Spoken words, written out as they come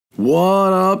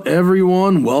What up,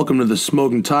 everyone? Welcome to the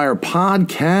Smoking Tire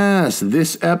Podcast.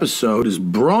 This episode is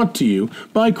brought to you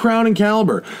by Crown &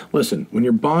 Caliber. Listen, when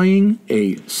you're buying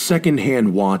a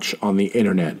secondhand watch on the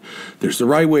internet, there's the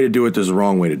right way to do it, there's the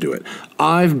wrong way to do it.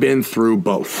 I've been through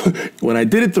both. When I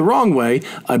did it the wrong way,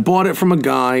 I bought it from a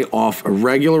guy off a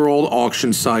regular old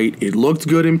auction site. It looked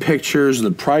good in pictures, the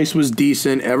price was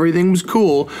decent, everything was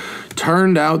cool.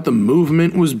 Turned out the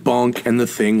movement was bunk and the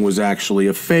thing was actually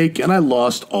a fake, and I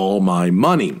lost all my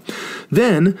money.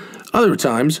 Then, other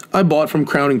times, I bought from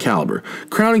Crown & Caliber.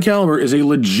 Crown & Caliber is a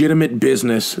legitimate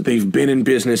business. They've been in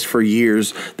business for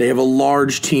years. They have a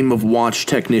large team of watch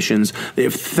technicians. They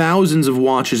have thousands of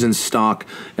watches in stock,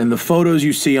 and the photos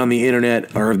you see on the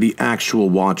internet are of the actual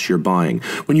watch you're buying.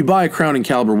 When you buy a Crown &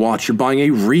 Caliber watch, you're buying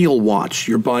a real watch.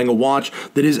 You're buying a watch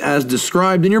that is as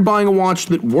described, and you're buying a watch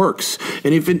that works.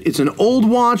 And if it's an old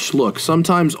watch, look,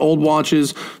 sometimes old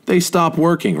watches, they stop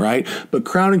working, right? But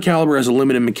Crown & Caliber has a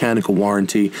limited mechanical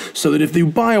warranty, so that if you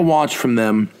buy a watch from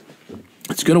them,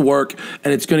 it's going to work,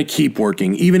 and it's going to keep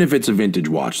working, even if it's a vintage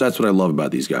watch. That's what I love about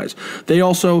these guys. They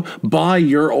also buy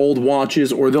your old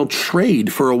watches, or they'll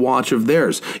trade for a watch of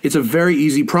theirs. It's a very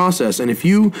easy process, and if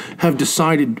you have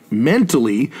decided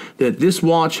mentally that this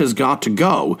watch has got to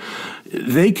go,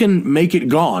 they can make it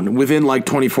gone within like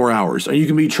 24 hours, and you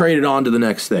can be traded on to the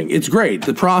next thing. It's great.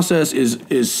 The process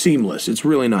is seamless. It's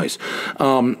really nice.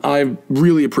 I've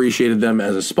really appreciated them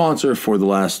as a sponsor for the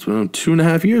last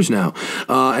 2.5 years now,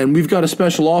 and we've got a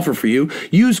special offer for you.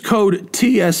 Use code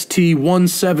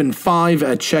TST175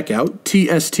 at checkout.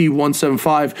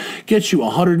 TST175 gets you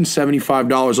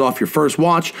 $175 off your first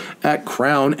watch at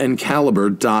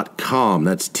crownandcaliber.com.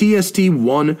 That's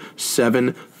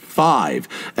TST175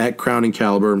 at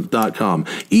crownandcaliber.com.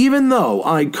 Even though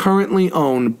I currently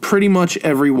own pretty much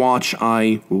every watch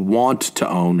I want to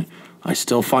own, I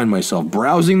still find myself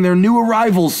browsing their new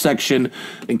arrivals section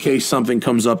in case something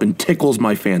comes up and tickles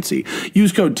my fancy.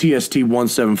 Use code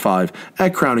TST175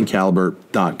 at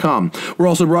crownandcaliber.com. We're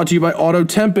also brought to you by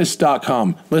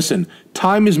Autotempest.com. Listen,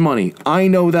 time is money. I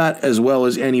know that as well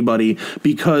as anybody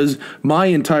because my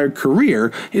entire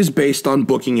career is based on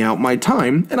booking out my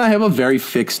time, and I have a very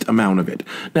fixed amount of it.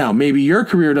 Now, maybe your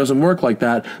career doesn't work like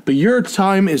that, but your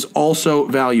time is also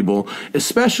valuable,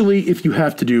 especially if you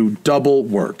have to do double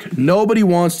work. Nobody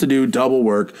wants to do double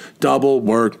work. Double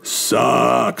work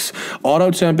sucks.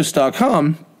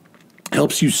 Autotempest.com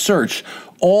helps you search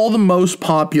all the most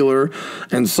popular,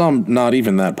 and some not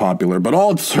even that popular,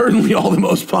 but certainly all the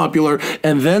most popular,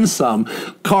 and then some,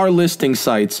 car listing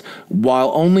sites, while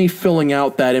only filling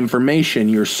out that information,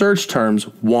 your search terms,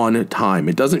 one time.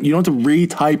 You don't have to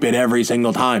retype it every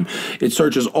single time. It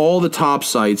searches all the top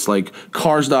sites like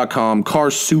Cars.com,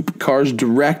 Cars Soup, Cars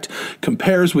Direct,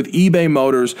 compares with eBay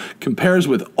Motors, compares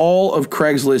with all of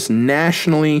Craigslist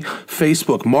nationally,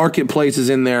 Facebook Marketplace is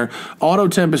in there.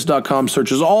 Autotempest.com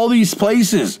searches all these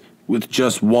places with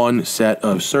just one set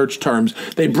of search terms.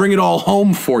 They bring it all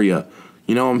home for you.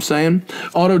 You know what I'm saying?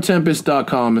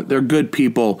 Autotempest.com, they're good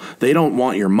people. They don't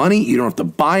want your money. You don't have to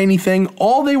buy anything.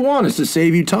 All they want is to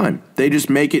save you time. They just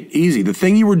make it easy. The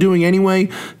thing you were doing anyway,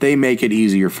 they make it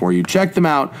easier for you. Check them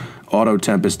out,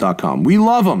 Autotempest.com. We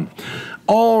love them.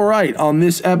 All right, on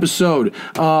this episode,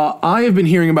 I have been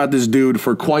hearing about this dude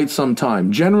for quite some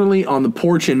time, generally on the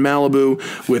porch in Malibu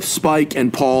with Spike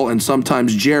and Paul and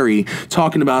sometimes Jerry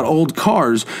talking about old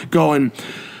cars going,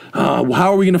 how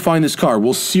are we going to find this car?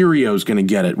 Well, Serio's going to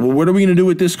get it. Well, what are we going to do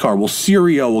with this car? Well,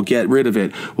 Serio will get rid of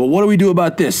it. Well, what do we do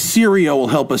about this? Serio will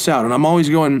help us out. And I'm always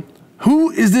going,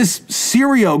 who is this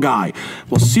Serio guy?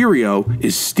 Well, Serio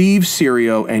is Steve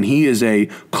Serio, and he is a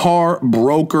car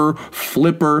broker,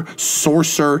 flipper,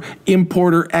 sourcer,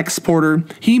 importer, exporter.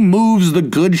 He moves the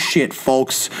good shit,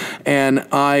 folks, and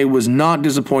I was not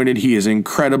disappointed. He is an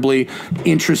incredibly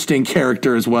interesting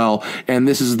character as well, and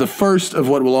this is the first of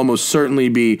what will almost certainly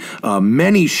be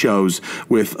many shows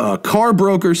with car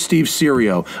broker Steve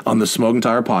Serio on the Smoking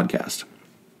Tire Podcast.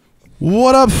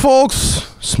 What up, folks?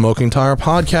 Smoking Tire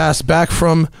Podcast, back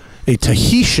from a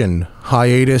Tahitian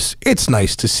hiatus. It's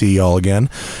nice to see y'all again,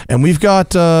 and we've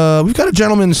got a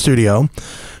gentleman in the studio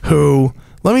who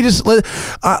I'll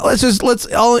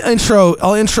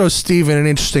intro Steve in an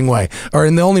interesting way, or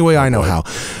in the only way I know how,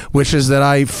 which is that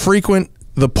I frequent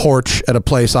the porch at a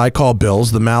place I call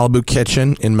Bill's, the Malibu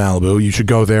Kitchen in Malibu. You should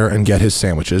go there and get his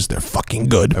sandwiches. They're fucking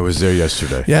good. I was there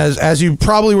yesterday. Yeah, as you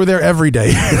probably were there every day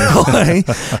in LA.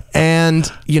 And,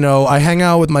 you know, I hang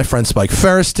out with my friend Spike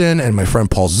Feresten and my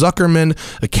friend Paul Zuckerman.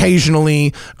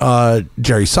 Occasionally,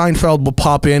 Jerry Seinfeld will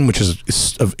pop in, which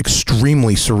is an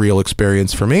extremely surreal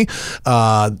experience for me.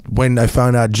 When I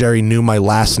found out Jerry knew my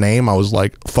last name, I was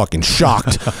like fucking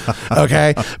shocked.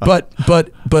 Okay, but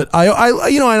I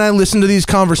you know, and I listen to these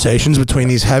conversations between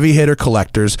these heavy hitter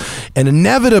collectors, and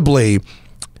inevitably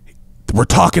we're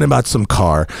talking about some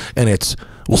car, and it's,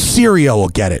 well, Serio will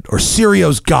get it, or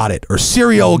Serio's got it, or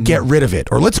Serio will get rid of it,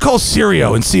 or let's call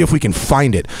Serio and see if we can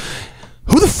find it.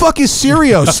 Who the fuck is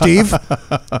Serio, Steve?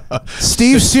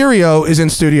 Steve Serio is in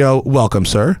studio. Welcome,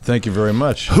 sir. Thank you very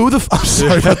much. Who the I'm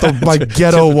sorry about my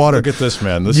ghetto water. Look at this,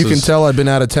 man. You can tell I've been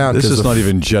out of town. This is not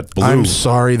even JetBlue. I'm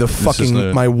sorry. The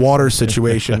fucking my water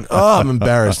situation. Oh, I'm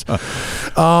embarrassed.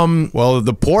 Well,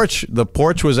 the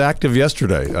porch was active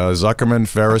yesterday. Zuckerman,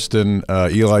 Feresten,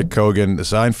 Eli Kogan.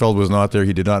 Seinfeld was not there.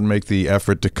 He did not make the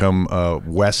effort to come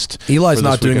west. Eli's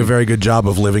not doing a very good job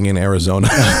of living in Arizona.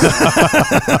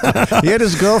 He had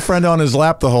his girlfriend on his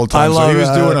lap the whole time, so he was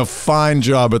doing a fine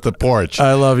job at the porch.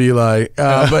 I love Eli,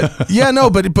 but yeah, no,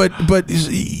 but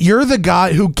you're the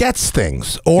guy who gets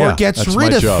things, or gets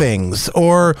rid of things,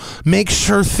 or makes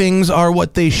sure things are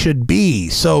what they should be.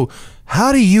 So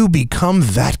how do you become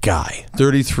that guy?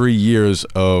 33 years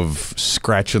of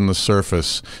scratching the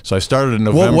surface. So I started in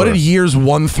November. Well, what did years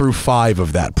 1 through 5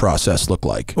 of that process look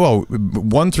like? Well,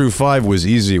 1 through 5 was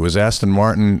easy. It was Aston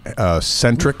Martin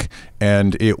centric,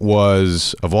 and it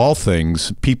was, of all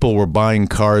things, people were buying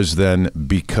cars then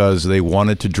because they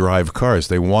wanted to drive cars.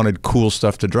 They wanted cool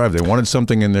stuff to drive. They wanted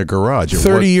something in their garage.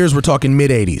 30 years, we're talking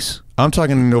mid-'80s. I'm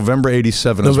talking November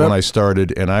 '87 is when I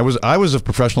started, and I was a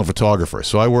professional photographer,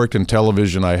 so I worked in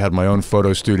television. I had my own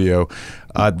photo studio.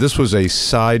 This was a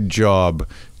side job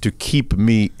to keep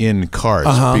me in cars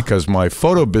because my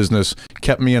photo business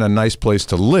kept me in a nice place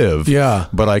to live. Yeah,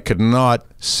 but I could not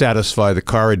satisfy the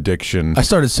car addiction. I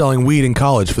started selling weed in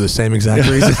college for the same exact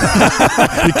reason.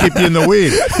 To keep you in the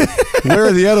weed. Where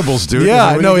are the edibles, dude?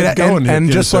 Yeah, no,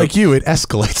 and just like you, it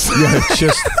escalates.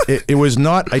 Yeah, it was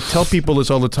not. I tell people this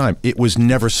all the time. It was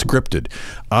never scripted.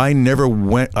 I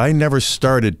never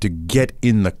started to get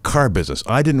in the car business.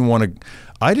 I didn't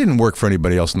work for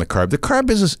anybody else in the car. The car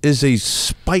business is a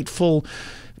spiteful,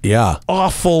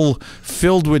 awful,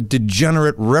 filled with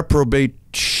degenerate,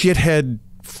 reprobate, shithead,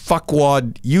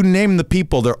 fuckwad, you name the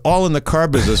people, they're all in the car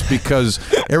business because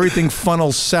everything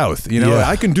funnels south. You know,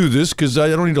 I can do this because I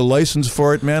don't need a license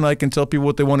for it, man. I can tell people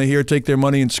what they want to hear, take their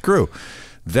money, and screw.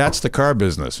 That's the car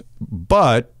business.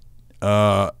 But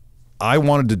I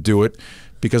wanted to do it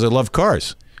because I love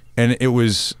cars. And it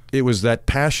was that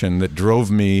passion that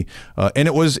drove me, and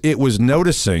it was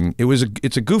noticing.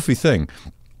 It's a goofy thing.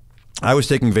 I was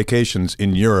taking vacations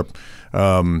in Europe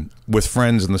with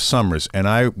friends in the summers,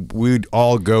 and we'd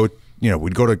all go. You know,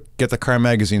 we'd go to get the car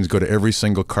magazines, go to every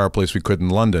single car place we could in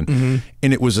London,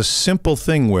 and it was a simple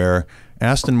thing where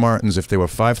Aston Martins, if they were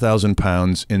 5,000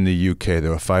 pounds in the UK, they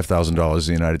were $5,000 in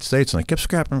the United States, and I kept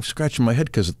scratching my head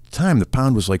because at the time the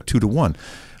pound was like 2 to 1, and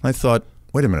I thought,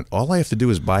 wait a minute, all I have to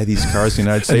do is buy these cars in the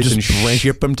United States and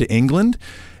ship them to England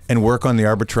and work on the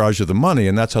arbitrage of the money,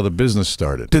 and that's how the business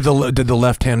started. Did the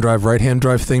left-hand drive, right-hand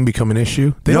drive thing become an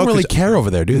issue? They don't really care over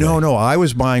there, do they? No, I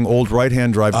was buying old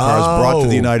right-hand drive cars brought to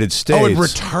the United States. And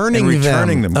returning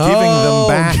them. Giving them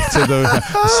back to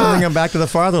sending them back to the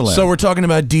fatherland. So we're talking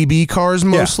about DB cars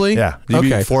mostly? Yeah.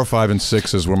 DB 4, 5, and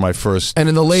 6s were my first. And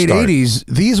in the late 80s,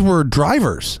 these were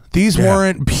drivers. These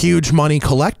weren't huge money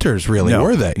collectors, really,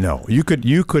 were they? No. You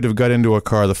could have got into a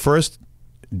car. The first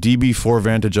DB4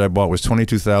 Vantage I bought was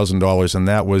 $22,000, and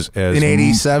that was in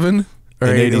 '87. In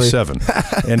 '87,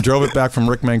 and drove it back from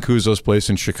Rick Mancuso's place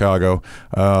in Chicago,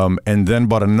 and then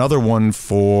bought another one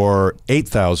for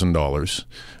 $8,000.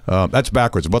 That's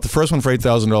backwards. Bought the first one for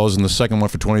 $8,000 and the second one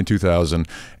for $22,000,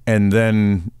 and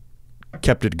then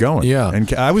kept it going. Yeah.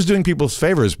 And I was doing people's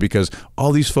favors because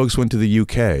all these folks went to the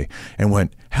UK and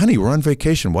went, honey, we're on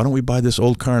vacation. Why don't we buy this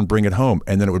old car and bring it home?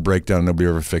 And then it would break down and nobody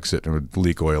would ever fix it, and it would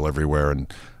leak oil everywhere.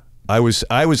 And I was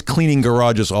cleaning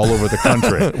garages all over the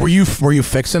country. Were you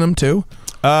fixing them too?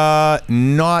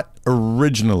 Not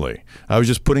originally. I was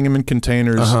just putting them in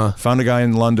containers. Found a guy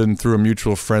in London through a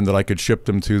mutual friend that I could ship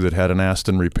them to that had an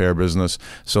Aston repair business.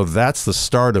 So that's the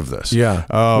start of this.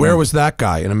 Yeah. Where was that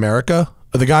guy? In America?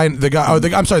 The guy.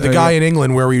 I'm sorry. The guy in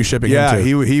England. Where were you shipping him to?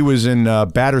 he was in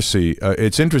Battersea.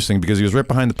 It's interesting because he was right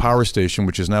behind the power station,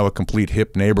 which is now a complete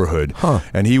hip neighborhood. Huh.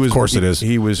 And he was, of course, it is.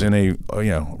 He was in a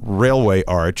railway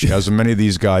arch, as many of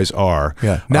these guys are.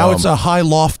 Yeah. Now it's a high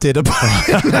lofted.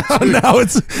 now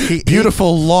it's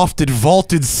beautiful lofted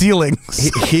vaulted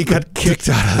ceilings. He got kicked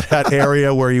out of that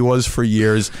area where he was for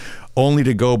years, only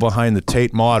to go behind the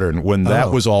Tate Modern when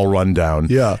that was all run down.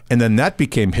 Yeah. And then that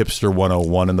became Hipster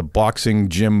 101, and the boxing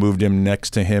gym moved him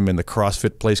next to him, and the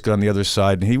CrossFit place got on the other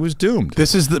side, and he was doomed.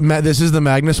 This is the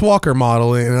Magnus Walker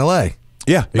model in L.A.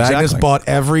 Yeah, Magnus bought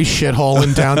every shithole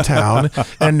in downtown,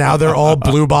 and now they're all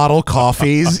Blue Bottle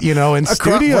coffees, in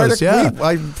studios.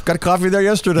 I got a coffee there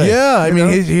yesterday. Yeah, I mean,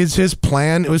 his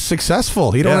plan was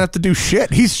successful. He don't have to do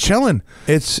shit. He's chilling.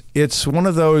 It's one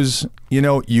of those,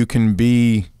 you can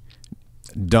be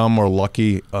dumb or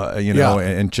lucky,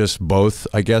 and just both,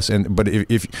 I guess. But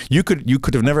if you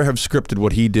could have never have scripted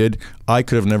what he did. I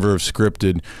could have never have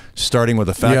scripted starting with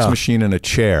a fax machine and a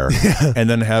chair, and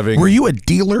then having. Were you a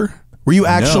dealer? Were you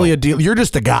actually a dealer? You're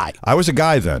just a guy. I was a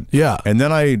guy then. Yeah. And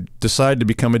then I decided to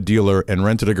become a dealer and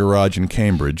rented a garage in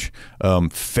Cambridge.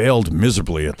 Failed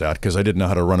miserably at that because I didn't know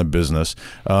how to run a business.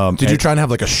 Did you try and have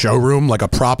like a showroom, like a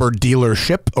proper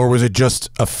dealership, or was it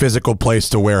just a physical place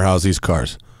to warehouse these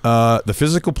cars? The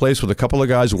physical place with a couple of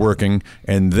guys working,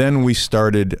 and then we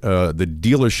started the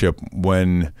dealership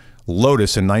when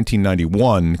Lotus in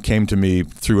 1991 came to me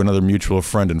through another mutual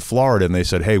friend in Florida, and they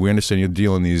said, "Hey, we understand you're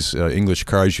dealing these English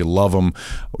cars. You love them.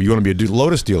 You want to be a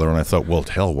Lotus dealer?" And I thought, well,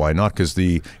 hell, why not? Because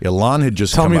the Elan had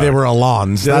just come out. They were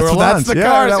Elans. That's the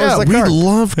car. That was the car. We'd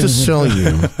love to sell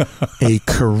you a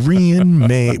Korean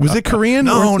made. Was it Korean?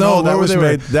 No,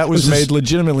 that was made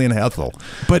legitimately in Ethel.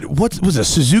 But what was a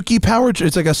Suzuki power?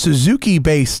 It's like a Suzuki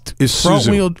based front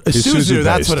wheel. Isuzu.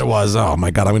 That's what it was. Oh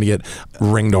my god, I'm going to get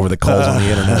ringed over the coals on the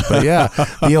internet. But yeah,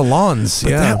 the Elans. But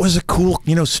that was a cool,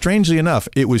 strangely enough,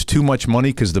 it was too much money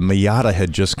because the Miata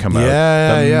had just come out.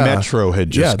 The Metro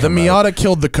had just come out. out. The Miata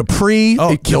killed the Capri,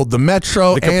 it killed the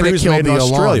Metro, and it killed the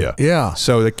Australia. Yeah.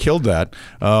 So they killed that.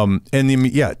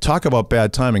 Talk about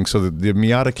bad timing. So the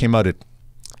Miata came out at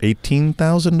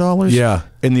 $18,000. Yeah.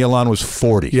 And the Elan was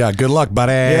 40. Yeah, good luck,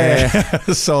 buddy. Yeah.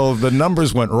 So the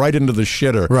numbers went right into the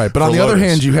shitter. Right, but on the other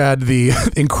hand, you had the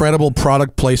incredible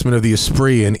product placement of the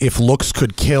Esprit and If Looks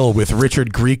Could Kill with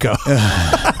Richard Grieco.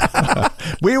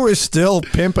 We were still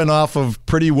pimping off of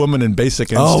Pretty Woman and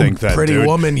Basic Instinct. Pretty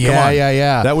Woman,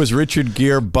 yeah. That was Richard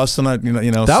Gere busting out,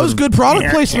 That was good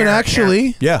product placement,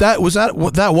 actually. Yeah. That was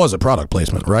a product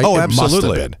placement, right? Oh, it absolutely.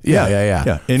 Must have been.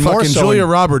 Yeah. And fucking Julia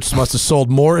Roberts must have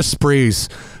sold more Esprits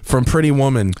from Pretty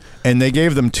Woman. And they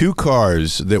gave them two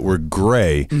cars that were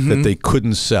gray that they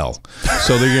couldn't sell.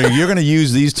 So you're going to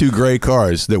use these two gray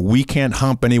cars that we can't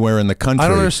hump anywhere in the country. I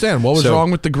don't understand. What was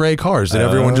wrong with the gray cars? Did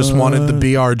everyone just wanted the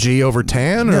BRG over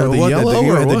tan or the yellow?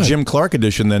 You had the Jim Clark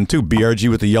edition then too. BRG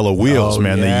with the yellow wheels,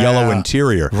 man. The yellow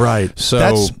interior. Right. So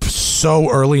that's so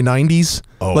early 90s.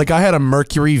 Oh. Like I had a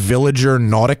Mercury Villager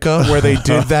Nautica where they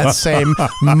did that same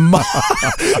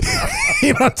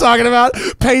you know what I'm talking about?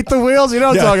 Paint the wheels, you know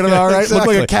what I'm talking about, right?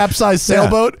 Exactly. Looked like a capsized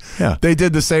sailboat. Yeah. They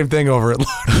did the same thing over at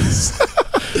Lotus.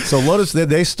 So Lotus,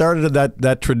 they started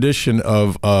that tradition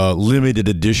of limited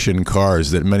edition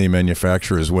cars that many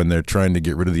manufacturers, when they're trying to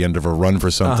get rid of the end of a run for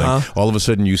something, all of a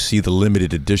sudden you see the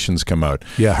limited editions come out.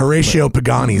 Yeah, Horatio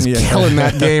Pagani's killing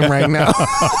that game right now.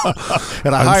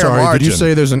 At a higher margin. Did you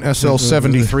say there's an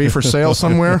SL73 for sale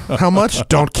somewhere? How much?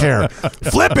 Don't care.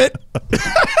 Flip it.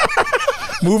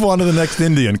 Move on to the next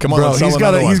Indian. Come on, bro. He's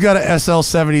got a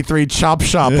SL73 chop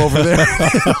shop over there.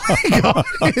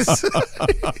 He's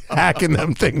hacking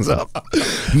them things up.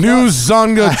 New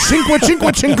Zonga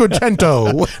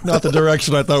Cinquecento. Not the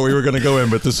direction I thought we were going to go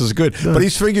in, but this is good. But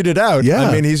he's figured it out. Yeah.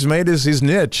 I mean, he's made his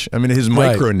niche. I mean, his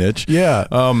micro niche. Yeah.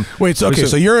 Wait. So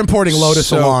you're importing Lotus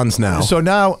Elans now. So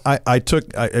now I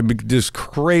took this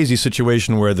crazy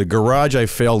situation where the garage I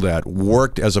failed at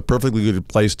worked as a perfectly good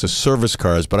place to service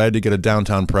cars, but I had to get a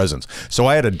downtown presence. So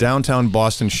I had a downtown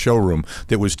Boston showroom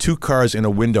that was two cars in a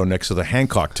window next to the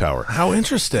Hancock Tower. How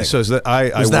interesting. So that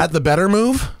was that the better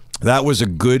move? That was a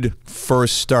good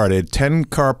first start. I had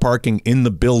 10-car parking in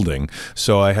the building,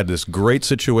 so I had this great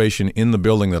situation in the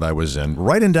building that I was in,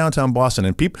 right in downtown Boston.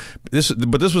 And but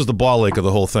this was the ball ache of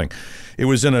the whole thing. It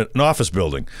was in an office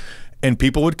building, and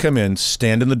people would come in,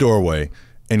 stand in the doorway,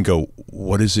 and go,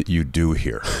 "What is it you do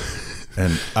here?"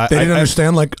 And they didn't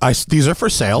understand. Like, these are for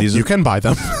sale. You can buy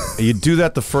them. You do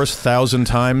that the first 1,000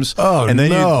 times. Oh, and then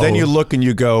no. then you look and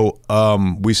you go,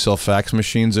 we sell fax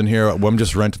machines in here. Well, I'm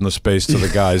just renting the space to the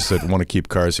guys that want to keep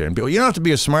cars here. And people, you don't have to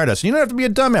be a smartass. You don't have to be a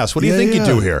dumbass. What do you think you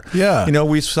do here? Yeah. You know,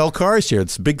 we sell cars here.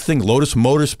 It's a big thing. Lotus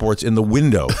Motorsports in the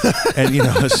window. And, you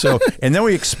know, and then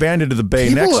we expanded to the bay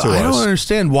next to us. I don't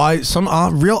understand why some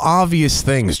real obvious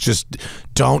things just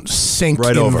don't sink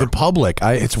Right in over. the public.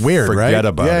 It's weird, right? Forget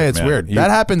about it, it's man. weird. That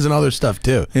happens in other stuff,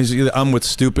 too. I'm with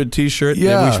stupid T-shirt.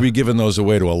 Yeah. We should be giving those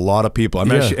away to a lot of people. I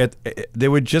mean, Yeah. they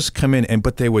would just come in,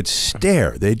 but they would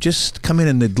stare. They'd just come in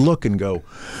and they'd look and go,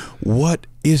 "What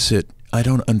is it? I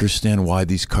don't understand why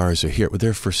these cars are here. Well,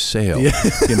 they're for sale."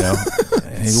 You know,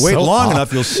 and you wait So long odd.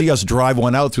 enough, you'll see us drive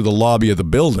one out through the lobby of the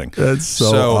building. That's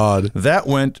so odd. That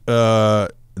went.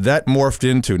 That morphed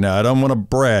into. Now, I don't want to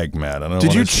brag, Matt. I don't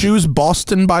Did you wanna- choose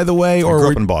Boston, by the way? Or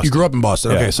grew up in Boston. You grew up in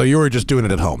Boston. Yeah. Okay, so you were just doing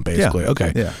it at home, basically. Yeah.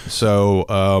 Okay. Yeah. So,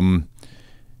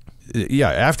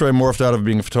 after I morphed out of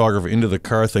being a photographer into the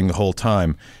car thing the whole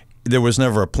time, there was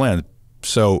never a plan.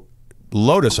 So,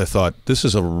 Lotus, I thought, this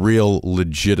is a real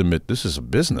legitimate, this is a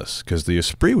business, because the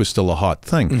Esprit was still a hot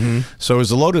thing. So,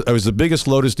 I was the biggest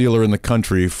Lotus dealer in the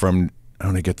country from, I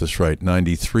want to get this right,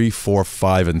 93, 4,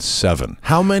 5, and 7.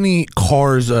 How many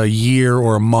cars a year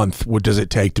or a month does it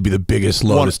take to be the biggest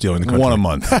Lotus dealer in the country? One a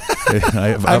month.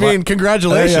 I mean,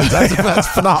 congratulations. That's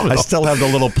phenomenal. I still have the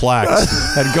little plaques.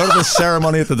 I'd go to the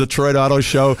ceremony at the Detroit Auto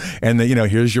Show, and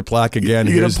here's your plaque again.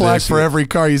 You get Here's a plaque this. for every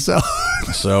car you sell.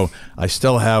 So I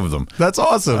still have them. That's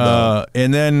awesome, though.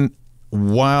 And then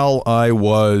while I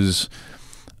was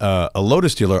a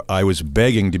Lotus dealer, I was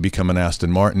begging to become an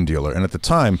Aston Martin dealer. And at the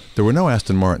time, there were no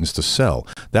Aston Martins to sell.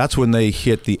 That's when they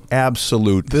hit the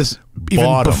absolute Even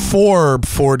bottom. before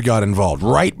Ford got involved.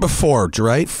 Right before,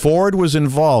 right? Ford was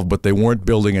involved, but they weren't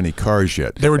building any cars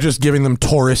yet. They were just giving them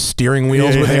Taurus steering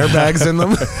wheels with airbags in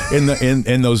them.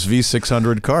 in those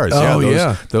V600 cars.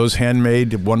 Oh, those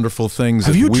handmade wonderful things.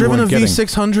 Have that you we driven a weren't getting.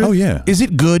 V600? Oh yeah. Is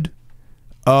it good?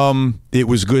 It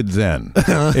was good then.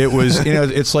 It was,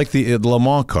 it's like the Le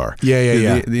Mans car.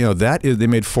 Yeah. They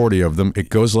made 40 of them. It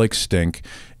goes like stink.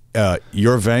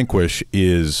 Your Vanquish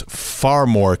is far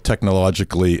more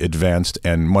technologically advanced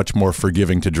and much more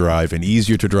forgiving to drive and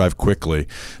easier to drive quickly.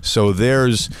 So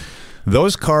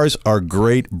those cars are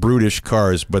great, brutish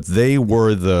cars, but they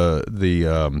were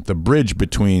the bridge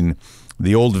between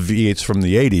the old V8s from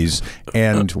the 80s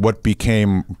and what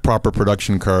became proper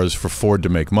production cars for Ford to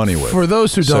make money with. For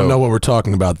those who don't know what we're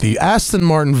talking about, the Aston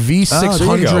Martin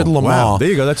V600 Le Mans. Wow, there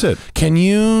you go. That's it. Can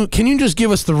you just give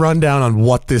us the rundown on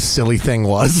what this silly thing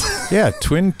was? Yeah,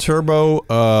 twin turbo,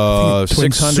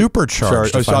 twin 600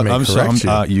 supercharged. If I may correct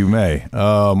you. You may.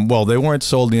 Well, they weren't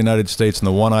sold in the United States, and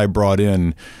the one I brought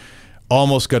in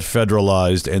almost got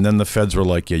federalized, and then the feds were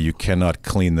like, "Yeah, you cannot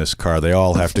clean this car. They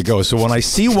all have to go." So when I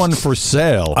see one for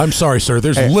sale, I'm sorry, sir.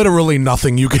 There's literally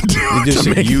nothing you can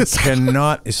do. you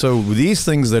cannot. So these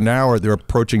things they're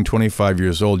approaching 25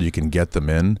 years old. You can get them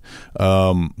in,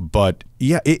 but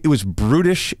yeah, it was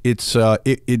brutish. It's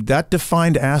that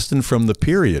defined Aston from the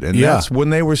period, and that's when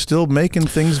they were still making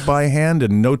things by hand,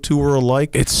 and no two were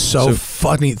alike. It's so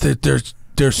funny that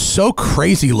they're so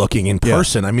crazy looking in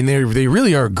person. I mean, they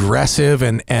really are aggressive,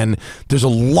 and there's a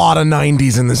lot of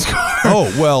 90s in this car.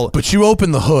 Oh well, but you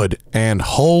open the hood, and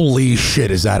holy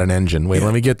shit, is that an engine? Wait,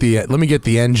 let me get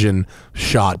the engine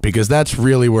shot, because that's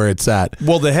really where it's at.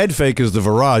 Well, the head fake is the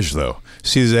Virage, though.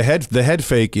 See, the head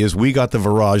fake is we got the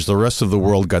Virage, the rest of the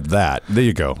world got that. There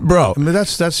you go, bro. I mean,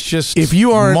 that's just if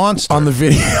you are monster on the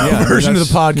video version of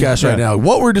the podcast right now.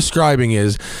 What we're describing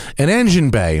is an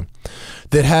engine bay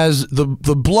that has the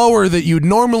blower that you'd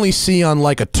normally see on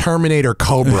like a Terminator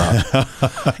Cobra.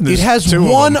 It has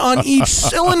one on each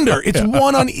cylinder. It's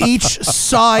one on each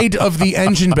side of the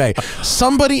engine bay.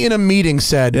 Somebody in a meeting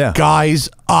said, "Guys,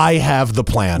 I have the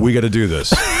plan. We got to do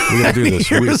this. We got to do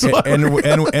this. And we're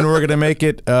going to make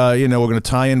it. We're going to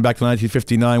tie in back to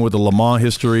 1959 with the Le Mans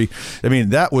history. I mean,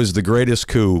 that was the greatest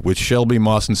coup with Shelby,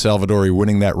 Moss, and Salvadori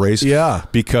winning that race. Yeah,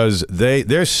 because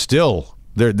they're still.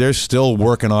 They're still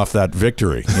working off that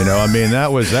victory. I mean,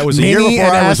 that was a year before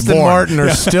I was Aston born. Martin are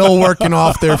still working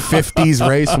off their 50s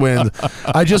race wins.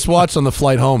 I just watched on the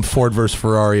flight home Ford versus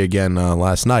Ferrari again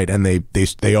last night, and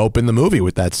they opened the movie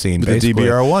with that scene. The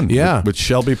DBR1, yeah, with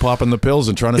Shelby popping the pills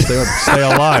and trying to stay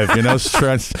alive.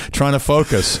 Trying to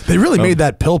focus. They really made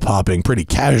that pill popping pretty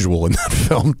casual in that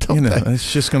film. Don't they?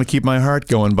 It's just going to keep my heart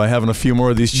going by having a few more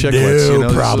of these chiclets.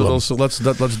 No problem. So let's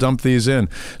dump these in.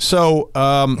 So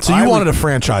you wanted a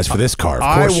franchise for this car.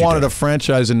 Of course I wanted a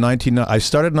franchise in I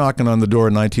started knocking on the door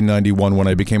in 1991 when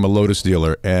I became a Lotus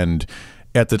dealer, and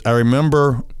I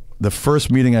remember the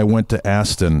first meeting I went to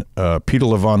Aston, Peter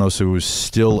Lavanos, who was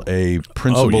still a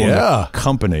principal in the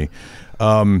company,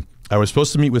 I was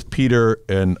supposed to meet with Peter,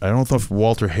 and I don't know if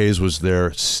Walter Hayes was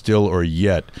there still or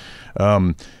yet,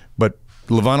 but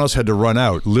Lavanos had to run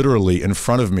out literally in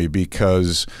front of me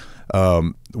because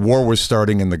war was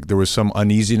starting and there was some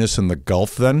uneasiness in the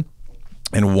Gulf then.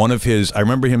 And one of his, I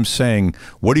remember him saying,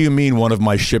 "What do you mean one of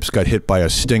my ships got hit by a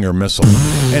Stinger missile?"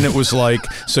 And it was like,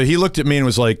 so he looked at me and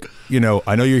was like, you know,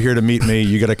 "I know you're here to meet me.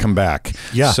 You got to come back."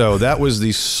 Yeah. So that was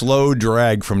the slow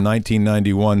drag from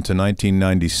 1991 to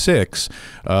 1996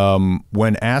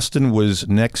 when Aston was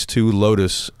next to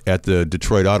Lotus at the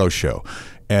Detroit Auto Show.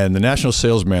 And the national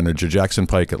sales manager, Jackson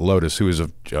Pike at Lotus, who is a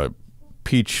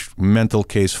peach mental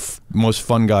case, most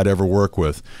fun guy to ever work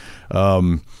with,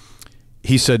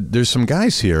 he said, "There's some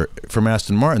guys here from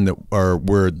Aston Martin that are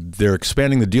where they're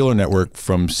expanding the dealer network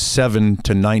from 7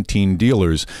 to 19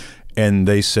 dealers." And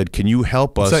they said, "Can you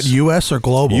help us?" Is that U.S. or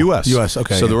global? U.S. U.S.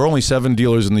 Okay. So there were only 7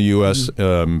 dealers in the U.S.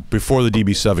 Before the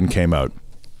DB7 came out,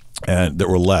 and that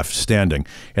were left standing.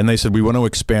 And they said, "We want to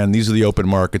expand. These are the open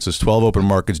markets. There's 12 open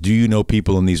markets. Do you know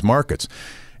people in these markets?"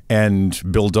 And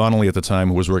Bill Donnelly at the time,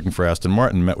 who was working for Aston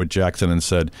Martin, met with Jackson and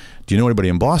said, "Do you know anybody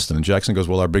in Boston?" And Jackson goes,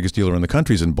 "Well, our biggest dealer in the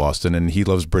country is in Boston, and he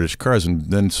loves British cars." And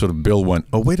then sort of Bill went,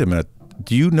 "Oh, wait a minute.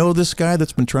 Do you know this guy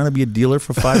that's been trying to be a dealer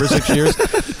for 5 or 6 years?"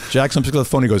 Jackson picks up the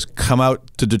phone. He goes, "Come out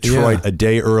to Detroit a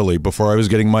day early before I was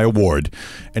getting my award."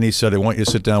 And he said, "I want you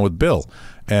to sit down with Bill."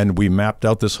 And we mapped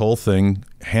out this whole thing,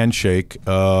 handshake.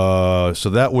 So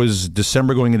that was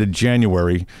December going into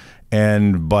January.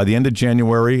 And by the end of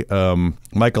January,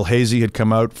 Michael Hazy had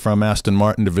come out from Aston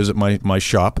Martin to visit my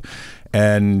shop.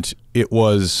 And it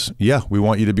was, "Yeah, we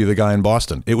want you to be the guy in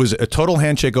Boston." It was a total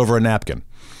handshake over a napkin.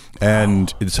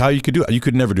 And it's how you could do it. You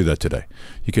could never do that today.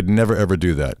 You could never, ever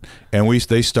do that. And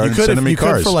they started sending me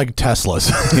cars. You could for like Teslas.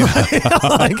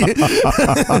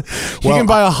 You can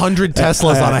buy 100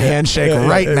 Teslas on a handshake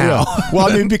right now. Well,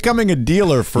 I mean, becoming a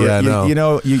dealer for, you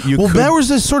know, you well, there was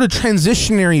this sort of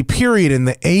transitionary period in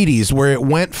the 80s where it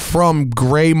went from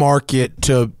gray market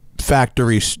to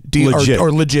factory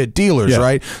or legit dealers,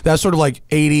 right? That's sort of like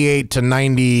 88 to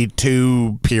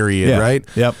 92 period, right?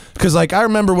 Yep. Because like I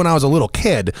remember when I was a little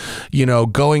kid, you know,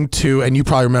 going to, and you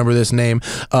probably remember this name,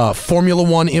 Formula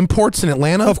One Imports in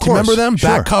Atlanta. Of course. Do you remember them? Sure.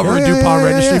 Back cover DuPont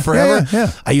Registry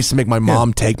forever. I used to make my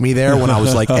mom take me there when I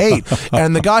was like 8.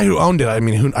 And the guy who owned it, I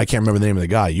mean, I can't remember the name of the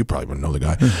guy. You probably wouldn't know the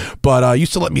guy. But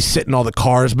used to let me sit in all the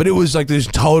cars. But it was like this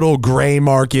total gray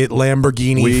market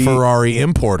Lamborghini, Ferrari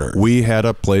importer. We had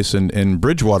a place in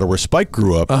Bridgewater where Spike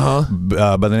grew up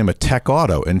by the name of Tech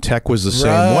Auto, and Tech was the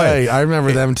same way. I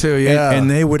remember them too, and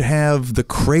they would have the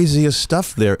craziest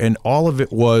stuff there, and all of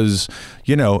it was,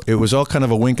 you know, it was all kind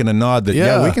of a wink and a nod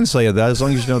that, we can say that as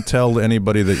long as you don't tell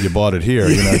anybody that you bought it here,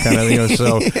 you know, kind of, you know,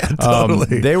 so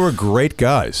totally. They were great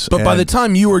guys. But by the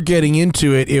time you were getting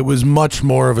into it, it was much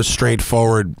more of a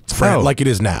straightforward friend, like it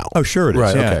is now. Oh, sure it is.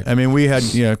 Right, yeah. okay. I mean, we had,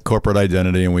 you know, corporate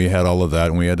identity, and we had all of that,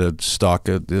 and we had to stock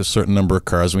a certain number of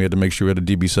cars, and we had to make sure we had a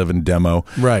DB7 demo.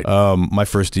 Right. My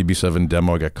first DB7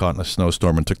 demo, I got caught in a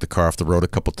snowstorm and took the car off the road a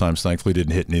couple times. Thankfully,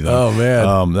 didn't hit anything. Oh,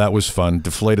 man. That was fun.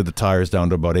 Deflated the tires down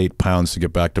to about 8 pounds to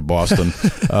get back to Boston.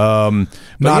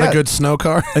 Not a good snow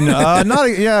car?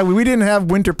 We didn't have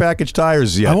winter package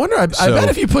tires yet. I wonder, I bet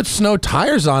if you put snow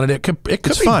tires on it, it could be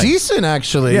fine. decent,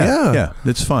 actually. Yeah,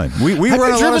 it's fine. We Have run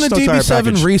you a driven lot of a snow tire DB7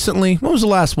 package. recently? When was the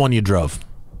last one you drove?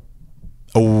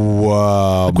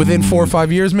 Oh, Like within 4 or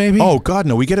 5 years, maybe? Oh God,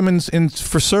 no! We get them in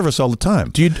for service all the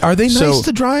time. Are they nice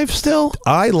to drive still?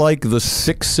 I like the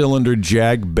 6-cylinder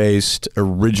Jag-based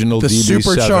original The DB7.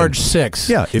 supercharged 6.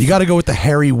 Yeah, you got to go with the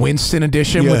Harry Winston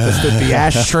edition with the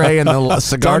ashtray and the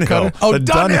cigar cutter. Oh, the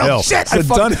Dunhill. Shit! The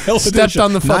Dunhill stepped edition.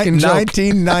 on the fucking joke.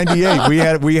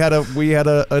 1998. we had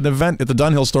an event at the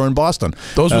Dunhill store in Boston.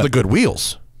 Those were the good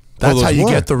wheels. That's how you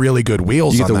get the really good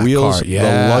wheels. You get the wheels, car.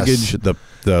 the luggage,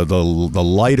 the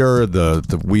lighter,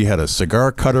 we had a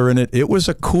cigar cutter in it. It was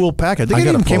a cool pack. I think it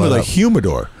even came with a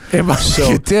humidor.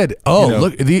 It did. Oh, you know,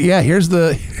 look! Here's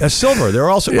the silver.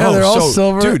 They're also they're all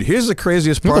silver. Dude, here's the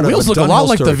craziest part. The wheels of look a lot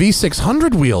like story. the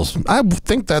V600 wheels. I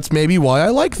think that's maybe why I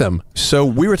like them. So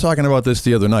we were talking about this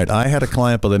the other night. I had a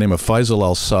client by the name of Faisal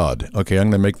Al Saad. Okay, I'm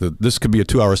going to make this could be a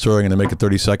 2-hour story. I'm going to make it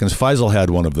 30 seconds. Faisal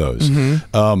had one of those.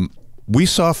 We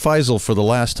saw Faisal for the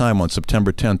last time on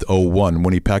September 10th, 01,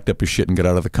 when he packed up his shit and got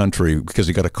out of the country because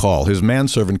he got a call. His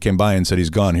manservant came by and said, "He's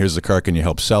gone. Here's the car. Can you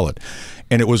help sell it?"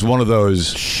 And it was one of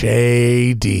those...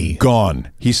 Shady. Gone.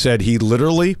 He said he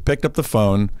literally picked up the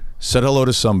phone, said hello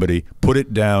to somebody, put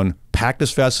it down, hacked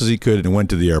as fast as he could, and went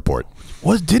to the airport.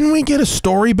 Didn't we get a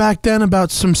story back then about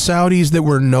some Saudis that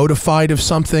were notified of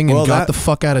something and got the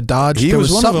fuck out of Dodge? There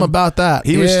was something about that.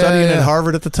 He was studying at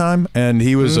Harvard at the time, and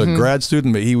he was a grad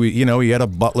student. But he had a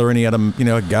butler, and he had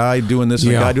a guy doing this,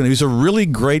 and a guy doing. He was a really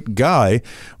great guy,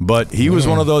 but he was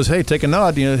one of those. Hey, take a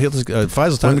nod.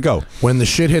 Faisal's time to go. When the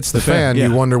shit hits the fan,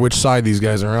 you wonder which side these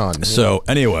guys are on. So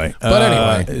anyway,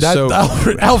 Alfred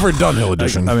Dunhill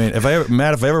edition. I mean, if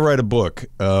I ever write a book,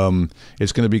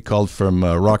 it's going to be called From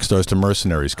Rock Stars to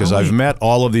Mercenaries, because I've met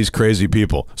all of these crazy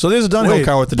people. So there's a Dunhill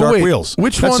car with the dark wheels.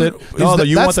 Which that's one? It.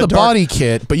 That's the body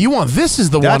kit, but you want this is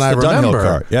the one I remember. Dunhill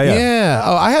car. Yeah.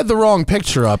 Oh, I had the wrong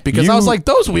picture up because I was like,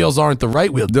 those wheels aren't the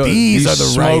right wheels. These are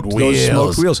the right wheels. Those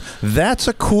smoked wheels. That's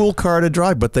a cool car to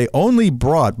drive, but they only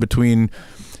brought between.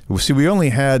 See, we only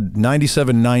had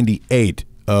 97, 98.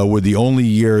 Were the only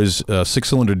years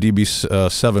 6-cylinder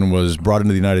DB7 was brought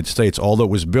into the United States, although it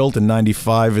was built in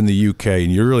 95 in the UK,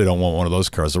 and you really don't want one of those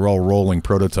cars. They're all rolling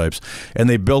prototypes. And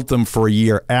they built them for a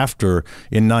year after,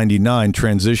 in 99,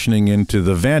 transitioning into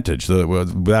the Vantage,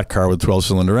 that car with a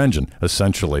 12-cylinder engine,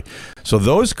 essentially. So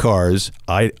those cars,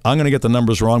 I'm going to get the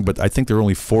numbers wrong, but I think there are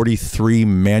only 43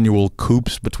 manual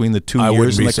coupes between the 2 years in the country. I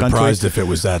wouldn't be surprised if it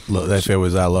was that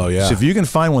low, yeah. So if you can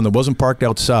find one that wasn't parked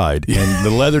outside, and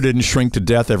the leather didn't shrink to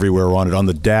death everywhere on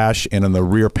the dash and on the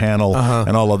rear panel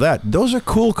and all of that. Those are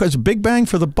cool because big bang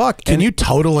for the buck. Can you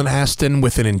total an Aston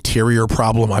with an interior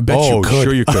problem? I bet you could. Oh,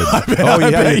 sure you could.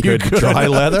 You could. Dry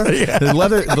leather? Yeah. The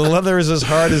leather is as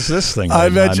hard as this thing. I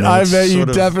bet you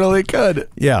definitely could.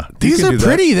 Yeah. These are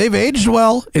pretty. They've aged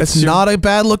well. It's not a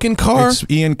bad looking car. It's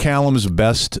Ian Callum's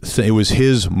best thing. It was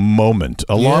his moment,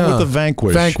 along with the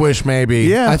Vanquish. Vanquish, maybe.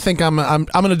 Yeah. I think I'm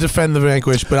going to defend the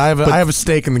Vanquish, but I have a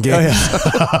stake in the game.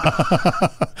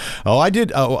 I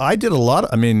did a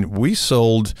lot.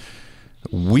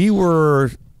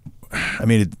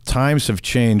 Times have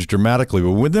changed dramatically,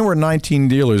 but when there were 19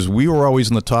 dealers, we were always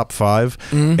in the top 5,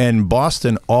 and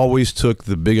Boston always took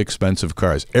the big expensive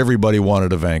cars. Everybody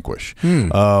wanted a Vanquish.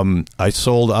 I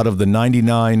sold out of the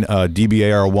 99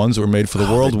 DBAR1s that were made for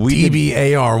the world.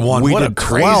 DBAR1, what a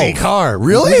crazy 12. car.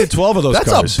 Really? We did 12 of those cars.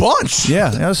 That's a bunch.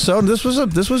 Yeah, so this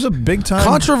was a big time.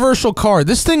 Controversial car.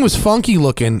 This thing was funky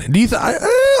looking. Do you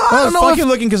I don't know. Funky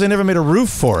looking because they never made a roof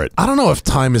for it. I don't know if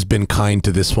time has been kind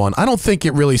to this one. I don't think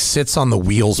it really sits on the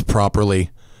wheels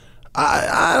properly.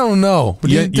 I don't know.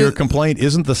 Your complaint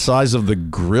isn't the size of the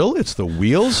grill; it's the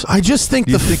wheels. I just think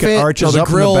you think it arches up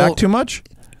in the back too much.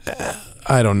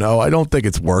 I don't know. I don't think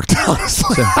it's worked,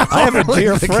 honestly. I have a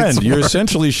dear friend. You're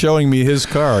essentially showing me his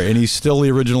car, and he's still the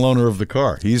original owner of the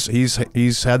car. He's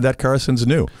had that car since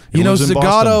new.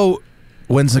 Zagato.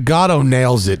 When Zagato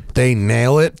nails it, they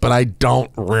nail it, but I don't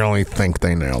really think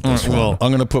they nailed this one. Well, I'm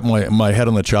going to put my head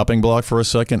on the chopping block for a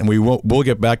second, and we'll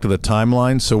get back to the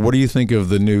timeline. So what do you think of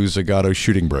the new Zagato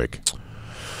shooting brake?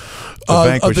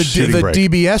 The Vanquish shooting brake. The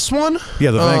DBS one?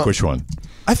 Yeah, the Vanquish one.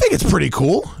 I think it's pretty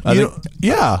cool.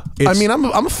 Yeah. I mean, I'm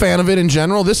a fan of it in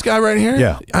general. This guy right here.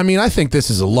 Yeah. I mean, I think this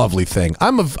is a lovely thing.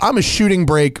 I'm a shooting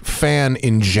brake fan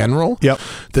in general. Yep.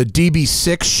 The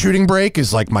DB6 shooting brake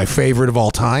is like my favorite of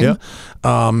all time. Yep.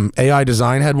 AI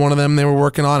Design had one of them they were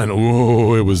working on, and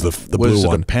it was the blue one. Was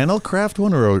it a Panelcraft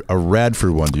one or a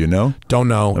Radford one? Do you know? Don't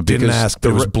know. Didn't ask. But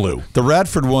it was blue. The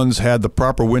Radford ones had the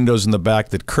proper windows in the back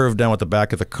that curved down at the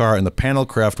back of the car, and the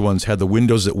Panelcraft ones had the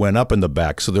windows that went up in the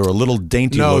back, so they were a little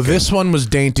dainty. No, looking. This one was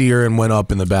daintier and went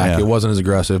up in the back. Yeah. It wasn't as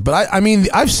aggressive. But I mean,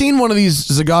 I've seen one of these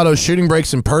Zagato shooting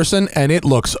brakes in person, and it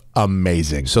looks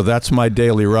amazing. So that's my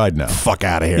daily ride now. Fuck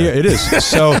out of here. Yeah, it is.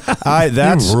 So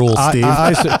that's you rule, Steve.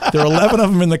 There are 11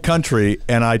 of them in the country,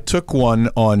 and I took one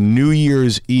on New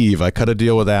Year's Eve. I cut a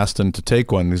deal with Aston to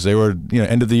take one because they were,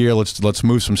 end of the year. Let's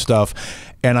move some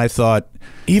stuff, and I thought,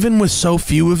 even with so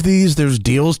few of these, there's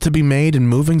deals to be made and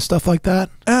moving stuff like that.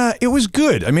 It was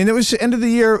good. I mean, it was end of the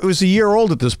year. It was a year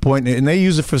old at this point, and they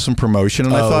used it for some promotion.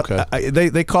 And I thought, okay.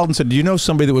 They called and said, "Do you know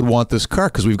somebody that would want this car?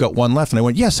 Because we've got one left." And I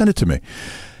went, "Yeah, send it to me."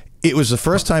 It was the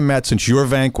first time, Matt, since your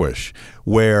Vanquish,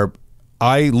 where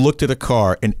I looked at a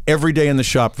car, and every day in the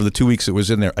shop for the 2 weeks it was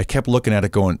in there, I kept looking at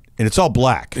it going, and it's all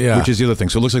black, which is the other thing.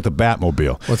 So it looks like the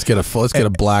Batmobile. Let's get a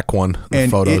black one. And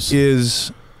photos.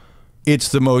 It's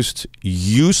the most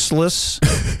useless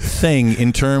thing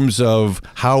in terms of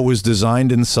how it was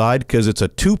designed inside, because it's a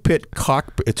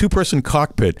two-person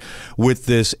cockpit with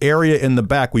this area in the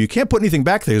back where you can't put anything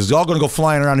back there. It's all going to go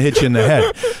flying around and hit you in the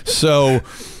head. So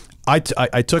I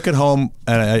took it home,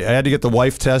 and I had to get the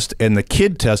wife test, and the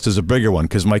kid test is a bigger one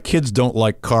because my kids don't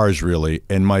like cars really.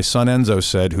 And my son Enzo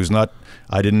said, who's not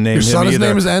I didn't name Your him son's either.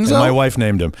 name is Enzo? And my wife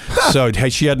named him. So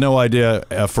she had no idea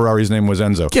Ferrari's name was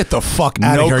Enzo. Get the fuck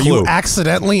out of here. clue. You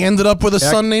accidentally ended up with a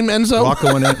son named Enzo?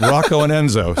 Rocco and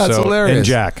Enzo. That's hilarious. And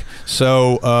Jack.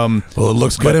 So, well, it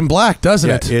looks good in black, doesn't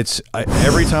it? It's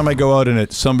every time I go out in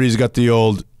it, somebody's got the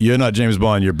old, you're not James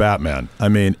Bond, you're Batman. I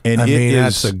mean,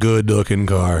 that's a good looking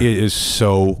car. It is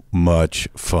so much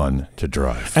fun to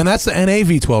drive. And that's the NA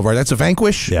V12, right? That's a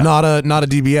Vanquish, not a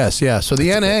DBS. Yeah. So the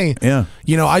NA,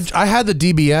 you know, I had the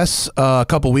DBS a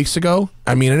couple weeks ago.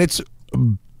 I mean, and it's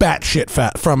batshit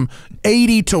fat. From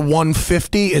 80 to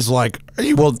 150 is like,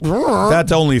 well,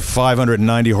 that's only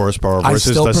 590 horsepower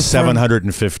versus the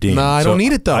 715. No, I don't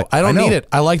need it though. I don't need it.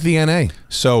 I like the NA.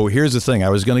 So here's the thing. I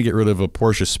was going to get rid of a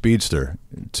Porsche Speedster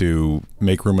to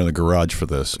make room in the garage for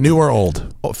this. New or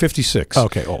old? Oh, 56.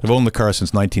 Okay, old. I've owned the car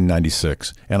since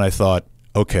 1996. And I thought,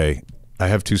 okay, I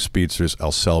have two Speedsters.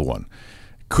 I'll sell one.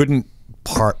 Couldn't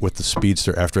part with the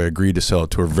Speedster after I agreed to sell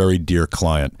it to a very dear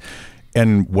client.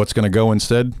 And what's going to go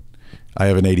instead? I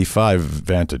have an 85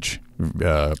 Vantage,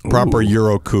 proper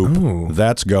Euro coupe. Ooh.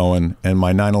 That's going, and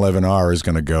my 911R is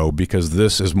going to go because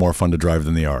this is more fun to drive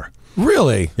than the R.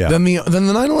 Really? Yeah. Than the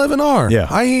 911R. Yeah.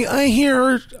 I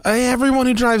hear everyone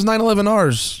who drives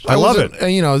 911Rs. I love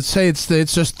it. You know, say it's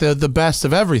just the best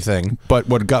of everything. But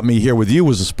what got me here with you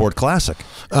was the Sport Classic.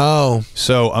 Oh.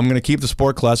 So I'm going to keep the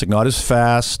Sport Classic, not as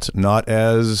fast,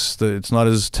 it's not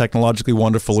as technologically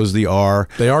wonderful as the R.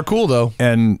 They are cool though.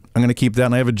 And I'm going to keep that,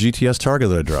 and I have a GTS Targa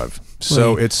that I drive.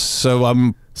 So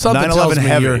I'm something 911 tells me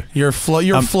heavy.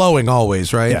 You're flowing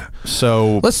always, right? Yeah.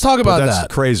 So let's talk about that's that.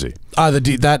 Crazy.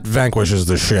 That Vanquish is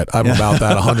the shit. I'm about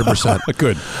that 100%.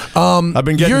 Good. I've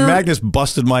been getting Magnus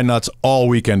busted my nuts all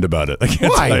weekend about it. I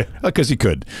can't Why? tell you. Because he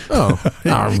could. Oh.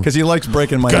 Because he likes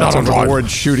breaking my Get nuts on over the the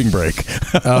word shooting brake.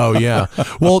 Oh yeah.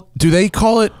 Well, do they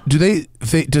call it?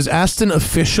 Does Aston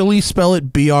officially spell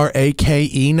it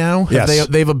BRAKE now? Yes.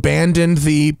 They've abandoned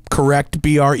the correct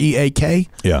BREAK.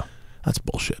 Yeah. That's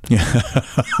bullshit. Yeah.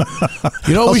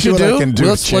 You know what we should do?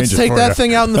 Let's take that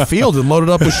thing out in the field and load it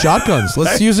up with shotguns.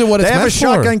 Let's use it what it's meant for. They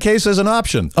have a shotgun case as an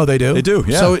option. Oh, they do? They do,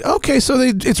 yeah. So,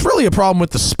 it's really a problem with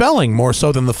the spelling more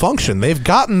so than the function. They've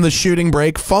gotten the shooting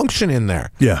brake function in there.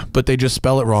 Yeah. But they just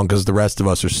spell it wrong because the rest of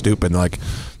us are stupid. They're like,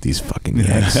 these fucking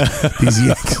yanks. These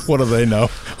yanks. What do they know?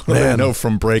 What do they know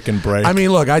from brake and brake? I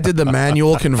mean, look, I did the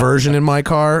manual conversion in my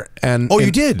car. Oh,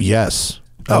 you did? Yes.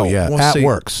 Oh, yeah. Well, that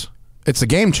works. It's a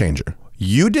game changer.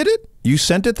 You did it? You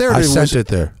sent it there? I sent it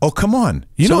there. Oh, come on.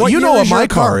 You know what my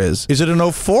car is. Is it an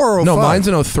 04 or 05? No, mine's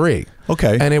an 03.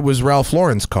 Okay. And it was Ralph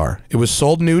Lauren's car. It was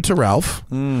sold new to Ralph.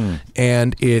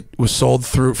 And it was sold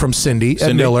from Cindy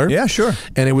at Miller. Yeah, sure.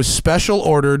 And it was special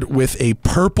ordered with a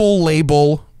purple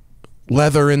label,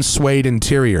 leather and suede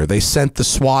interior. They sent the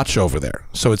swatch over there.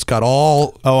 So it's got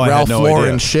all Ralph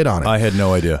Lauren shit on it. I had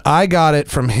no idea. I got it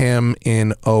from him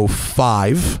in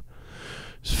 05.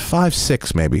 5,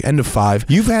 6 maybe, end of 5.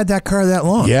 You've had that car that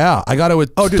long? Yeah, I got it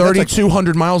with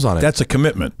 3,200 miles on it. That's a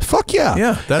commitment. Fuck yeah.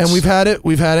 Yeah. And we've had it,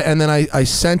 and then I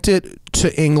sent it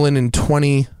to England in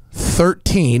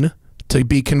 2013 to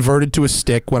be converted to a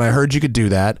stick when I heard you could do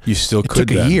that. You still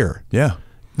could. It took a year. Yeah.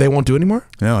 They won't do it anymore?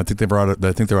 No, I think they're out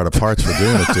of parts for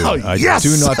doing it, dude. I Yes!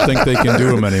 do not think they can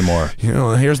do them anymore. You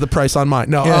know, here's the price on mine.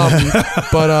 No,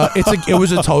 but it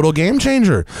was a total game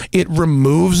changer. It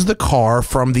removes the car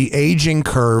from the aging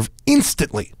curve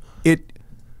instantly.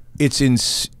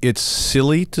 It's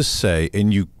silly to say,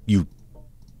 and you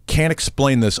can't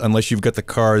explain this unless you've got the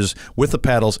cars with the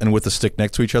paddles and with the stick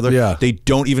next to each other. Yeah. They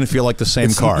don't even feel like the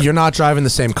same car. You're not driving the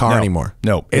same car anymore.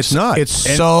 No, it's not. It's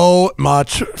so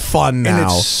much fun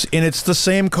now. And it's the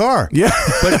same car. Yeah.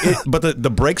 but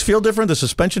the brakes feel different, the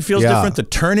suspension feels different, the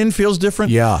turn-in feels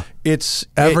different. Yeah.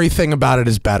 Everything about it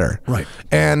is better. Right.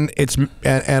 And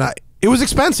it was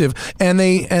expensive, and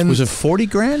was it 40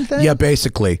 grand then? Yeah,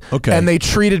 basically. Okay. And they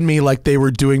treated me like they were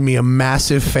doing me a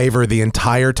massive favor the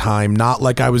entire time, not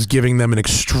like I was giving them an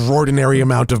extraordinary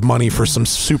amount of money for some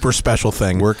super special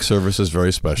thing. Work service is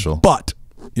very special. But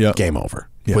game over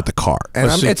with the car,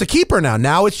 and it's a keeper now.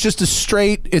 Now it's just a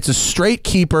straight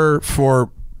keeper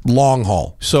for long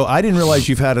haul. So I didn't realize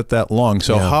you've had it that long.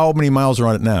 So how many miles are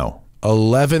on it now?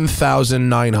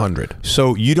 11,900.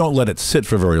 So you don't let it sit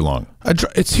for very long.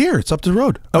 It's here. It's up the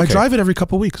road. Okay. I drive it every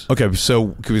couple weeks. Okay, so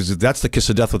because that's the kiss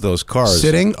of death with those cars.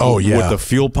 Sitting? Oh, yeah. With the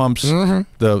fuel pumps,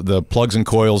 the plugs and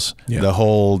coils,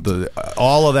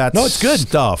 all of that. No, it's good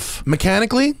stuff.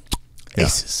 Mechanically,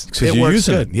 aces. It works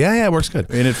good. Yeah, it works good.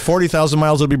 And at 40,000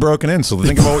 miles, it'll be broken in. So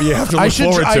think about what you have to look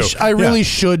forward to. I really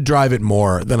should drive it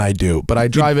more than I do, but I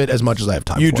drive it as much as I have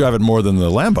time for. You drive it more than the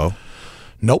Lambo.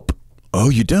 Nope. Oh,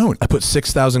 you don't? I put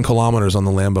 6,000 kilometers on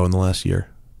the Lambo in the last year.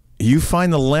 You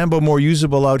find the Lambo more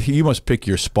usable out here. You must pick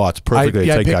your spots perfectly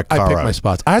to take that car I pick out. my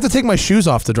spots. I have to take my shoes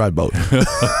off to drive boat.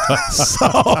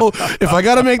 So if I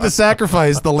got to make the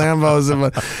sacrifice, the Lambos.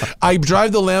 I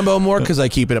drive the Lambo more because I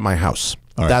keep it at my house.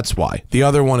 Right. That's why. The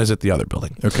other one is at the other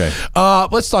building. Okay.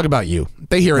 Let's talk about you.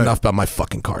 They hear enough about my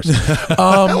fucking cars.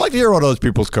 I like to hear about those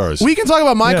people's cars. We can talk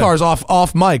about my cars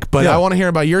off mic, but I want to hear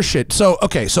about your shit. So,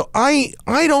 okay, so I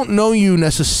don't know you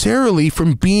necessarily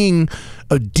from being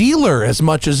a dealer as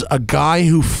much as a guy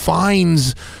who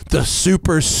finds the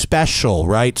super special,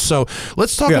 right? So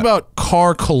let's talk about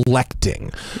car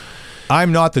collecting.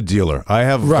 I'm not the dealer. I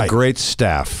have a great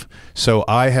staff. So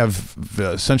I have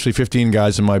essentially 15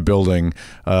 guys in my building.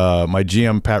 My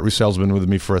GM, Pat Roussel's been with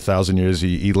me for 1,000 years.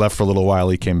 He left for a little while.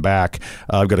 He came back.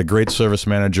 I've got a great service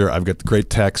manager. I've got great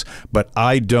techs, but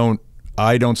I don't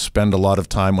spend a lot of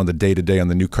time on the day-to-day on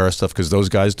the new car stuff because those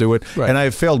guys do it. Right. And I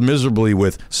have failed miserably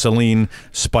with Celine,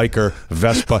 Spiker,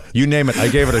 Vespa, you name it. I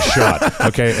gave it a shot.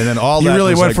 Okay, and then all that. You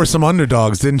really went for some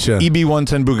underdogs, didn't you?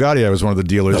 EB110 Bugatti, I was one of the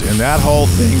dealers, and that whole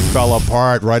thing fell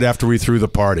apart right after we threw the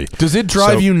party. Does it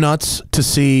drive you nuts to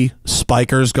see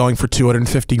Spikers going for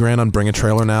 250 grand on Bring a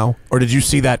Trailer now? Or did you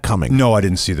see that coming? No, I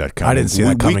didn't see that coming. I didn't see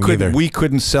that coming either. We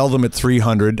couldn't sell them at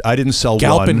 300. I didn't sell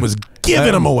Galpin one. was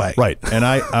giving them away. Right.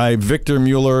 And Victor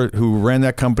Mueller, who ran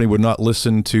that company, would not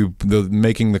listen to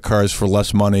making the cars for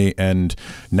less money, and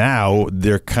now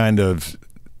they're kind of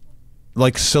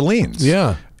like Celine's.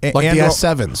 Yeah. Like the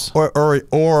S7s.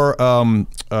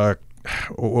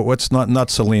 Or what's not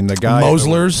Celine, the guy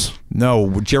Moslers?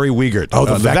 No, Jerry Wiegert. Oh,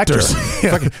 the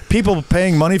Vectors. People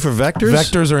paying money for Vectors?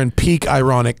 Vectors are in peak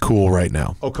ironic cool right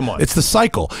now. Oh, come on. It's the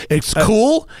cycle. It's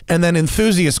cool, and then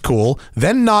enthusiast cool,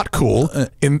 then not cool,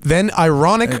 and then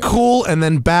ironic cool, and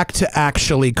then back to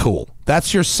actually cool.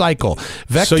 That's your cycle.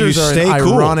 Vectors are in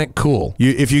ironic cool.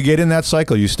 If you get in that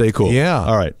cycle, you stay cool. Yeah.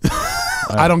 All right.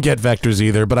 I don't get Vectors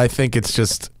either, but I think it's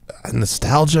just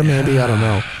nostalgia maybe. I don't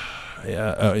know.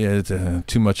 Yeah, it's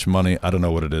too much money. I don't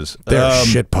know what it is. They're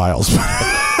shit piles.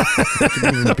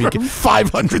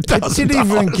 $500,000. I didn't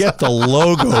even get the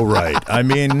logo right. I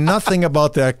mean, nothing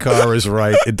about that car is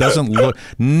right. It doesn't look.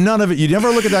 None of it. You never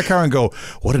look at that car and go,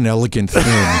 "What an elegant thing."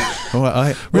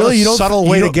 Really, you don't subtle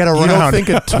way to get around. You don't think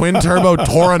a twin turbo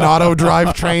Toronado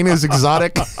drivetrain is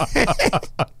exotic,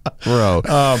 bro?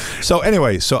 So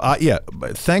anyway,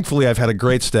 thankfully I've had a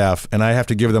great staff, and I have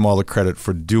to give them all the credit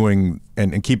for doing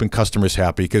and keeping customers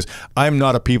happy, because I'm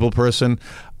not a people person.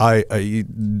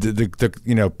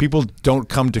 People don't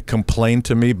come to complain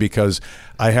to me because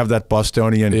I have that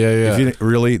Bostonian. If you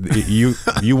really, you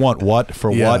want what for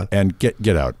what, and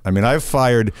get out. I mean, I've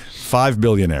fired 5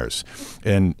 billionaires,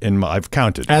 and I've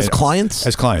counted as clients.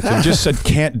 As clients, and just said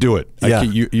can't do it. Yeah.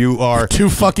 You are too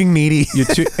fucking needy.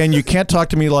 And you can't talk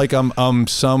to me like I'm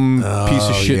some piece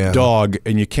of shit dog,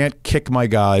 and you can't kick my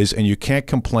guys, and you can't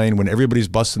complain when everybody's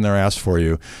busting their ass for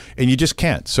you, and you just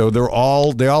can't. So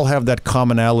they all have that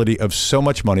commonality of so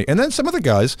much money, and then some of the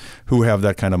guys who have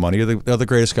that kind of money are the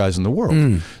greatest guys in the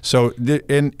world. So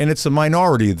and it's the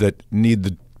minority that need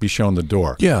to be shown the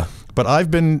door. Yeah, but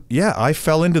I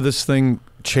fell into this thing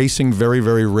chasing very,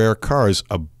 very rare cars.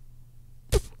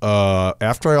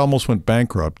 After I almost went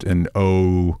bankrupt in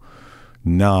in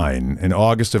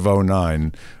August of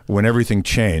 2009, when everything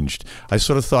changed, I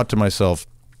sort of thought to myself,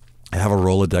 I have a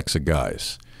Rolodex of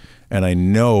guys, and I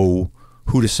know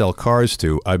who to sell cars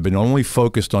to. I've been only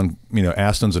focused on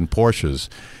Astons and Porsches,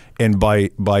 and by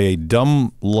a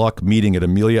dumb luck meeting at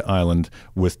Amelia Island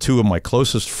with 2 of my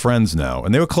closest friends now,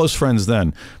 and they were close friends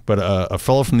then, but a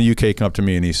fellow from the UK came up to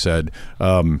me and he said,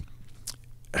 After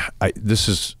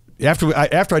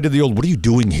I did the old, what are you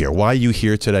doing here? Why are you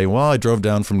here today? Well, I drove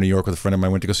down from New York with a friend of mine.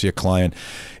 I went to go see a client.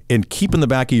 And keep in the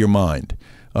back of your mind,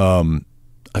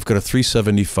 I've got a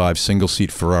 375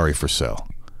 single-seat Ferrari for sale.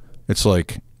 It's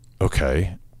like,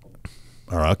 okay.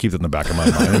 All right, I'll keep that in the back of my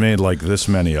mind. I made like this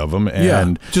many of them.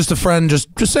 And just a friend just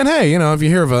saying, hey, if you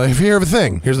hear of a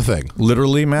thing, here's the thing.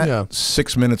 Literally, Matt,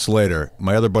 6 minutes later,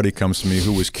 my other buddy comes to me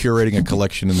who was curating a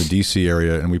collection in the D.C.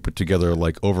 area, and we put together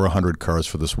like over 100 cars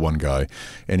for this one guy.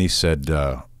 And he said,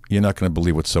 you're not going to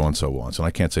believe what so-and-so wants. And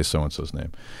I can't say so-and-so's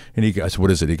name. And I said,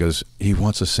 what is it? He goes, he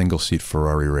wants a single-seat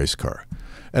Ferrari race car.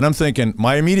 And I'm thinking,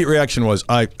 my immediate reaction was,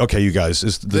 okay, you guys,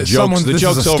 the joke's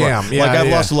over. Scam. Yeah, I've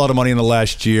lost a lot of money in the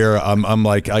last year. I'm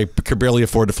like, I could barely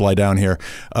afford to fly down here.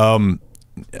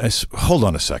 Hold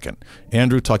on a second.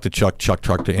 Andrew talked to Chuck. Chuck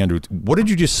talked to Andrew. What did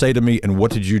you just say to me, and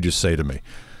what did you just say to me?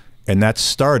 And that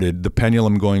started the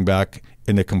pendulum going back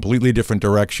in a completely different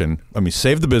direction. I mean,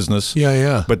 save the business. Yeah,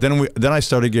 yeah. But then I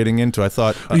started getting into. I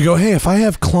thought you go, hey, if I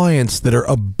have clients that are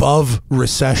above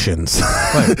recessions,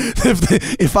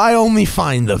 if I only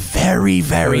find the very,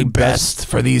 very best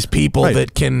for these people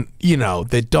that can,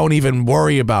 that don't even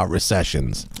worry about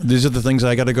recessions. These are the things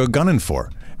I got to go gunning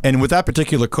for. And with that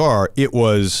particular car, it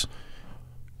was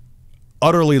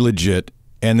utterly legit.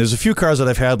 And there's a few cars that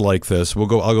I've had like this. I'll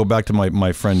go back to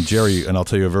my friend Jerry, and I'll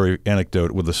tell you a very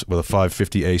anecdote with a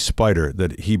 550A Spider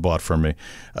that he bought from me.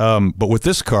 But with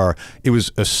this car, it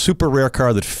was a super rare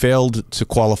car that failed to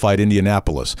qualify at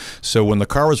Indianapolis. So when the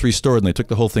car was restored and they took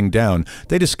the whole thing down,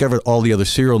 they discovered all the other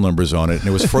serial numbers on it, and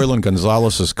it was Froylan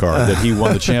Gonzalez's car that he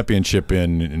won the championship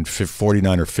in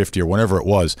 49 or 50 or whenever it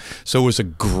was. So it was a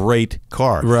great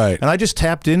car. Right. And I just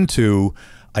tapped into,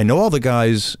 I know all the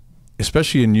guys,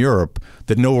 especially in Europe,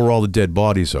 that know where all the dead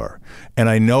bodies are. And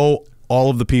I know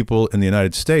all of the people in the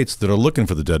United States that are looking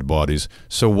for the dead bodies.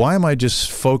 So why am I just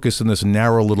focused in this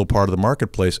narrow little part of the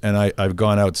marketplace? And I've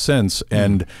gone out since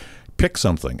and pick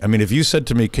something. I mean, if you said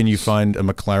to me, can you find a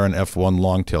McLaren F1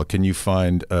 Longtail? Can you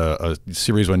find a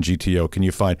Series 1 GTO? Can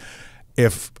you find...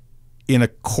 If in a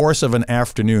course of an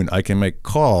afternoon, I can make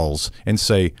calls and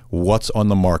say, what's on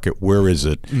the market, where is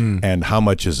it, and how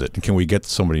much is it, and can we get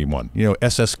somebody one?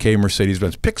 SSK,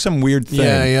 Mercedes-Benz, pick some weird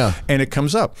thing, and it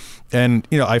comes up. And,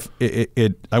 I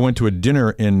went to a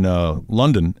dinner in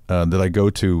London that I go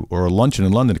to, or a luncheon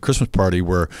in London, a Christmas party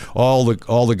where all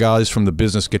the guys from the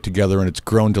business get together, and it's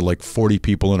grown to like 40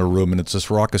 people in a room, and it's this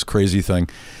raucous, crazy thing.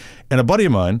 And a buddy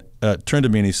of mine turned to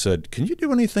me and he said, can you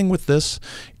do anything with this?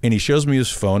 And he shows me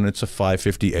his phone, and it's a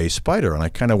 550A Spider. And I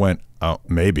kind of went, oh,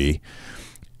 maybe.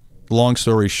 Long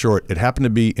story short, it happened to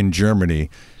be in Germany,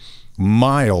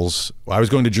 miles. I was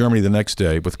going to Germany the next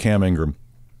day with Cam Ingram.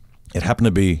 It happened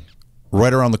to be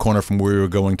right around the corner from where we were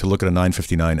going to look at a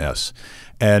 959S.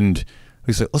 And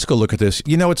we said, let's go look at this.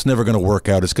 It's never going to work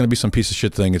out. It's going to be some piece of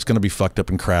shit thing. It's going to be fucked up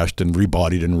and crashed and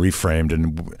rebodied and reframed.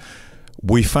 And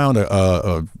we found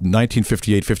a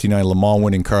 1958-59 Le Mans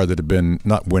winning car that had been,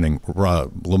 not winning,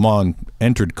 Le Mans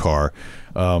entered car,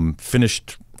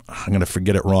 finished, I'm going to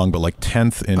forget it wrong, but like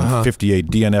 10th in 58,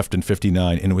 DNF'd in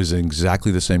 59, and it was in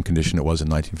exactly the same condition it was in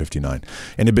 1959.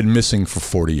 And it had been missing for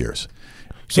 40 years.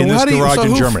 So in this garage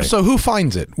in Germany. So who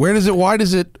finds it? Where does it, why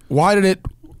did it,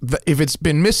 if it's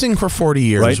been missing for 40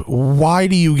 years, why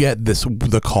do you get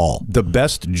the call? The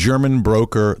best German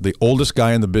broker, the oldest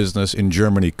guy in the business in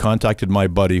Germany, contacted my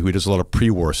buddy who he does a lot of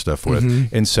pre-war stuff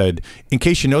with and said, in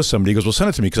case you know somebody, he goes, well,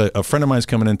 send it to me because a friend of mine's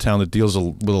coming in town that deals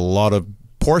with a lot of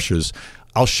Porsches.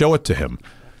 I'll show it to him.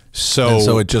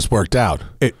 So it just worked out.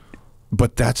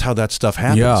 But that's how that stuff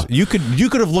happens. Yeah. You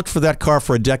could have looked for that car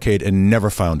for a decade and never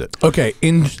found it. Okay,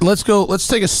 let's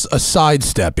take a side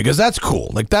step because that's cool.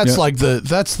 Like that's like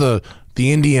the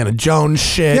Indiana Jones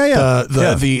shit.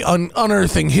 The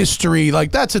unearthing history.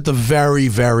 Like that's at the very,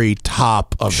 very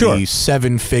top of the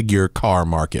 7-figure car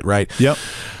market, right? Yep.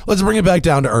 Let's bring it back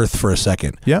down to earth for a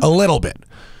second. Yeah. A little bit.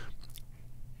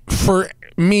 For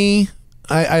me,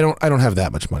 I don't have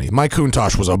that much money. My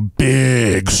Countach was a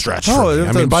big stretch for me.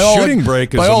 I mean, by shooting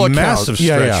brake is a massive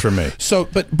stretch for me. So,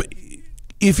 but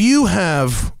if you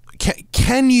have,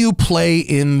 can you play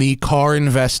in the car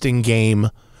investing game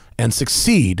and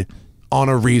succeed on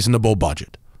a reasonable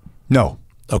budget? No.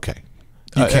 Okay.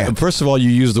 You can't. First of all, you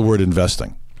use the word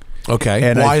investing. Okay.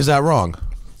 And why is that wrong?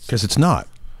 Because it's not.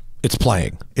 It's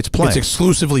playing. It's playing. It's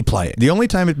exclusively playing. The only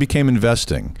time it became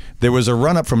investing, there was a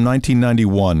run-up from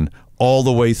 1991 all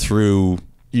the way through,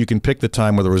 you can pick the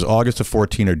time, whether it was August of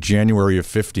 14 or January of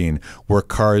 15, where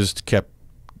cars kept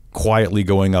quietly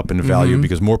going up in value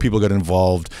because more people got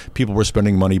involved, people were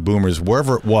spending money, boomers,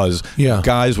 wherever it was,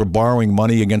 guys were borrowing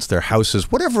money against their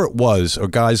houses, whatever it was, or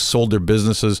guys sold their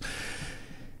businesses.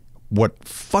 What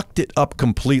fucked it up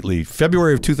completely,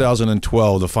 February of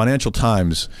 2012, the Financial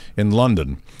Times in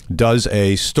London does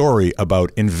a story about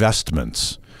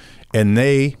investments. And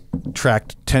they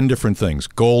tracked 10 different things: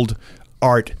 gold,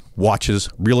 art, watches,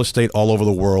 real estate all over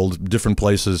the world, different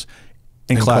places,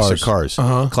 and classic cars.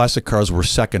 Classic cars were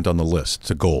second on the list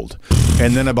to gold.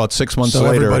 And then about 6 months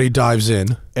later, everybody dives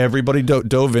in. Everybody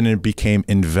dove in and it became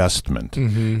investment.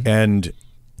 And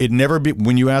it never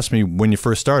when you asked me when you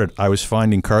first started, I was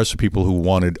finding cars for people who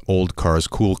wanted old cars,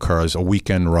 cool cars, a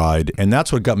weekend ride, and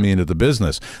that's what got me into the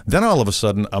business. Then all of a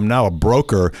sudden, I'm now a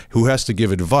broker who has to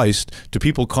give advice to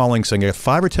people calling saying, I got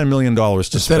 $5 or $10 million to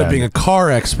spend. Instead of being a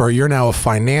car expert, you're now a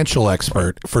financial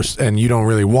expert, and you don't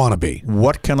really want to be.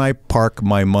 What can I park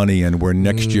my money in where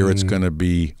next year it's going to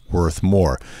be worth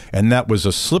more? And that was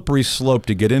a slippery slope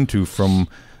to get into from,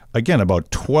 again,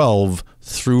 about 12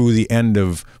 through the end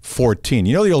of 14.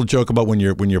 You know the old joke about when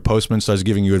your postman starts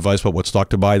giving you advice about what stock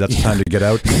to buy, that's the time to get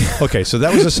out? Okay, so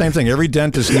that was the same thing. Every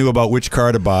dentist knew about which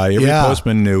car to buy. Every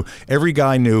postman knew. Every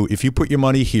guy knew if you put your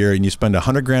money here and you spend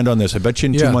 $100,000 on this, I bet you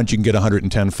in 2 months you can get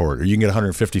 110 for it, or you can get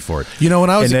 150 for it. You know, when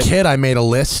I was a kid, I made a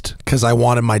list because I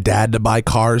wanted my dad to buy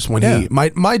cars. When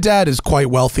my dad is quite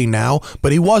wealthy now,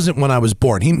 but he wasn't when I was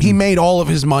born. He made all of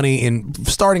his money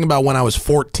starting about when I was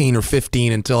 14 or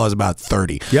 15 until I was about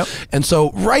 30. Yep. And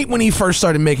so right when he first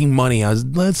started making money, I was,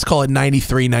 let's call it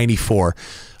 93, 94.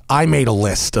 I made a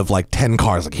list of like 10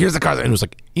 cars. Like, here's the car. And it was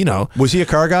like, you know. Was he a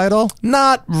car guy at all?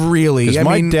 Not really. Because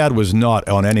my dad was not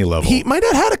on any level. My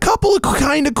dad had a couple of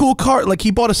kind of cool cars. Like,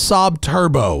 he bought a Saab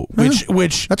Turbo,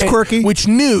 which that's quirky. Which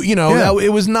new, you know, it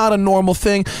was not a normal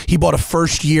thing. He bought a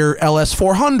first year LS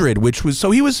 400, which was,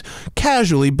 so he was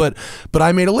casually, but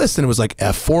I made a list and it was like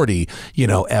F40, you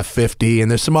know, F50, and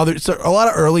there's some other, a lot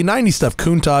of early 90s stuff,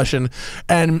 Countach,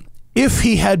 and if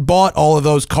he had bought all of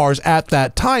those cars at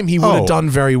that time, he would have done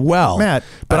very well. Matt,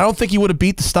 but I don't think he would have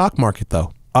beat the stock market,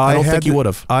 though. I don't think he would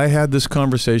have. I had this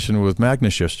conversation with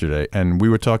Magnus yesterday, and we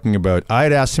were talking about, I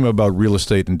had asked him about real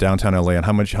estate in downtown LA and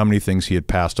how many things he had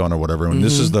passed on or whatever, and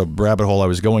this is the rabbit hole I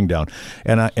was going down.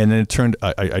 And then it turned,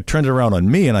 I turned it around on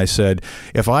me, and I said,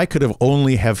 if I could have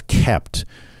only have kept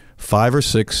 5 or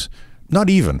 6, not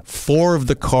even 4 of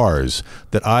the cars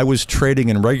that I was trading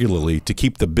in regularly to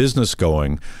keep the business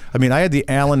going. I mean, I had the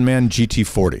Allen Man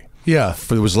GT40. Yeah.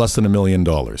 It was less than $1 million.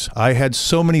 I had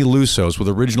so many Lusos with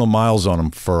original miles on them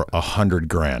for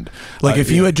 $100,000. Like if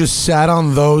you had just sat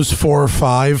on those 4 or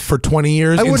 5 for 20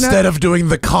 years instead of doing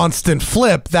the constant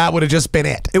flip, that would have just been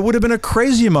it. It would have been a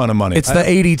crazy amount of money. It's the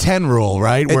 80-10 rule,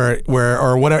 right? Where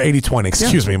or whatever, 80-20.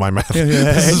 Excuse me, my math.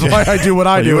 This is why I do what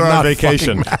I do. You were on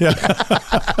vacation.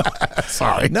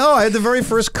 Sorry. No, I had the very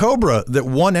first Cobra that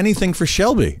won anything for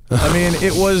Shelby. I mean,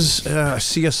 it was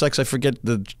CSX. I forget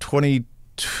the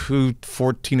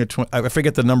 14 or 20, I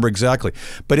forget the number exactly,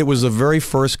 but it was the very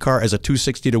first car as a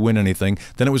 260 to win anything.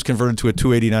 Then it was converted to a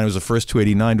 289. It was the first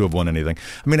 289 to have won anything.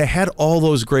 I mean, I had all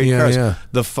those great cars. Yeah.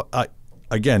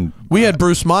 Again, we had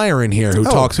Bruce Meyer in here who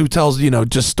tells, you know,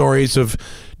 just stories of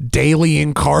daily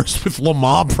in cars with Le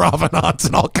Mans provenance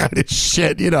and all kind of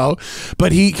shit, you know.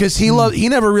 But he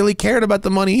never really cared about the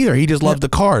money either. He just loved the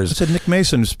cars. I said Nick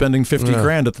Mason spending 50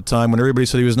 grand at the time when everybody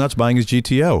said he was nuts buying his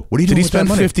GTO. What are you doing? Did he spend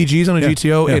 50 G's on a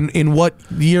GTO? Yeah. In what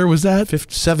year was that?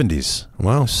 70s.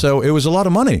 Wow. So it was a lot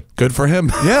for Good for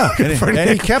him. Yeah. and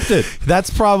he kept it. That's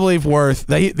probably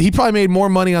worth, he probably made more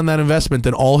money on that investment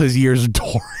than all his years of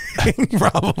touring.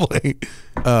 Probably.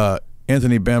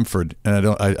 Anthony Bamford, and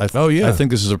I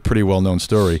think this is a pretty well-known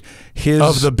story.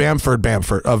 Of the Bamford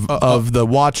of the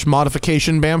watch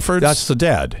modification Bamford. That's the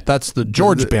dad. That's the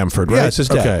George Bamford, right? Yeah, it's his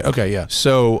dad. Okay, yeah.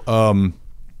 So,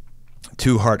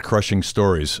 2 heart-crushing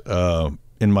stories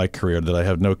in my career that I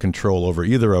have no control over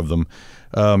either of them.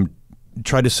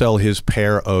 Tried to sell his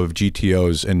pair of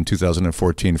GTOs in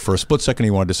 2014. For a split second, he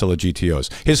wanted to sell the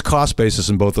GTOs. His cost basis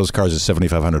in both those cars is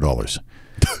 $7,500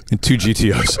 in 2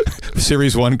 GTOs,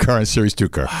 Series 1 car and Series 2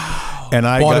 car. Wow. And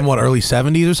I bought him what, early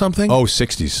 70s or something? Oh,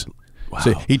 60s. Wow.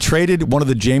 So he traded one of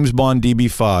the James Bond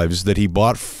DB5s that he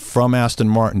bought from Aston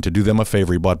Martin to do them a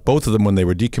favor. He bought both of them when they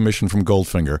were decommissioned from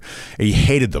Goldfinger. He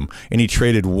hated them, and he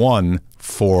traded one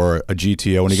for a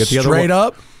GTO, and he got the other one. Straight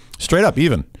up? Straight up,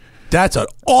 even. That's an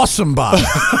awesome buy.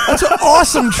 That's an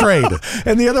awesome trade.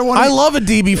 And the other one, I love a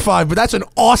DB5, but that's an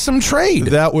awesome trade.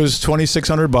 That was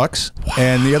 $2,600,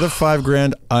 and the other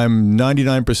 $5,000, I'm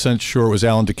 99% sure it was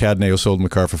Alan DeCadney who sold him the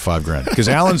car for $5,000 because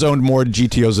Alan's owned more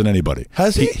GTOs than anybody.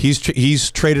 Has he?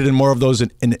 He's traded in more of those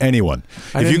than anyone.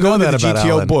 If you go into the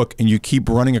GTO book and you keep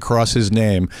running across his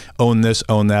name, own this,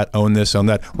 own that, own this, own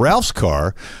that. Ralph's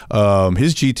car,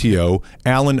 his GTO,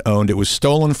 Alan owned. It was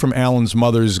stolen from Alan's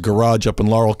mother's garage up in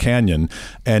Laurel Canyon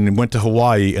and went to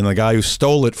Hawaii, and the guy who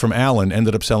stole it from Alan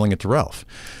ended up selling it to Ralph.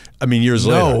 I mean, years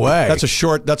later. No way. That's the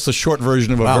short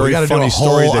version of a very funny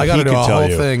story that he could tell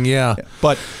you. Thing, yeah.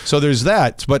 But so there's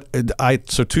that. But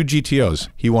so 2 GTOs.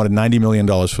 He wanted $90 million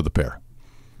for the pair.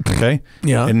 Okay.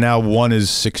 Yeah. And now one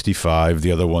is 65,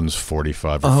 the other one's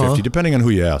 45 or 50, depending on who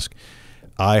you ask.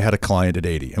 I had a client at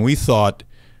 80, and we thought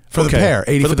for the pair,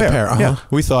 80 for the pair. Yeah.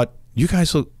 We thought you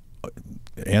guys will,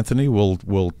 Anthony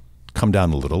will come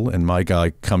down a little, and my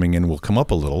guy coming in will come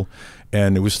up a little.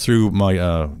 And it was through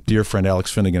my dear friend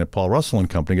Alex Finnegan at Paul Russell &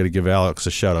 Company. Got to give Alex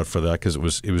a shout out for that because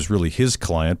it was really his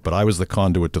client, but I was the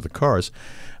conduit to the cars.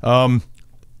 It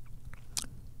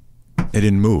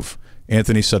didn't move.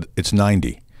 Anthony said it's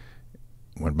 90.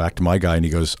 Went back to my guy and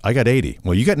he goes, I got 80.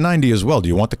 Well, you got 90 as well. Do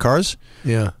you want the cars?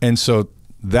 Yeah. And so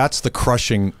that's the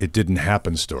crushing it didn't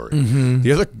happen story.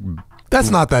 The other That's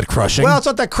not that crushing. Well, it's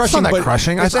not that crushing. It's not that but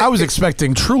crushing. I was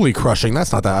expecting truly crushing.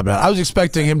 That's not that bad. I was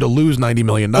expecting him to lose $90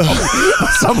 million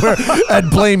somewhere and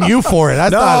blame you for it.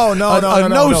 That's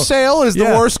no sale is the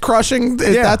worst crushing.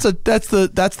 Yeah. That's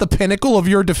the pinnacle of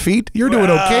your defeat. You're doing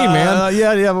okay, man.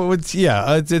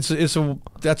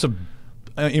 That's a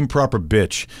improper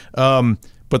bitch.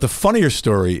 But the funnier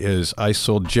story is I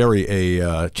sold Jerry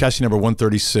a chassis number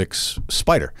 136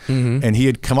 Spider, and he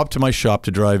had come up to my shop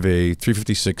to drive a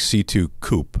 356 C2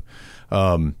 coupe.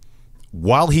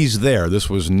 While he's there, this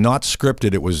was not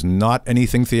scripted. It was not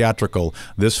anything theatrical.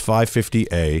 This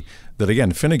 550A that,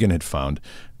 again, Finnegan had found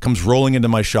comes rolling into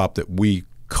my shop that we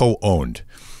co-owned.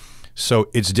 So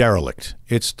it's derelict.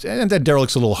 And that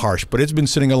derelict's a little harsh, but it's been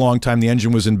sitting a long time. The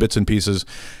engine was in bits and pieces,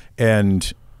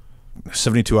 and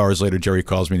 72 hours later, Jerry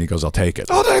calls me and he goes, "I'll take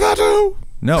it." I'll take that too.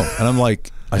 No. And I'm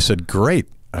like, I said, "Great."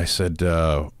 I said,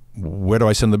 "Where do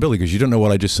I send the bill?" He goes, "You don't know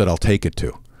what I just said I'll take it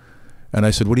to." And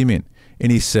I said, "What do you mean?" And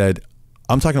he said,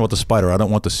 "I'm talking about the Spider. I don't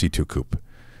want the C2 coupe."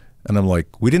 And I'm like,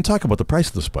 "We didn't talk about the price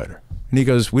of the Spider." And he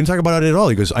goes, "We didn't talk about it at all."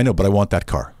 He goes, "I know, but I want that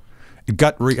car."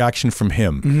 Gut reaction from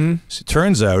him. So it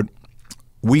turns out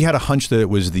we had a hunch that it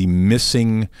was the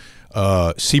missing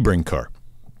Sebring car.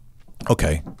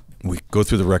 Okay. We go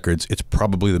through the records. It's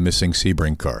probably the missing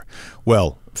Sebring car.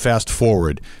 Well, fast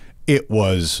forward, it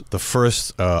was the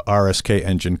first RSK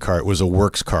engine car. It was a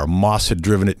works car. Moss had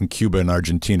driven it in Cuba and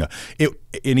Argentina.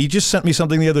 And he just sent me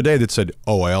something the other day that said,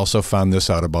 "Oh, I also found this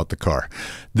out about the car.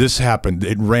 This happened.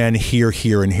 It ran here,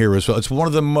 here, and here as well." It's one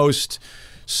of the most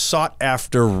sought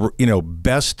after,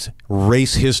 best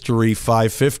race history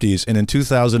 550s. And in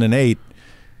 2008,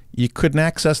 you couldn't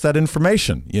access that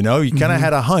information. You kind of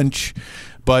had a hunch.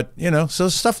 But, so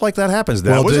stuff like that happens.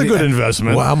 That was a good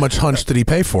investment. Well, how much hunch did he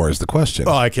pay for is the question.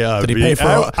 Oh, I can't. Did he pay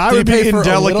for I would be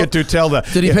indelicate to tell that.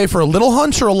 Did he pay for a little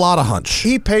hunch or a lot of hunch?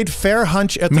 He paid fair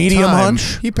hunch at the time. Medium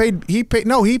hunch? He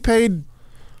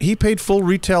paid full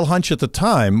retail hunch at the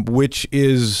time, which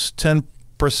is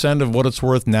 10% of what it's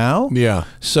worth now. Yeah.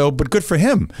 So, but good for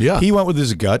him. Yeah. He went with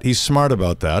his gut. He's smart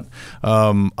about that.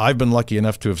 I've been lucky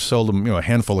enough to have sold him, a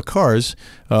handful of cars,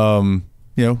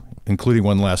 including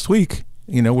one last week.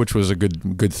 Which was a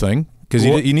good thing because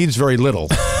he needs very little,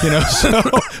 So,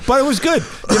 but it was good.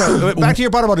 Back to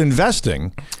your part about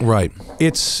investing, right?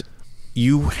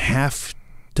 You have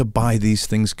to buy these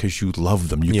things because you love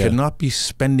them. You cannot be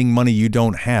spending money you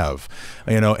don't have,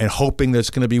 and hoping that it's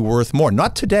going to be worth more.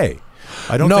 Not today.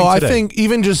 I don't. No, I think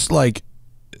even just like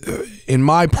in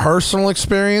my personal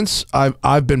experience,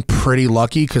 I've been pretty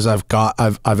lucky because I've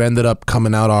ended up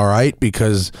coming out all right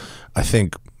because I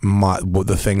think.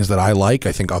 The things that I like,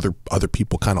 I think other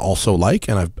people kind of also like,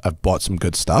 and I've bought some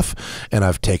good stuff, and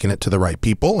I've taken it to the right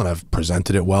people, and I've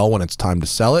presented it well when it's time to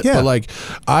sell it. Yeah. But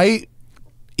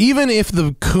even if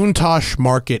the Countach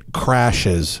market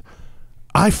crashes,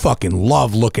 I fucking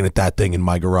love looking at that thing in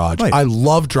my garage. Right. I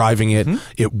love driving it.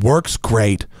 It works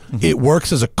great. It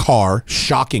works as a car,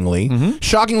 shockingly.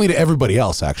 Shockingly to everybody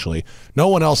else, actually. No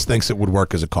one else thinks it would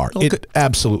work as a car. It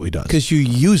absolutely does. Because you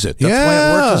use it. That's why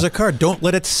it works as a car. Don't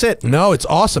let it sit. No, it's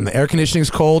awesome. The air conditioning's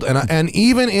cold. And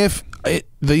even if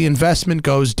the investment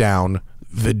goes down,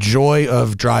 the joy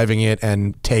of driving it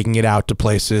and taking it out to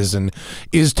places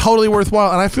is totally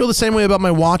worthwhile. And I feel the same way about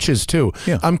my watches, too.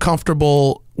 Yeah. I'm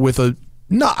comfortable with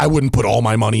I wouldn't put all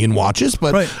my money in watches,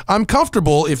 but I'm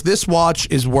comfortable if this watch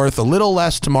is worth a little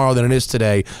less tomorrow than it is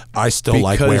today. I still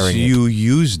like wearing it. Because you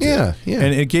used it. Yeah.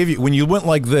 And it gave you, when you went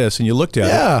like this and you looked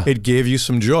at it gave you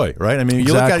some joy, right? I mean,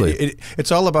 you look at it,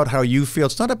 it's all about how you feel.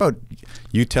 It's not about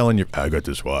you telling I got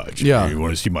this watch. Yeah. You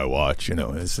want to see my watch?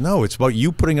 It's about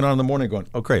you putting it on in the morning going,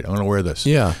 oh, great, I'm going to wear this.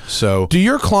 Yeah. So, do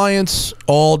your clients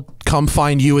all come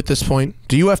find you at this point?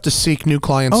 Do you have to seek new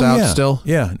clients out still?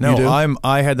 Yeah. No,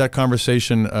 I had that conversation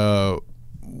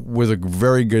with a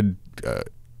very good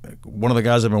one of the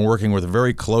guys I've been working with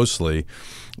very closely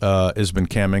has been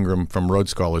Cam Ingram from Road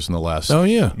Scholars in the last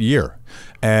year.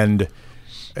 And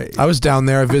I was down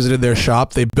there. I visited their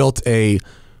shop. They built a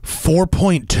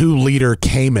 4.2 liter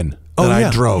Cayman that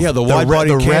I drove. Yeah, the wide body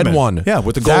the Cayman. red one. Yeah,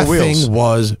 with the gold wheels. That thing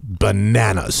was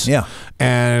bananas. Yeah.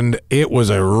 And it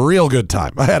was a real good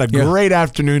time. I had a great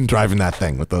afternoon driving that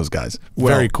thing with those guys.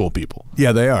 Very cool people.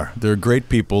 Yeah, they are. They're great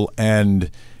people. And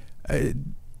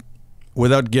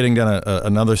without getting down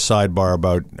another sidebar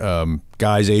about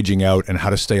guys aging out and how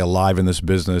to stay alive in this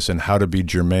business and how to be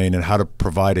germane and how to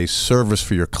provide a service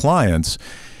for your clients,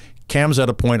 Cam's at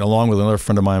a point, along with another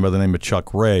friend of mine by the name of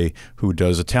Chuck Ray, who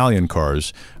does Italian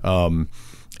cars. And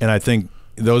I think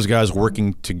those guys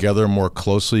working together more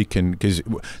closely can, because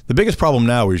the biggest problem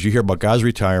now is you hear about guys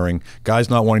retiring, guys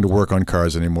not wanting to work on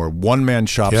cars anymore, one-man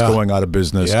shops going out of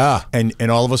business,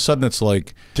 and all of a sudden it's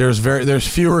like there's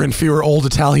fewer and fewer old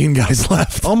Italian guys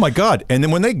left. Oh my God! And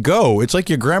then when they go, it's like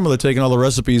your grandmother taking all the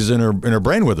recipes in her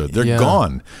brain with her. They're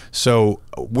gone. So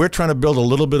we're trying to build a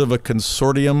little bit of a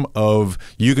consortium of,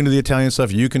 you can do the Italian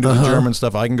stuff, you can do the German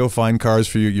stuff, I can go find cars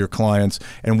for your clients,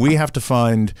 and we have to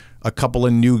find a couple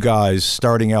of new guys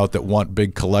starting out that want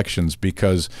big collections,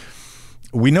 because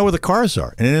we know where the cars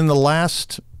are. And in the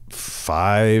last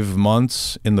 5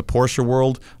 months in the Porsche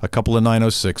world, a couple of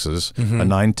 906s, a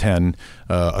 910,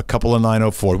 a couple of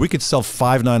 904. We could sell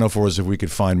 5 904s if we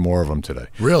could find more of them today.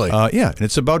 Really? Yeah, and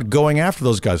it's about going after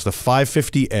those guys, the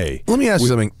 550A. Let me ask you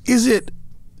something. Is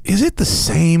it the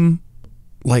same,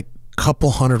 like,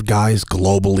 couple hundred guys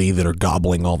globally that are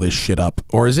gobbling all this shit up,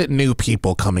 or is it new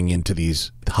people coming into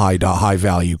these high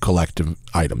value collective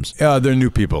items? Yeah, they're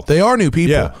new people. They are new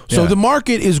people. Yeah, so the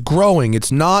market is growing.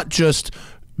 It's not just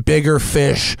bigger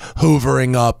fish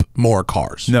hoovering up more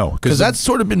cars. No, because that's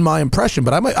sort of been my impression,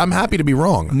 but I'm happy to be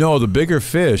wrong. No, the bigger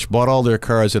fish bought all their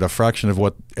cars at a fraction of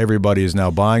what everybody is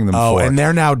now buying them for. Oh, and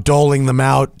they're now doling them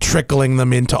out, trickling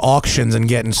them into auctions and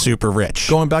getting super rich.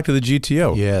 Going back to the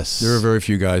GTO. Yes. There are very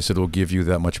few guys that will give you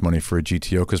that much money for a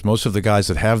GTO, because most of the guys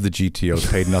that have the GTOs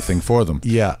paid nothing for them.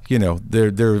 Yeah. You know,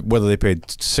 they're whether they paid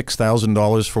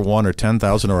 $6,000 for one, or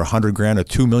 $10,000, or $100 grand, or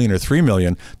 $2 million, or $3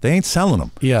 million, they ain't selling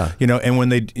them. Yeah. You know, and when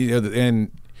they,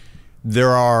 and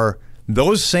there are,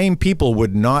 those same people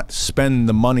would not spend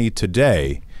the money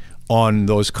today on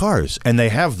those cars, and they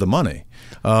have the money.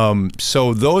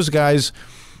 So those guys,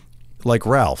 like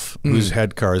Ralph, who's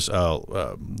had cars,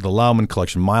 the Lauman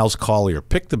collection, Miles Collier,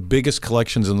 pick the biggest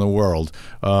collections in the world.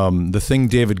 The thing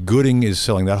David Gooding is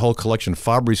selling, that whole collection,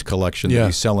 Fabri's collection, that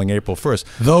he's selling April 1st.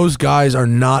 Those guys are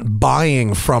not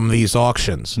buying from these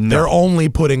auctions. No. They're only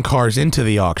putting cars into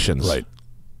the auctions. Right.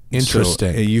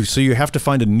 Interesting. So you have to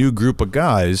find a new group of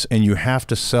guys, and you have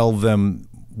to sell them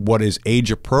what is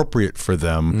age appropriate for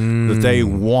them, that they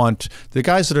want. The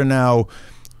guys that are now,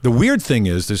 the weird thing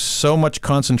is there's so much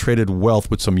concentrated wealth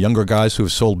with some younger guys who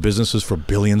have sold businesses for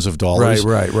billions of dollars.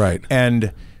 Right.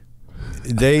 And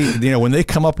they, you know, when they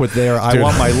come up with their, I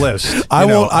want my list. I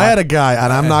had a guy,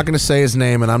 and I'm not going to say his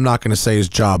name, and I'm not going to say his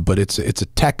job, but it's a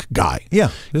tech guy. Yeah,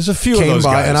 there's a few of those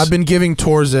guys. And I've been giving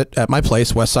tours at my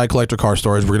place, Westside Collector Car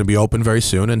Storage. We're going to be open very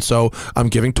soon, and so I'm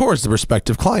giving tours to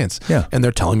respective clients. Yeah, and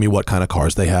they're telling me what kind of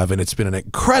cars they have, and it's been an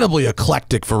incredibly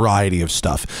eclectic variety of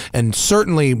stuff. And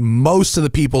certainly, most of the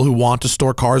people who want to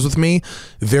store cars with me,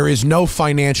 there is no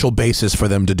financial basis for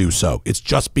them to do so. It's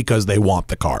just because they want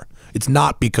the car. It's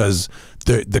not because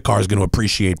the car is going to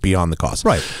appreciate beyond the cost.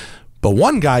 Right. But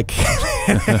one guy came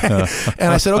in,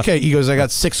 and I said, okay, he goes, I got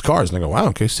 6 cars. And I go, wow,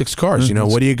 okay, 6 cars. You know,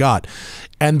 what do you got?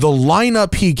 And the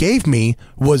lineup he gave me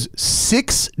was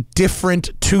 6 different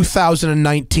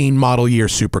 2019 model year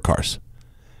supercars.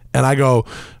 And I go,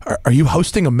 are you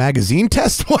hosting a magazine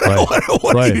test? What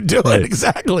are you doing? Right.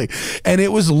 Exactly. And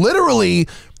it was literally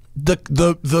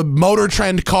the Motor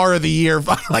Trend Car of the Year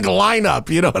like lineup,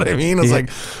 you know what I mean? It's like,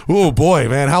 oh boy,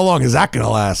 man, how long is that gonna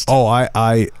last? Oh,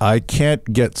 I can't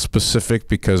get specific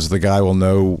because the guy will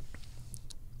know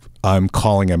I'm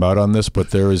calling him out on this,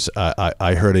 but there is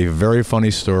I heard a very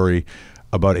funny story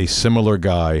about a similar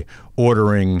guy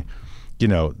ordering, you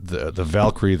know, the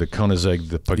Valkyrie, the Koenigsegg,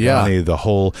 the Pagani, the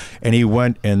whole, and he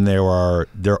went, and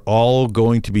they're all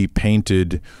going to be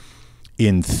painted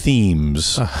in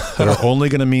themes that are only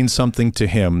going to mean something to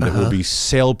him, that will be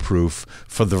sale proof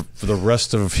for the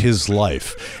rest of his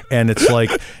life. And it's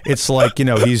like you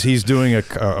know, he's doing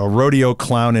a rodeo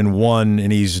clown in one,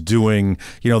 and he's doing,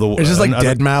 you know, it's just like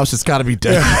Dead Mouse. It's got to be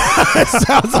Dead. It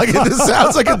sounds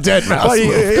like a Dead Mouse. Well,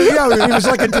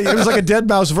 it was like a Dead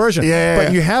Mouse version. Yeah.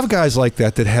 But you have guys like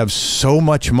that have so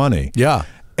much money. Yeah.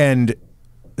 And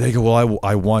they go, well,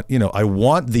 I want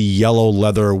the yellow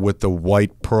leather with the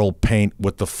white pearl paint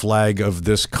with the flag of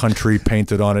this country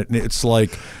painted on it. And it's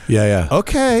like,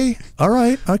 okay, all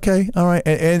right,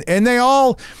 and they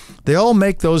all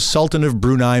make those Sultan of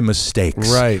Brunei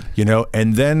mistakes, right? You know,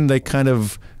 and then they kind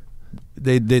of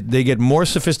they get more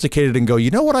sophisticated and go, you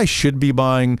know what I should be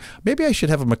buying? Maybe I should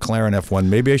have a McLaren F1.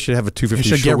 Maybe I should have a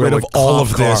 250. I should get rid of all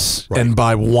of this and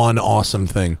buy one awesome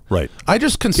thing. Right. I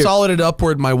just consolidated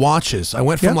upward my watches. I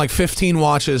went from like 15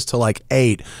 watches to like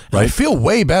 8. Right. I feel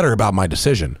way better about my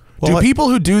decision. Well, do people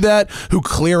who do that, who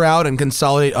clear out and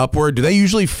consolidate upward, do they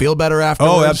usually feel better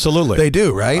afterwards? Oh, absolutely. They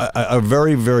do, right? A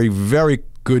very, very, very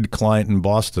good client in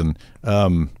Boston,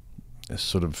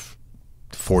 sort of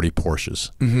 40 Porsches,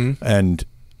 and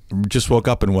just woke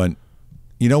up and went,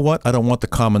 you know what? I don't want the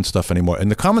common stuff anymore.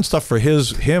 And the common stuff for him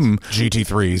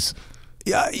GT3s.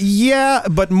 Yeah,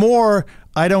 but more.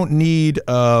 I don't need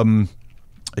a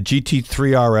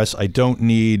GT3 RS. I don't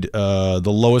need the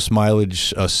lowest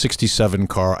mileage 67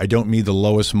 car. I don't need the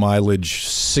lowest mileage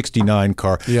 69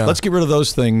 car. Yeah. Let's get rid of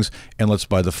those things and let's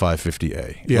buy the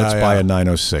 550A. Yeah, let's buy a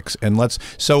 906. And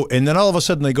and then all of a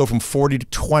sudden they go from 40 to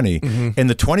 20, and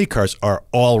the 20 cars are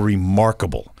all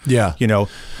remarkable. Yeah. You know,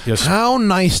 how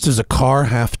nice does a car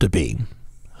have to be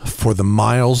for the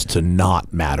miles to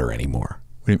not matter anymore?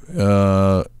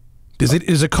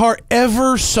 Is a car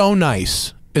ever so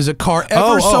nice? Is a car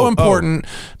ever so important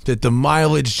that the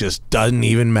mileage just doesn't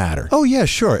even matter? Oh, yeah,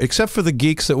 sure. Except for the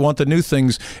geeks that want the new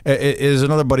things, as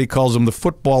another buddy calls them, the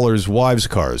footballers' wives'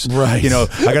 cars. Right. You know,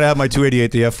 I got to have my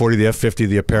 288, the F40, the F50,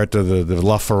 the Aperta, the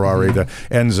LaFerrari, the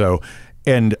Enzo.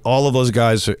 And all of those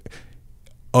guys are,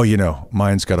 oh, you know,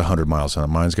 mine's got 100 miles on it.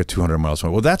 Mine's got 200 miles on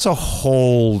it. Well, that's a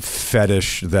whole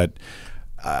fetish that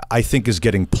I think is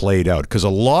getting played out, because a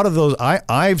lot of those,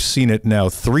 I've seen it now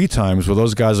 3 times where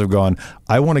those guys have gone,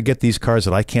 I want to get these cars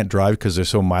that I can't drive because they're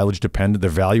so mileage dependent, their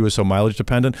value is so mileage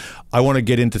dependent. I want to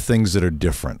get into things that are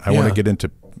different. I want to get into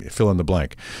fill in the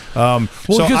blank. Well,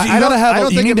 so because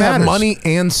you need to have money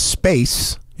and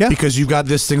space, because you've got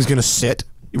this thing's going to sit.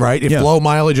 Right, if low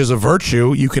mileage is a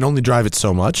virtue, you can only drive it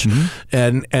so much,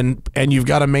 and you've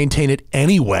got to maintain it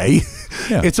anyway.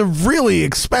 It's a really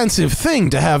expensive thing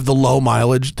to have the low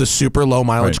mileage, the super low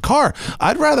mileage car.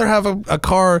 I'd rather have a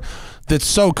car that's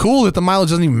so cool that the mileage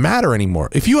doesn't even matter anymore.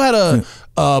 If you had a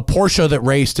Porsche that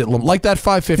raced at, like that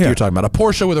 550 you're talking about, a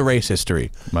Porsche with a race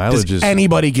history, does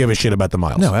anybody give a shit about the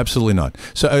miles? No, absolutely not.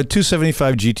 So a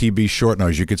 275 GTB short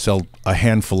nose, you could sell a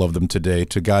handful of them today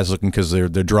to guys looking, because they're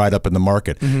dried up in the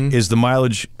market. Is the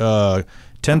mileage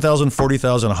 10,000,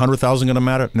 40,000, 100,000 going to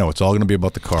matter? No, it's all going to be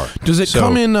about the car. Does it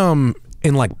come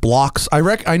in like blocks?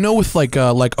 I know with like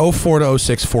 04 to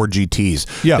 06 Ford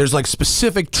GTs, there's like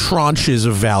specific tranches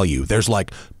of value. There's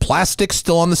like plastic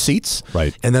still on the seats,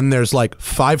 right? And then there's like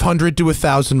 500 to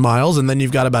 1,000 miles, and then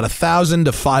you've got about 1,000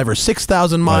 to 5,000 or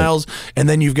 6,000 miles, and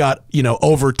then you've got, you know,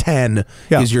 over 10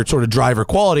 is your sort of driver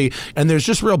quality, and there's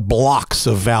just real blocks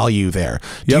of value there.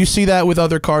 Do you see that with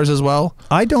other cars as well?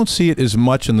 I don't see it as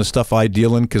much in the stuff I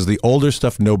deal in, because the older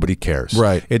stuff nobody cares.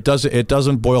 Right. It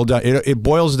doesn't boil down. It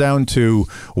boils down to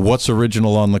what's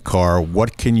original on the car,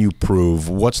 what can you prove,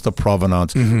 what's the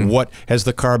provenance, what has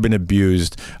the car been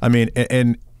abused? I mean,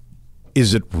 and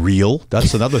is it real?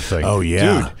 That's another thing. Oh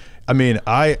yeah, dude. I mean,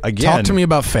 talk to me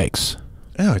about fakes.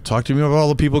 Yeah, talk to me about all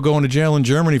the people going to jail in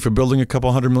Germany for building a couple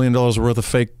 $100 million worth of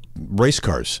fake race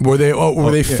cars. Were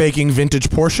they faking vintage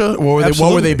Porsche?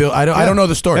 What were they building? I don't know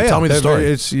the story. Tell me the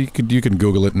story. You can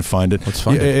Google it and find it. Let's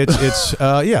find it. It's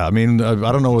yeah. I mean,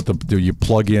 I don't know what you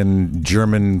plug in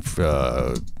German.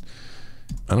 I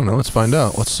don't know. Let's find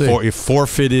out. Let's see.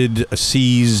 Forfeited,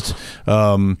 seized,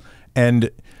 and.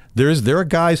 There are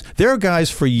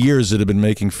guys for years that have been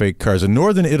making fake cars in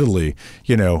northern Italy.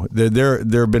 You know, there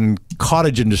have been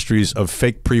cottage industries of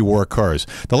fake pre-war cars.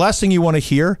 The last thing you want to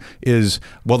hear is,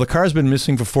 well, the car's been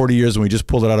missing for 40 years and we just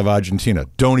pulled it out of Argentina.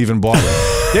 Don't even bother.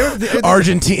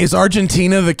 Is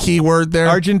Argentina the key word there?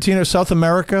 Argentina, South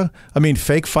America. I mean,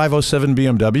 fake 507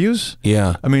 BMWs.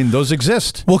 Yeah, I mean, those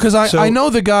exist. Well, because I know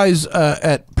the guys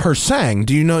at Persang.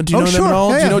 Do you know them at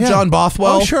all? Do you know John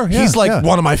Bothwell? Oh, sure. He's like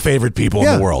one of my favorite people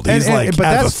in the world. He's but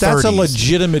that's a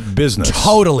legitimate business.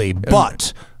 Totally,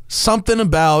 but something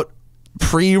about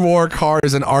pre-war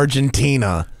cars in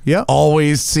Argentina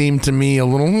always seemed to me a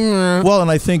little... Well,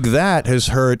 and I think that has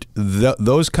hurt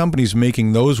those companies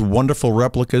making those wonderful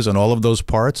replicas and all of those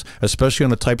parts, especially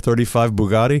on the Type 35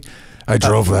 Bugatti. I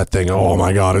drove that thing. Oh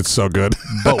my God, it's so good.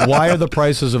 But why are the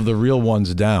prices of the real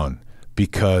ones down?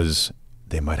 Because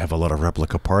they might have a lot of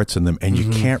replica parts in them, and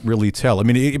you can't really tell. I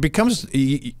mean, it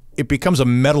becomes a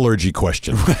metallurgy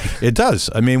question. It does.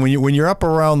 I mean, when you're up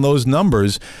around those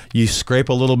numbers, you scrape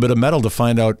a little bit of metal to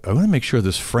find out, I want to make sure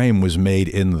this frame was made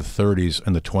in the 30s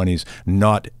and the 20s,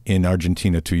 not in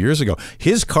Argentina 2 years ago.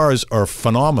 His cars are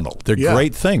phenomenal. They're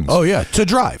great things. Oh yeah, to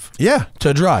drive. Yeah,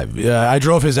 to drive. I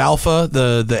drove his Alpha,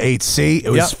 the 8C.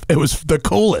 It was the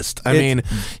coolest. I mean,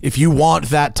 if you want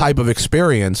that type of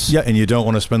experience, and you don't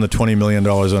want to spend the $20 million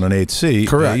on an 8C,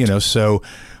 correct? You know, so.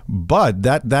 But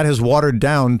that has watered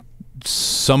down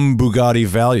some Bugatti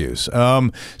values.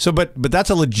 But that's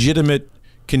a legitimate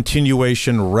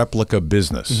continuation replica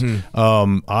business.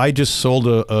 I just sold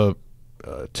a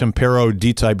Tempero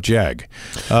D-type Jag.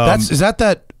 Is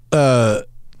that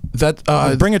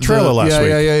Bring a trailer last week.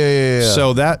 Yeah.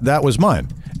 So that was mine.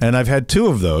 and I've had 2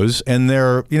 of those, and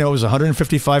they're, you know, it was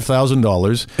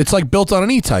 $155,000. It's like built on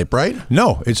an E-Type, right?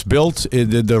 No, it's built,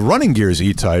 the running gear is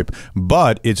E-Type,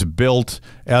 but it's built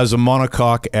as a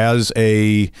monocoque,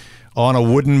 on a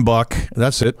wooden buck.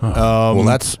 That's it. Well,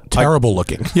 that's terrible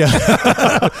looking. Yeah.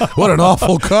 What an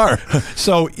awful car.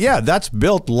 So, yeah, that's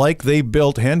built like they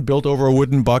hand built over a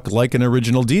wooden buck like an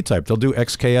original D-Type. They'll do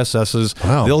XKSSs.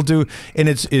 Wow. They'll do, and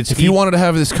it's if you wanted to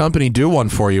have this company do one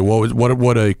for you, what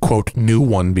would a, quote, new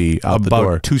one be out the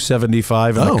door? About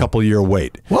 $275 and a couple year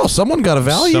wait. Well, someone got a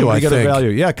value, Somebody I think. A value.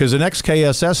 Yeah, because an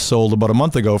XKSS sold about a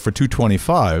month ago for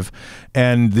 $225,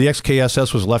 and the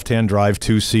XKSS was left-hand drive,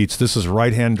 2 seats. This is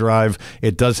right-hand drive.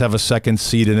 It does have a second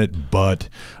seat in it, but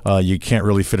you can't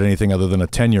really fit anything other than a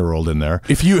 10-year-old in there.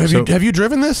 Have you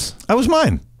driven this? That was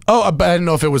mine. Oh, I didn't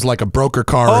know if it was like a broker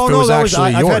car or if it no, was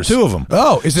actually yours. I've had 2 of them.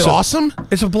 Oh, is it awesome?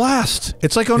 It's a blast.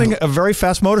 It's like owning a very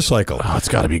fast motorcycle. Oh, it's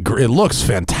got to be great. It looks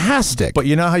fantastic. But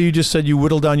you know how you just said you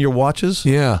whittle down your watches?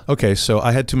 Yeah. Okay, so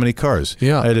I had too many cars.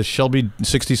 Yeah. I had a Shelby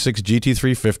 66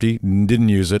 GT350, didn't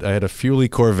use it. I had a Fuley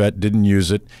Corvette, didn't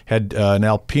use it. Had an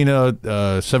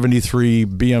Alpina 73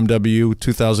 BMW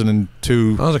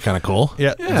 2002. Those are kind of cool.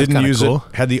 Yeah, didn't use it.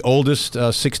 Had the oldest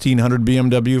 1600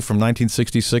 BMW from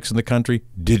 1966 in the country,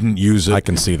 didn't use it. I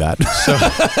can see that. So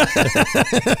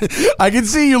I can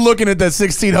see you looking at that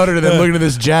 1600 and then looking at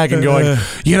this Jag and going,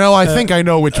 you know, I think I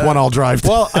know which one I'll drive to.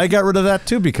 Well, I got rid of that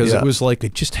too because it was like they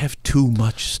just have too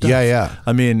much stuff. Yeah.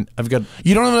 I mean, I've got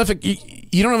you don't have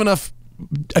enough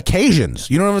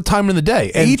occasions. You don't have time in the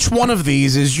day. And each one of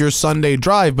these is your Sunday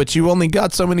drive, but you only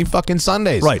got so many fucking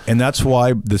Sundays. Right, and that's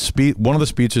why one of the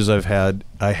speeches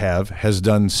I have has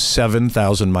done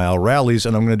 7,000-mile rallies,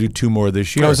 and I'm going to do 2 more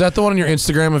this year. Oh, is that the one on your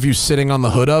Instagram of you sitting on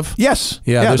the hood of? Yes.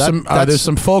 Yeah. There's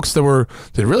some folks that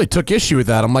really took issue with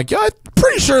that. I'm like, yeah, I'm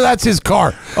pretty sure that's his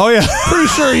car. Oh yeah, pretty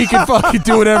sure he can fucking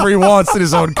do whatever he wants in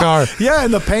his own car. Yeah,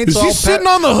 and the paint's all. Is he sitting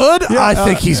on the hood? Yeah, I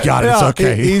think he's got it. It's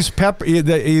okay.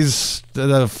 He's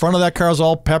the front of that car is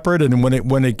all peppered, and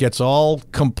when it gets all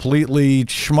completely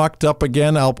schmucked up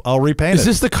again, I'll repaint it. Is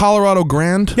this the Colorado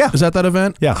Grand? Yeah. Is that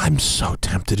event? Yeah. I'm so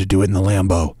tempted to do it in the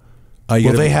Lambo.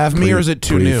 Will they have me, or is it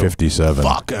too new? 357.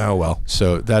 Fuck. Oh well.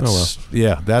 So that's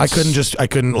I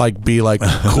couldn't like be like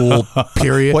cool.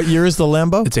 Period. What year is the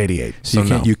Lambo? It's 88. So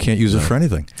you can't use it for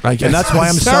anything. I guess. And that's why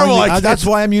I'm selling. That's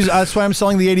why I'm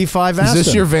selling the 85 Aston. Is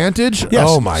this your Vantage? Yes.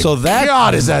 Oh my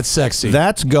God, is that sexy?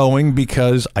 That's going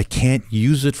because I can't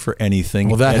use it for anything.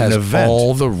 Well, that at has an event.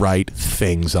 all the right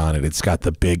things on it. It's got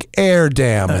the big air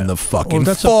dam and the fucking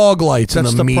that's fog lights and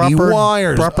the meaty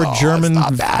wires. Proper German.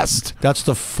 It's the best. That's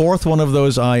the 4th one of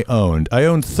those I owned. I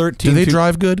owned 13. Do they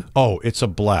drive good? Oh, it's a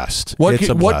blast. What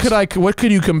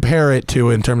could you compare it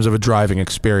to in terms of a driving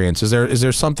experience? Is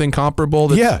there something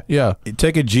comparable? Yeah. Yeah.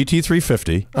 Take a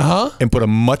GT350 and put a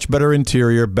much better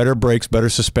interior, better brakes, better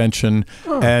suspension,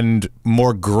 and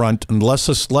more grunt and less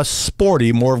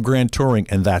sporty, more of grand touring,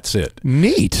 and that's it.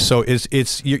 Neat. So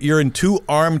you're in 2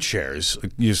 armchairs.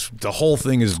 The whole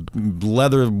thing is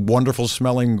leather, wonderful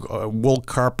smelling wool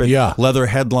carpet, leather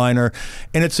headliner,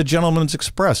 and it's a gentleman's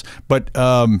express. But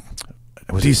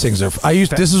these things are.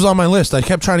 This was on my list. I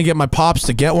kept trying to get my pops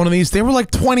to get one of these. They were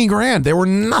like 20 grand. They were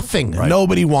nothing. Right.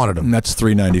 Nobody wanted them. And that's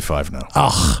 $395 now.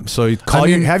 Ugh. So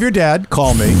have your dad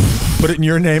call me. Put it in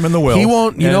your name in the will. He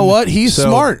won't. You know what? He's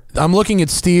smart. I'm looking at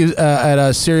Steve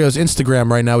at Serio's Instagram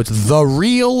right now. It's The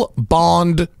Real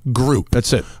Bond Group.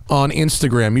 That's it on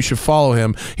Instagram. You should follow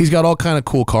him. He's got all kind of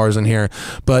cool cars in here.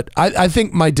 But I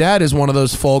think my dad is one of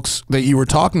those folks that you were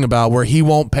talking about where he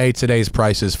won't pay today's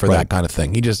prices for that kind of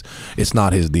thing. It's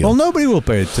not his deal. Well, nobody will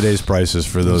pay today's prices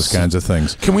for those kinds of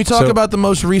things. Can we talk about the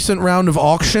most recent round of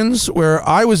auctions where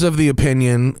I was of the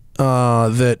opinion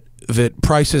that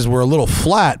prices were a little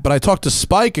flat, but I talked to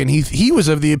Spike and he was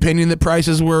of the opinion that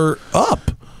prices were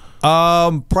up.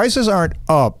 Prices aren't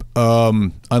up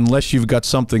unless you've got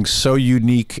something so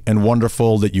unique and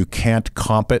wonderful that you can't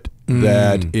comp it.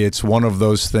 That it's one of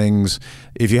those things.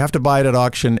 If you have to buy it at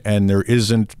auction and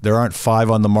there aren't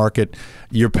 5 on the market,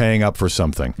 you're paying up for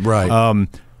something. Right.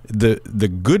 The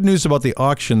good news about the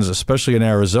auctions, especially in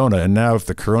Arizona, and now if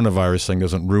the coronavirus thing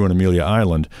doesn't ruin Amelia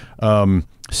Island,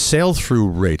 sale-through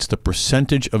rates, the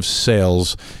percentage of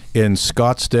sales in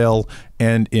Scottsdale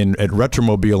and at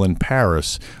Retromobile in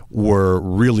Paris were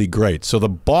really great. So the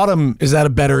bottom... Is that a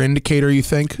better indicator, you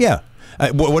think? Yeah.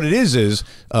 What it is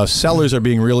sellers are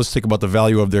being realistic about the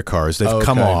value of their cars. They've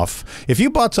come off. If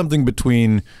you bought something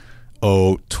between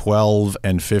 12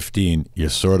 and 15, you're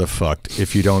sort of fucked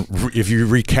if you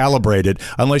recalibrate it,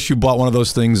 unless you bought one of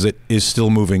those things that is still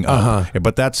moving up.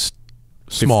 But that's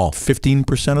Small.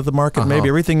 15% of the market, maybe.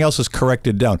 Everything else is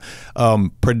corrected down.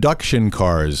 Production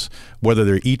cars, whether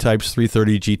they're E-Types,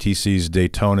 330 GTCs,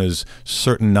 Daytonas,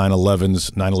 certain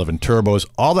 911s, 911 turbos,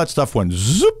 all that stuff went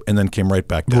zoop and then came right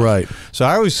back down. Right. So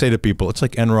I always say to people, it's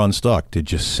like Enron stock.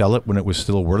 Did you sell it when it was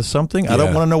still worth something? I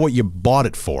don't want to know what you bought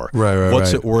it for. Right.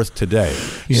 What's it worth today?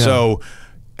 Yeah. So...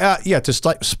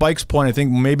 to Spike's point, I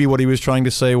think maybe what he was trying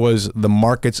to say was the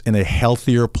market's in a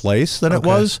healthier place than it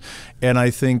was. And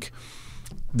I think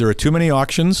there are too many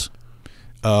auctions.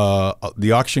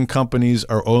 The auction companies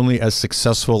are only as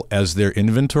successful as their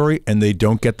inventory, and they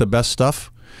don't get the best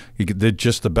stuff.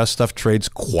 The best stuff trades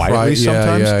quietly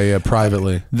sometimes. Yeah,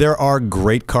 privately. There are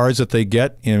great cars that they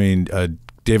get. I mean,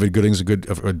 David Gooding's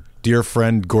a dear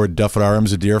friend. Gord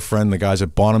Duffet-Arham's a dear friend. The guys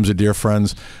at Bonham's are dear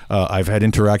friends. I've had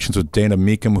interactions with Dana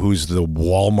Meekum, who's the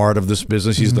Walmart of this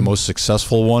business. He's the most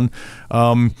successful one.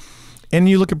 And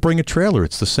you look at Bring a Trailer,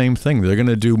 it's the same thing. They're going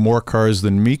to do more cars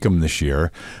than Meekum this year,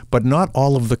 but not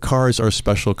all of the cars are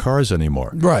special cars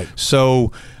anymore. Right.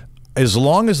 So as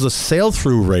long as the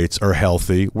sale-through rates are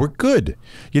healthy, we're good.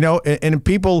 You know, and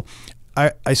people,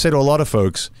 I say to a lot of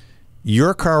folks,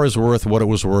 your car is worth what it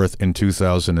was worth in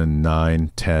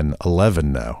 2009, 10,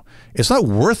 11 now. It's not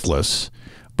worthless,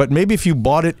 but maybe if you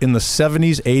bought it in the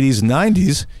 70s, 80s,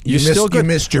 90s, you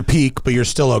missed your peak, but you're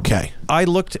still okay. I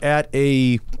looked at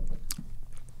a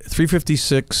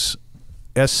 356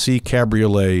 SC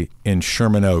Cabriolet in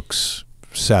Sherman Oaks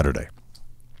Saturday.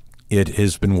 It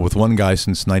has been with one guy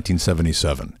since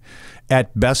 1977.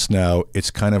 At best now, it's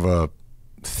kind of a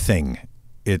thing.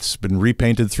 It's been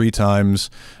repainted 3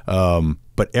 times,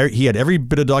 but he had every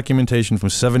bit of documentation from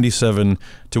 77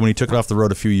 to when he took it off the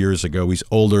road a few years ago. He's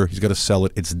older. He's got to sell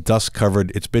it. It's dust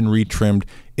covered. It's been retrimmed.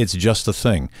 It's just a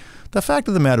thing. The fact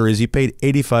of the matter is he paid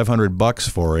 $8,500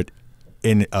 for it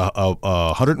in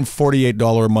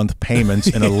 $148 a month payments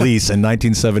in a lease in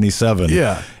 1977.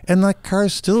 Yeah. And that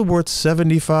car's still worth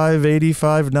 75,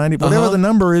 85, 90, whatever the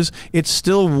number is, it's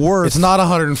still worth... It's not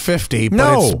 150,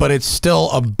 but it's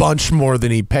still a bunch more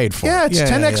than he paid for it. Yeah, it's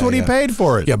 10x what he paid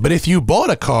for it. Yeah, but if you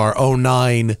bought a car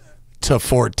 09 to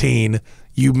 14...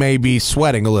 you may be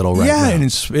sweating a little right now. Yeah, and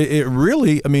it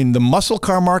really, I mean, the muscle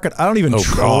car market, I don't even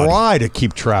try to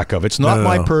keep track of. It's not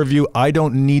my purview. I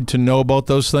don't need to know about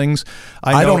those things.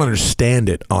 I don't understand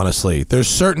it, honestly. There's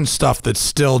certain stuff that's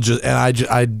still just, and I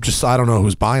don't know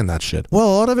who's buying that shit. Well,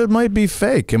 a lot of it might be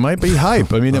fake. It might be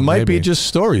hype. I mean, it might be just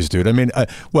stories, dude. I mean,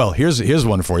 well, here's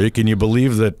one for you. Can you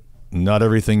believe that not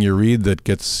everything you read that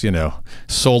gets,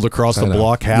 sold across the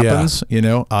block happens?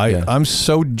 Yeah. I'm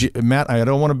so, Matt, I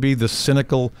don't want to be the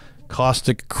cynical,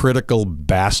 caustic, critical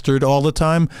bastard all the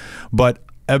time, but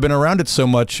I've been around it so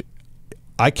much,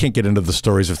 I can't get into the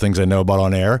stories of things I know about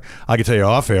on air. I can tell you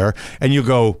off air, and you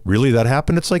go, really, that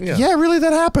happened? It's like, yeah really,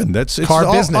 that happened. It's car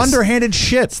all business. Underhanded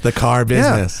shit. It's the car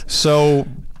business. Yeah. So...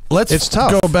 It's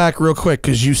tough. Go back real quick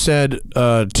because you said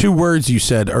 2 words you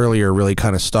said earlier really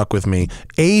kind of stuck with me.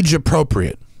 Age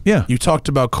appropriate. Yeah. You talked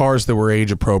about cars that were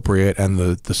age appropriate and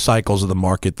the cycles of the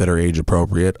market that are age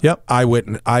appropriate. Yep.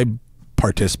 I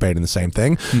participate in the same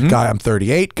thing. I'm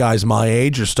 38. Guys my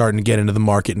age are starting to get into the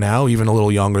market now, even a little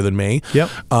younger than me. Yep.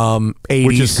 80s,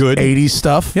 which is good. 80s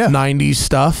stuff. Yeah. 90s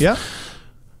stuff. Yeah.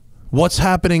 What's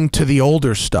happening to the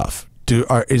older stuff?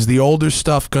 Is the older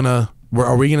stuff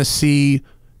are we gonna see?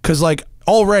 Because,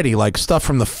 already, stuff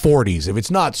from the 40s, if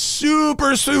it's not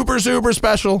super, super, super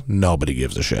special, nobody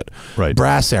gives a shit. Right.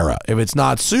 Brass era, if it's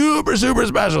not super, super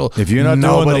special, if you're not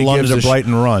doing the London to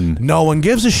Brighton run, no one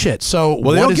gives a shit. So,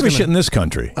 well, they don't give a shit in this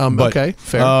country. Okay,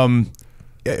 fair.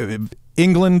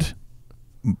 England,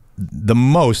 the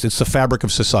most, it's the fabric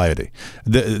of society.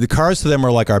 The cars to them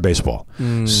are like our baseball.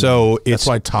 So that's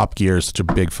why Top Gear is such a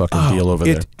big fucking deal over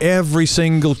there. Every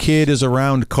single kid is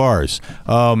around cars.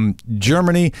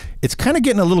 Germany, it's kind of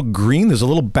getting a little green. There's a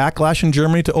little backlash in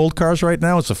Germany to old cars right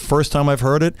now. It's the first time I've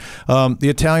heard it. The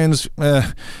Italians,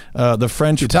 the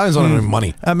French. The Italians don't have any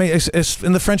money. I mean,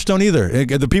 and the French don't either.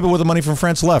 The people with the money from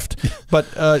France left. But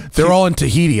they're all in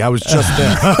Tahiti. I was just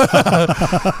there.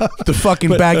 The fucking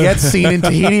baguette scene in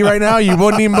Tahiti right now, you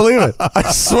wouldn't even believe it.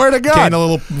 I swear to God. Gain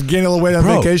a little weight on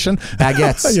vacation.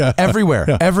 Baguettes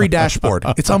everywhere, every dashboard.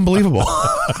 It's unbelievable.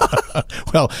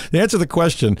 Well, to answer the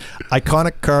question,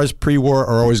 iconic cars pre-war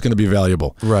are always going to be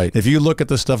valuable. Right. If you look at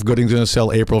the stuff Gooding's going to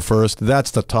sell April 1st,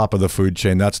 that's the top of the food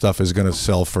chain. That stuff is going to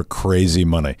sell for crazy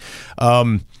money.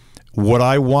 What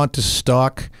I want to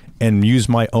stock and use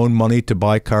my own money to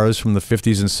buy cars from the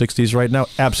 50s and 60s right now?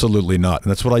 Absolutely not.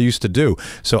 And that's what I used to do.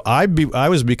 So I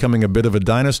was becoming a bit of a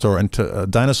dinosaur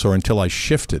until I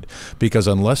shifted, because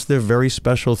unless they're very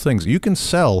special things, you can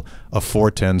sell a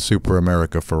 410 Super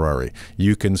America Ferrari.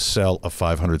 You can sell a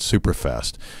 500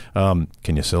 Superfast.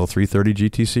 Can you sell a 330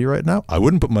 GTC right now? I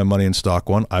wouldn't put my money in stock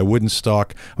one. I wouldn't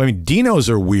stock. I mean, Dinos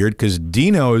are weird because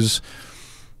Dinos,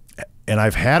 and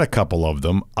I've had a couple of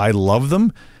them. I love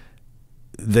them.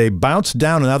 They bounced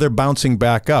down, and now they're bouncing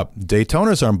back up.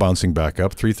 Daytonas aren't bouncing back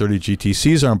up. 330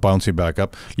 GTCs aren't bouncing back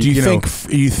up. Do you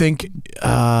think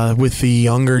with the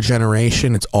younger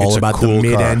generation, it's all about the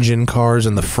mid-engine cars,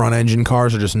 and the front-engine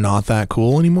cars are just not that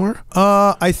cool anymore?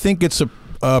 I think it's a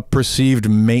perceived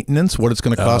maintenance, what it's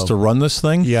going to cost to run this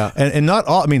thing. Yeah. And not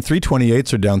all, I mean,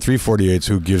 328s are down, 348s,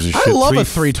 who gives a shit? I love a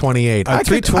 328. I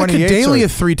could daily a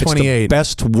 328. It's the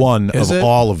best one of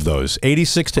all of those.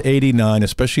 86 to 89,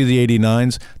 especially the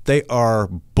 89s, they are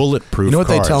bulletproof You know what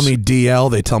cars. they tell me, DL?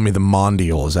 They tell me the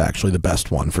Mondial is actually the best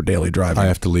one for daily driving. I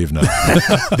have to leave now.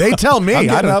 They tell me. I'm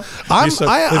getting up. If you're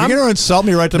going to insult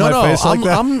me right to my face like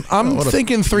that. I'm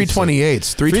thinking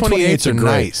 328s. 328s are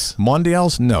nice.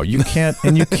 Mondials? No, you can't.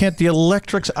 And you can't. The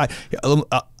electrics.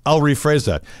 I'll rephrase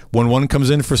that. When one comes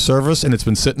in for service and it's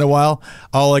been sitting a while,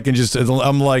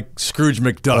 I'm like Scrooge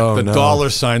McDuck. The dollar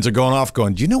signs are going off.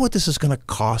 Going, do you know what this is going to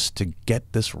cost to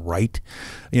get this right?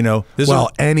 You know.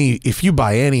 If you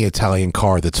buy any Italian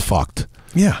car that's fucked.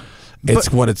 Yeah.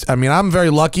 I mean, I'm very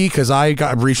lucky because I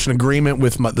reached an agreement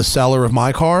with the seller of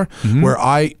my car where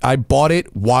I bought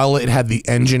it while it had the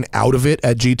engine out of it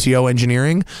at GTO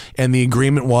Engineering, and the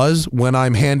agreement was when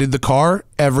I'm handed the car,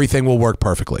 everything will work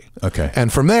perfectly. Okay.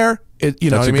 And from there, know what I mean?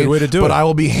 That's a good way to do it. But I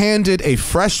will be handed a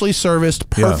freshly serviced,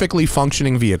 perfectly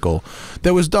functioning vehicle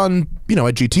that was done, at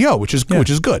GTO, which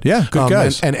is good. Yeah, good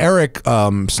guys. And Eric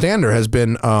Stander has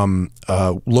been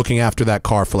looking after that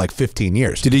car for like 15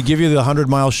 years. Did he give you the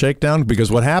 100-mile shakedown?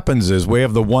 Because what happens is we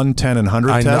have the 1, 10, and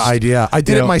 100 test. I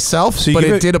did it myself, but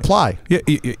it did apply.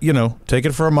 Yeah, take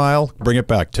it for a mile, bring it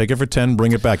back. Take it for 10,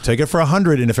 bring it back. Take it for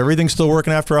 100, and if everything's still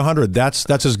working after 100, that's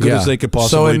as good as they could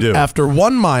possibly do. After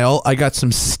 1 mile, I got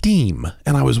some steam.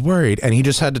 And I was worried, and he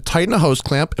just had to tighten a hose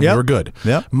clamp, and we were good.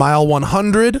 Yep. Mile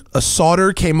 100, a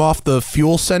solder came off the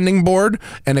fuel sending board,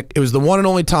 and it was the one and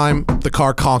only time the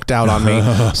car conked out on me.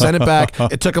 Sent it back.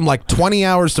 It took him like 20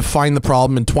 hours to find the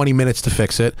problem and 20 minutes to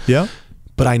fix it. Yeah.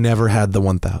 But I never had the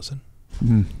 1,000.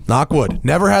 Knock wood.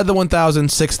 Never had the 1,000.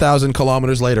 6,000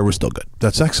 kilometers later, we're still good.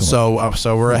 That's excellent.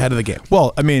 So we're ahead of the game.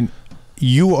 Well, I mean,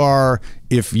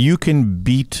 if you can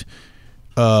beat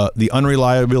the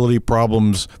unreliability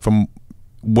problems from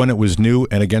when it was new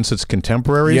and against its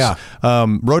contemporaries. Yeah.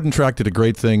 Road and Track did a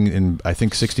great thing in, I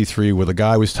think, 63, where the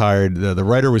guy was tired, the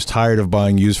writer was tired of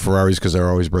buying used Ferraris because they were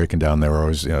always breaking down. They were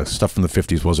always, stuff from the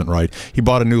 50s wasn't right. He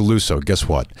bought a new Lusso. Guess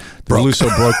what? The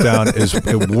Lusso broke down is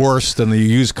worse than the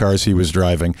used cars he was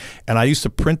driving. And I used to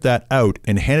print that out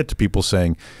and hand it to people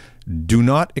saying, do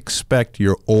not expect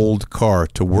your old car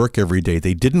to work every day.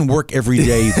 They didn't work every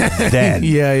day then.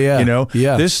 Yeah.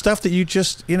 There's stuff that you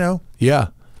just, Yeah.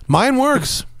 Mine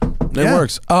works. It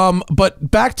works.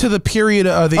 But back to the period,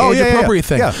 the age appropriate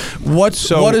thing. Yeah. What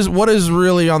is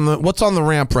really what's on the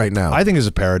ramp right now? I think there's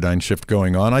a paradigm shift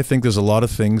going on. I think there's a lot of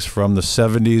things from the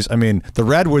 70s. I mean, the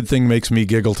Radwood thing makes me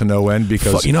giggle to no end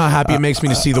because you know how happy it makes me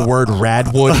to see the word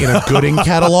Radwood in a Gooding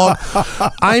catalog.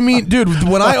 I mean, dude,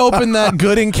 when I opened that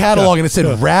Gooding catalog and it said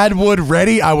Radwood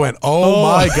ready, I went, oh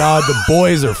my God, the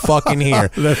boys are fucking here.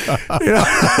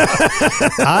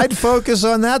 I'd focus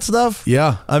on that stuff.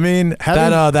 Yeah. I mean,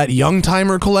 that Young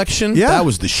Timer collection, that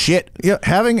was the shit. Yeah,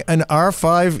 having an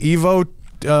R5 Evo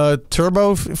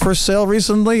turbo for sale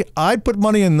recently, I'd put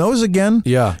money in those again.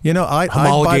 Yeah.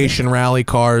 Homologation rally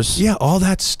cars. Yeah, all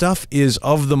that stuff is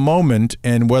of the moment,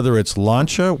 and whether it's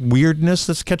Lancia weirdness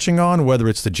that's catching on, whether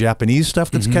it's the Japanese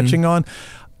stuff that's catching on,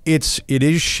 it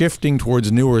is shifting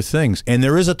towards newer things. And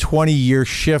there is a 20-year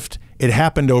shift. It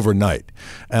happened overnight.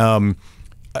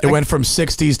 It went from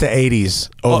 60s to 80s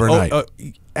overnight.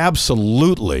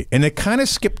 Absolutely. And it kind of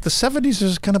skipped the 70s.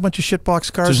 There's kind of a bunch of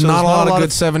shitbox cars. There's not a lot of good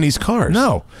 70s cars.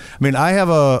 No. I mean, I have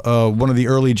one of the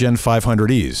early Gen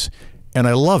 500Es, and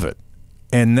I love it.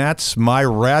 And that's my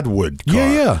Radwood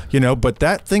car. Yeah. But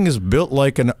that thing is built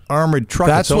like an armored truck.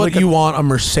 That's what you want a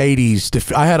Mercedes.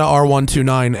 I had a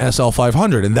R129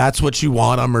 SL500, and that's what you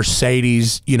want a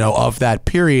Mercedes, of that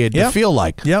period to feel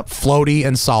like. Yep. Floaty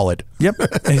and solid. Yep.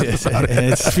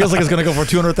 It feels like it's going to go for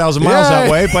 200,000 miles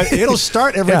that way, but it'll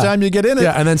start every time you get in it.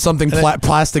 Yeah, and then something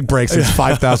plastic breaks. It's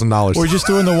 $5,000. We're just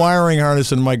doing the wiring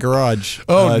harness in my garage.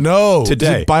 Oh no!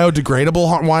 Today, is it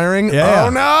biodegradable wiring? Yeah. Oh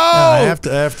no! I have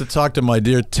to talk to my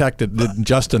dear tech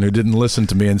Justin, who didn't listen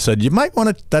to me and said you might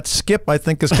want to. That skip I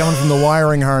think is coming from the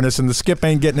wiring harness, and the skip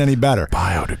ain't getting any better.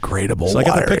 Biodegradable. So I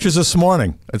got the pictures this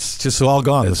morning. It's just all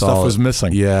gone. The stuff was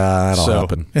missing. Yeah, that'll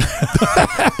happen.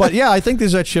 But yeah, I think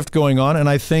there's that shift going on, and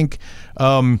I think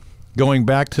going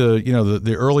back to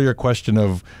the earlier question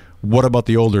of what about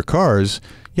the older cars.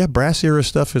 Yeah, brass era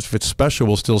stuff, if it's special,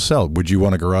 will still sell. Would you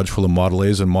want a garage full of Model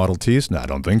A's and Model T's? No, I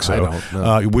don't think so. I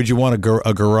don't, no. Would you want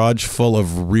a garage full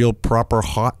of real proper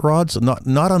hot rods? Not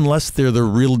unless they're the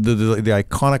real the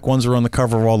iconic ones that are on the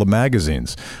cover of all the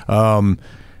magazines.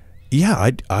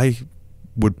 Yeah, I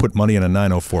would put money in a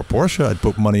 904 Porsche. I'd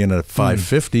put money in a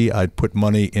 550. I'd put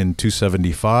money in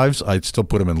 275s. I'd still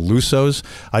put them in Lusos.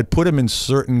 I'd put them in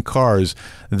certain cars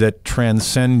that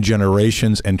transcend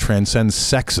generations and transcend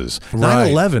sexes. Right.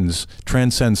 911s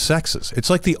transcend sexes. It's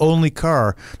like the only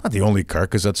car, not the only car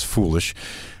because that's foolish,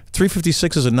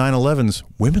 356s and 911s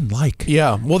women like.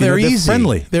 Yeah, well, they're easy.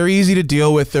 Friendly. They're easy to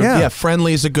deal with. Yeah,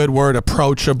 friendly is a good word.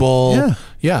 Approachable.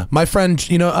 Yeah. My friend,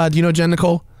 do you know Jen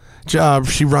Nicole? She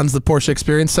runs the Porsche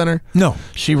Experience Center. No,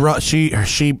 she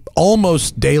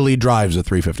almost daily drives a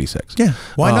 356. Yeah,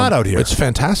 why not out here? It's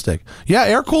fantastic. Yeah,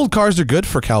 air cooled cars are good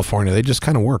for California. They just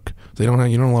kind of work. You don't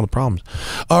have a lot of problems.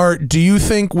 Or do you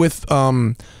think with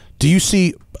do you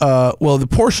see the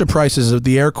Porsche prices of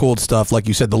the air cooled stuff, like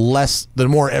you said, the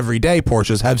more everyday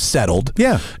Porsches have settled.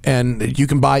 Yeah, and you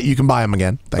can buy them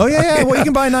again. Oh yeah. Well, you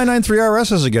can buy 993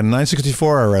 RSs again,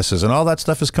 964 RSs, and all that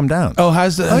stuff has come down. Oh,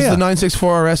 has the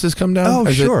 964 RSs come down?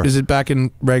 Oh, sure. Is it back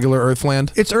in regular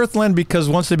Earthland? It's Earthland because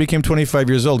once they became 25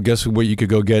 years old, guess what you could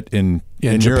go get in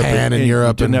Japan and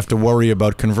Europe. You didn't have to worry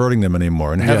about converting them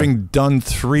anymore. And having done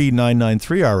 3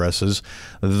 993 RSs,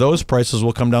 those prices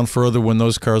will come down further when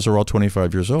those cars are all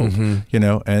 25 years old.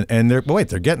 And they're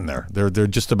getting there. They're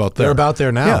just about there. They're about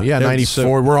there now. Yeah,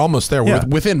 94. We're almost there. We're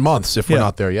within months if we're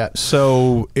not there yet.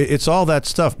 So it's all that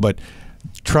stuff, but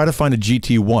try to find a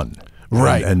GT1.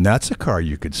 Right. And that's a car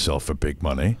you could sell for big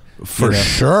money. For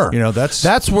sure.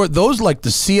 That's where those, like the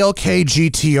CLK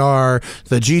GTR,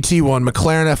 the GT1,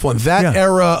 McLaren F1, that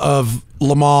era of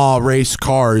Le Mans race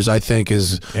cars, I think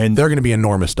they're going to be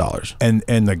enormous dollars. And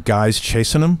the guys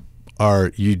chasing them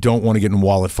you don't want to get in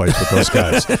wallet fights with those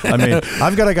guys. I mean,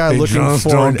 I've got a guy looking for.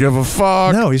 Don't give a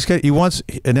fuck. No, he wants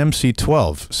an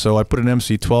MC12. So I put an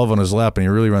MC12 on his lap, and he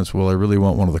really runs. Well, I really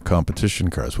want one of the competition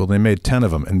cars. Well, they made 10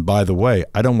 of them, and by the way,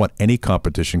 I don't want any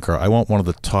competition car. I want one of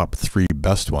the top 3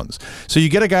 best ones. So you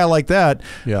get a guy like that,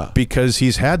 because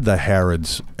he's had the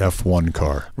Harrods F1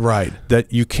 car, right?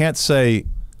 That you can't say,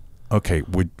 okay,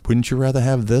 wouldn't you rather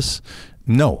have this?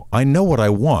 No, I know what I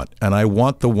want, and I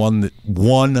want the one that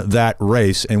won that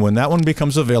race. And when that one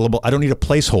becomes available, I don't need a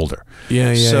placeholder.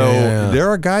 So there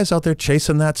are guys out there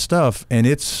chasing that stuff, and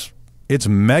it's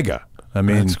mega. I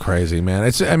mean, it's crazy, man.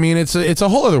 It's a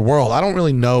whole other world. I don't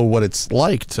really know what it's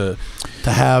like to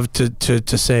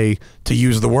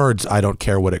use the words. I don't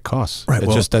care what it costs. Right.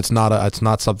 It's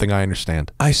not something I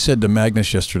understand. I said to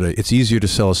Magnus yesterday, it's easier to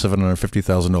sell a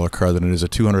 $750,000 car than it is a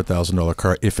 $200,000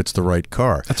 car if it's the right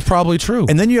car. That's probably true.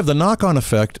 And then you have the knock-on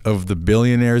effect of the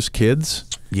billionaires' kids.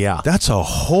 Yeah, that's a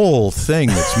whole thing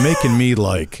that's making me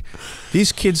like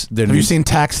these kids. Have you seen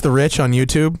Tax the Rich on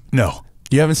YouTube? No.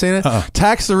 You haven't seen it?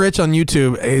 Tax the Rich on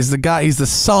YouTube is the guy. He's the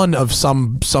son of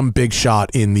some big shot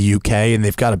in the UK, and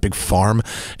they've got a big farm,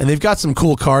 and they've got some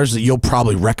cool cars that you'll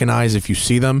probably recognize if you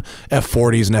see them,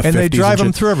 F40s and F50s, and they drive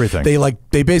them through everything.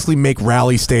 They basically make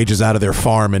rally stages out of their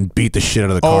farm and beat the shit out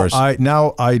of the cars. I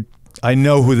know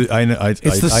who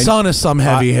it's the son of some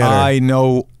heavy hitter. I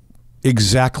know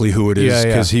exactly who it is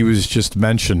because he was just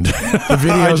mentioned. The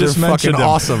videos are fucking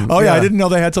awesome. Oh yeah, I didn't know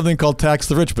they had something called Tax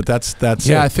the Rich, but that's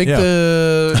it. I think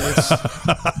it's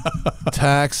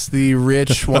Tax the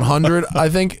Rich 100. I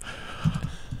think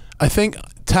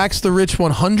Tax the Rich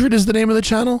 100 is the name of the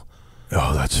channel.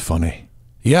 Oh, that's funny.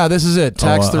 Yeah, this is it.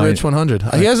 Tax the Rich 100.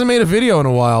 He hasn't made a video in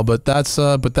a while, but that's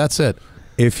it.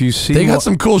 If you see, they got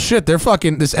some cool shit. They're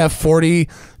fucking this F40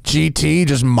 GT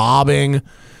just mobbing,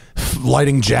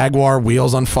 lighting Jaguar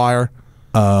wheels on fire.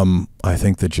 I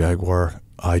think the Jaguar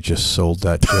I just sold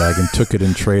that Jag and took it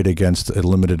in trade against a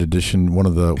limited edition, one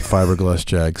of the fiberglass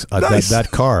Jags. Nice.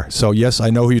 That car. So yes, I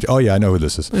know who. Oh yeah, I know who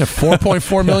this is. Yeah,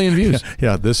 4.4 million views.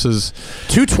 Yeah, this is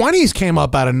 220s came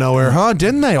up out of nowhere, huh?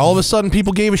 Didn't they? All of a sudden,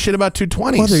 people gave a shit about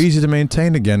 220s. Well, they're easy to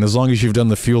maintain again, as long as you've done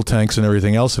the fuel tanks and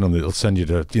everything else in them. It'll send you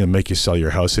to make you sell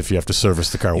your house if you have to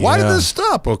service the car. Why did this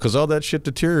stop? Well, because all that shit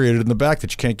deteriorated in the back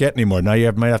that you can't get anymore. Now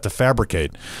you might have to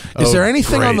fabricate. Is there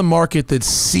anything on the market that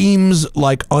seems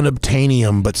like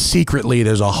unobtainium, but secretly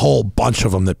there's a whole bunch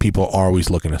of them that people are always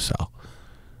looking to sell?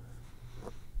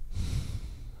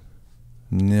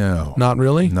 No. Not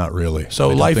really? Not really. So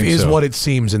life is what it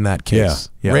seems in that case.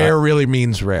 Yeah. Rare really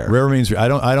means rare. Rare means I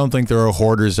don't think there are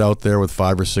hoarders out there with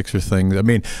 5 or 6 or things. I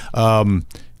mean,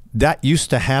 that used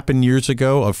to happen years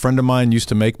ago. A friend of mine used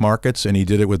to make markets, and he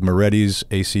did it with Moretti's,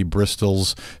 AC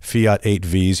Bristol's, Fiat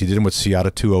 8Vs. He did them with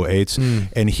Seata 208s,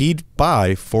 and he'd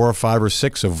buy 4 or 5 or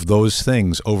 6 of those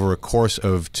things over a course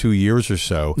of 2 years or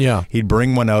so. Yeah. He'd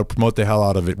bring one out, promote the hell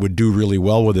out of it, would do really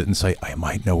well with it, and say, I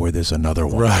might know where there's another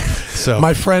one. Right. So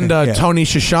my friend Tony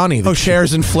Shoshani, the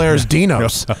Chairs and Flares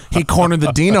Dinos, he cornered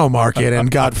the Dino market and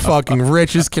got fucking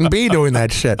rich as can be doing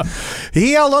that shit.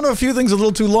 He held on to a few things a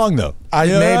little too long, though.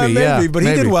 Maybe, but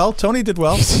he did well. Tony did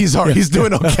well. He's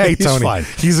doing okay. He's Tony, fine.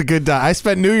 He's a good guy. I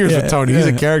spent New Year's with Tony. He's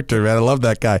a character, man. I love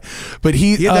that guy. But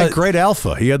he had that great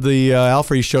Alpha. He had the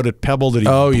Alpha he showed at Pebble. That he,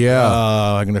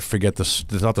 I'm going to forget this.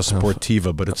 It's not the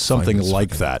Sportiva, but it's something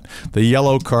like that. The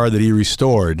yellow car that he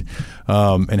restored,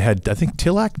 and had, I think,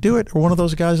 Tillac do it, or one of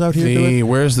those guys out here do it.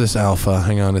 Where's this Alpha?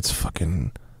 Hang on, it's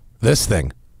fucking this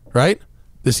thing, right?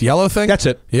 This yellow thing? That's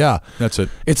it. Yeah. That's it.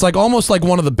 It's like almost like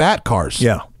one of the Bat cars.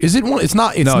 Yeah. Is it one? It's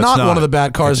not. It's not one of the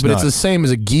Bat cars, but it's the same as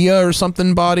a Gia or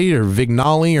something body, or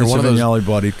Vignali, or one of those. Vignali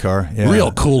bodied car. Yeah.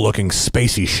 Real cool looking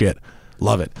spacey shit.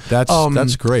 Love it.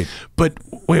 That's great. But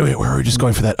wait, where are we just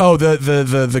going for that? Oh,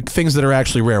 the things that are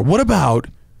actually rare. What about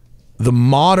the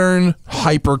modern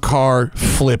hypercar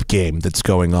flip game that's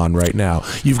going on right now?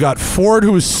 You've got Ford,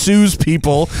 who sues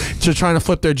people to trying to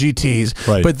flip their GTs,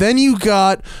 right? But then you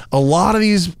got a lot of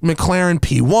these McLaren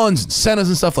P1s and Sennas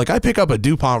and stuff. Like, I pick up a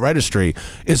DuPont registry,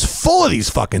 it's full of these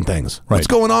fucking things. Right. What's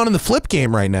going on in the flip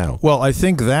game right now? Well, I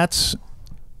think that's,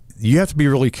 you have to be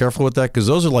really careful with that, because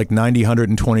those are like 90,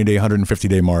 120-day,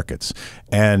 150-day markets,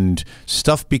 and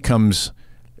stuff becomes,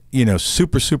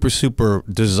 super, super, super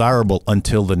desirable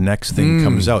until the next thing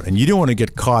comes out. And you don't want to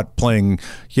get caught playing,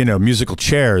 musical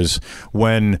chairs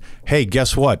when, hey,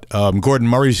 guess what? Gordon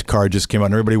Murray's car just came out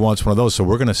and everybody wants one of those. So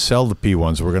we're going to sell the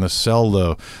P1s. We're going to sell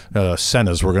the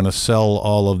Sennas. We're going to sell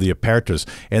all of the Apertas.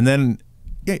 And then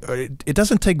it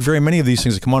doesn't take very many of these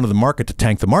things to come onto the market to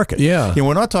tank the market. Yeah.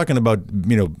 We're not talking about,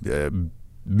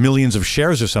 millions of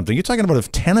shares or something. You're talking about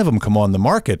if 10 of them come on the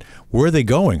market, where are they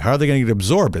going? How are they going to get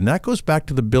absorbed? And that goes back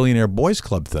to the Billionaire Boys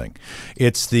Club thing.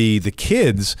 It's the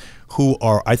kids who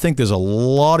are, I think there's a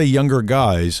lot of younger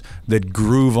guys that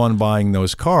groove on buying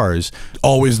those cars.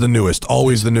 Always the newest,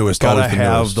 always the newest. Gotta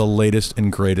have the latest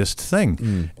and greatest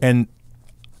thing. And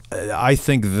I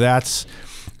think that's,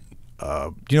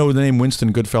 you know the name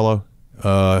Winston Goodfellow?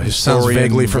 Historian. Sounds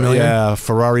vaguely familiar. Yeah,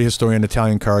 Ferrari historian,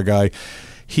 Italian car guy.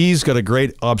 He's got a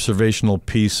great observational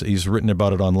piece. He's written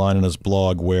about it online in his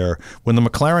blog, where when the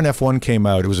McLaren F1 came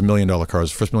out, it was $1 million car. It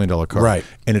was the first $1 million car. Right.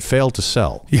 And it failed to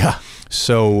sell. Yeah.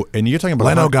 So, and you're talking about...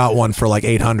 Leno got one for like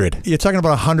 800. You're talking about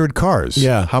 100 cars.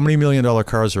 Yeah. How many $1 million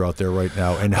cars are out there right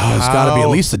now? And it's got to be at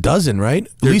least a dozen, right?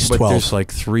 At least 12. But there's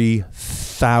like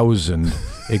 3,000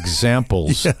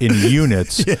 examples in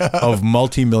units of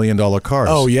multi-million-dollar cars.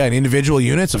 Oh yeah, in individual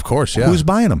units, of course. Yeah. Who's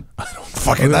buying them?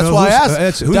 Fucking. That's why I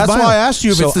asked. That's why I asked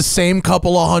you if it's the same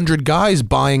couple of hundred guys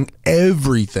buying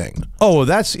everything. Oh,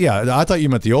 that's I thought you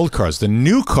meant the old cars. The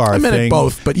new car thing. I meant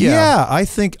both, but yeah. I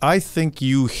think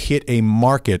you hit a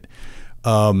market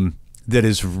that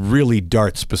is really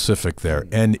Dart specific there.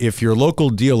 And if your local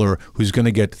dealer who's going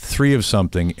to get 3 of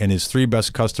something and his 3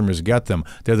 best customers get them,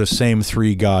 they're the same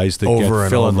 3 guys that over get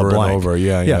fill in the blank. Over.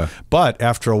 Yeah. But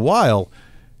after a while,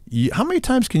 how many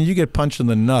times can you get punched in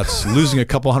the nuts losing a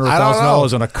couple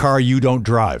 $100,000 on a car you don't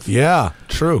drive? Yeah,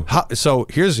 true. So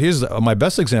here's my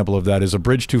best example of that is a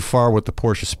bridge too far with the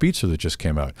Porsche Spitzer that just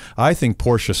came out. I think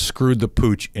Porsche screwed the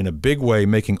pooch in a big way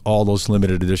making all those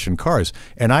limited edition cars.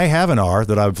 And I have an R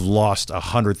that I've lost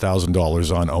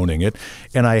 $100,000 on owning it.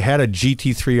 And I had a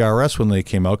GT3 RS when they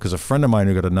came out because a friend of mine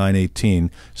who got a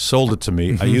 918 sold it to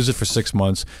me. I used it for 6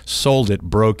 months, sold it,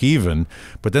 broke even.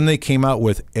 But then they came out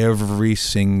with every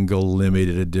single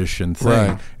limited edition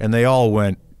thing, and they all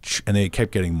went and they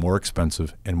kept getting more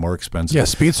expensive and more expensive. Yeah,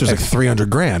 Speedster's like 300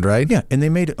 grand, right? Yeah, and they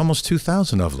made almost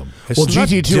 2,000 of them. It's Well, not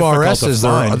GT2 difficult to RSs,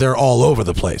 find. they're all over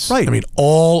the place. Right. I mean,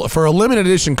 for a limited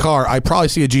edition car, I probably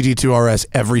see a GT2 RS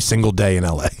every single day in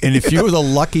LA. And if you were the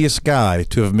luckiest guy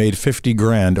to have made 50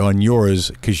 grand on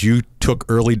yours because you took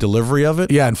early delivery of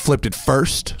it, Yeah, and flipped it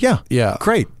first. yeah, Yeah.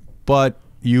 great. But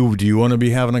do you want to be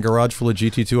having a garage full of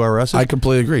GT2 RSs? I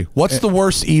completely agree. What's the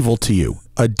worst evil to you?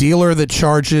 A dealer that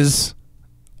charges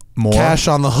More cash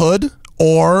on the hood,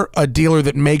 or a dealer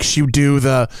that makes you do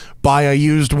the buy a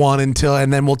used one and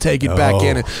then we'll take it back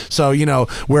in? So, you know,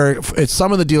 where it's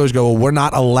some of the dealers go, well, we're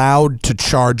not allowed to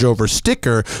charge over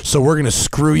sticker, so we're going to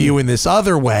screw you in this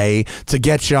other way to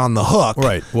get you on the hook.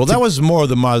 Right. Well, that was more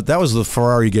that was the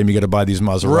Ferrari game. You got to buy these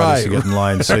Maseratis to get in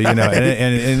line. So, you know,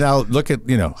 and now look at,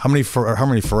 you know, how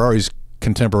many Ferraris,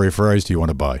 contemporary Ferraris, do you want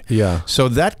to buy? Yeah. So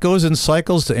that goes in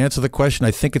cycles. To answer the question, I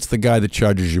think it's the guy that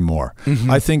charges you more.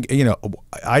 I think, you know,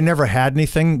 I never had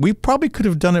anything. We probably could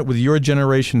have done it with your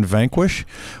generation Vanquish.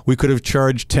 We could have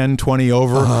charged 10, 20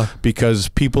 over because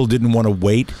people didn't want to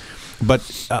wait.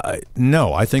 But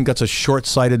no, I think that's a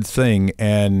short-sighted thing.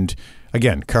 And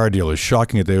again, car dealers,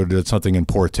 shocking that they would have did something in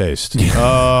poor taste.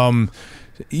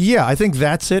 Yeah, I think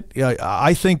that's it.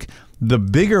 I think the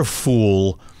bigger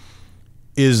fool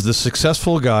is the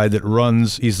successful guy that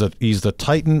runs. He's the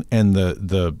titan and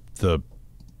the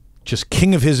just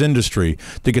king of his industry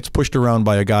that gets pushed around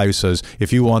by a guy who says,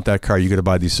 if you want that car, you got to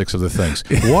buy these 6 other things.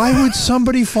 Why would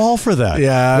somebody fall for that?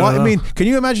 Yeah, I mean, can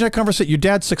you imagine that conversation? Your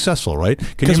dad's successful, right?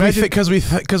 Because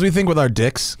we think with our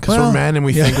dicks, because we're men and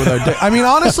we think with our dicks. I mean,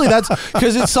 honestly, that's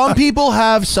because some people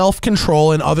have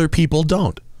self-control and other people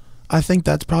don't. I think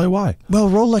that's probably why. Well,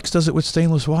 Rolex does it with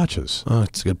stainless watches. Oh,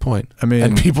 that's a good point. I mean,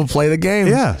 and people play the game.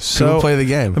 Yeah, people play the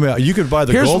game. I mean, you could buy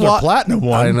the gold or platinum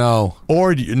one. I know.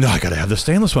 Or no, I got to have the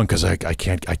stainless one because I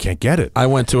can't get it. I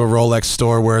went to a Rolex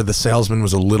store where the salesman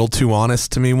was a little too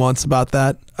honest to me once about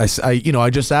that. I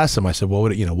just asked him. I said, what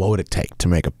would it take to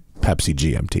make a Pepsi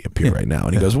GMT appear right now?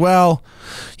 And he goes, well,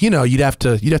 you know, you'd have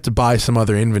to buy some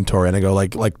other inventory. And I go,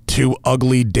 like 2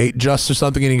 ugly date justs or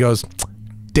something. And he goes,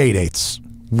 day dates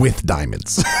with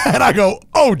diamonds. And I go,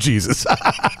 oh, Jesus.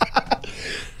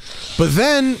 But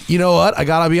then, you know what? I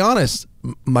got to be honest.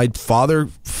 My father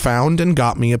found and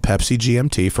got me a Pepsi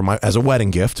GMT as a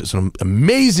wedding gift. It's an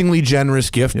amazingly generous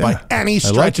gift by any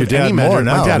stretch. I like your dad more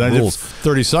now. My dad rules.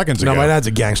 30 seconds ago. No, my dad's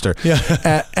a gangster.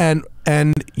 Yeah. And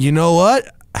you know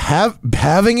what?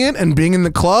 Having it and being in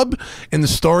the club and the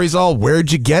stories all,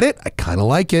 where'd you get it? I kind of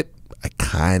like it. I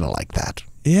kind of like that.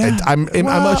 Yeah, I'm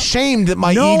ashamed that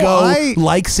my ego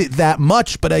likes it that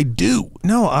much, but I do.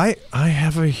 No, I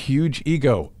have a huge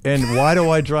ego. And why do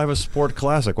I drive a sport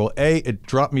classic? Well, A, it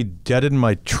dropped me dead in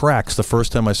my tracks the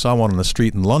first time I saw one on the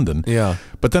street in London. Yeah.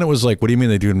 But then it was like, what do you mean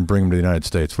they didn't bring them to the United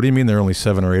States? What do you mean there are only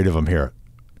 7 or 8 of them here?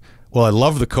 Well, I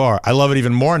love the car. I love it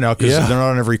even more now because they're not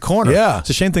on every corner. Yeah. It's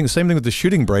the same thing with the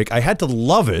shooting brake. I had to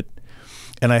love it.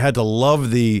 And I had to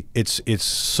love it's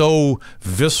so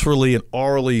viscerally and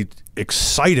orally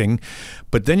exciting,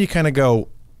 but then you kind of go,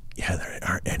 yeah, there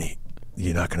aren't any.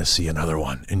 You're not going to see another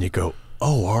one, and you go,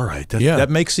 oh, all right.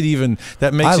 That makes it even.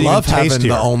 That makes it even tastier. I love having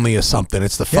the only of something.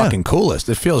 It's the fucking coolest.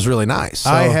 It feels really nice.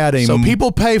 So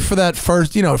people pay for that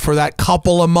first, for that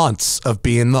couple of months of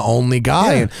being the only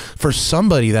guy, and for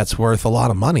somebody that's worth a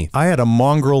lot of money. I had a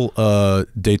mongrel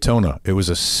Daytona. It was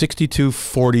a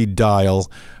 6240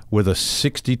 dial with a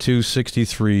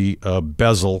 6263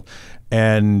 bezel,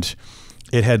 and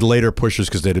it had later pushers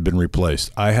because they'd have been replaced.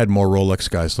 I had more Rolex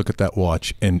guys look at that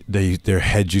watch, and their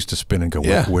heads used to spin and go,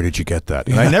 where did you get that?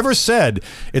 And I never said,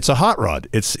 it's a hot rod.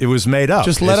 It was made up.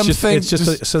 Just let them think.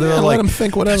 So they're like, let them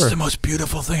think whatever. That's the most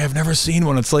beautiful thing. I've never seen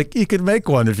one. It's like, you could make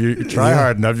one if you try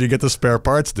hard enough. You get the spare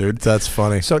parts, dude. That's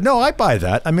funny. So, no, I buy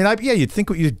that. I mean, you'd think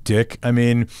what you dick. I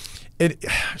mean,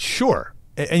 sure.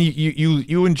 And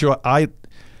you enjoy,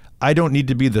 I don't need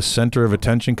to be the center of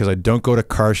attention because I don't go to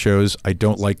car shows. I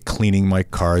don't like cleaning my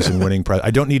cars and winning prizes.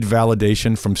 I don't need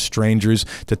validation from strangers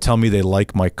to tell me they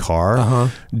like my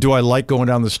car. Do I like going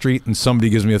down the street and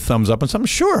somebody gives me a thumbs up and something?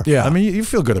 Sure. Yeah. I mean, you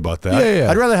feel good about that. Yeah.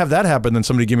 I'd rather have that happen than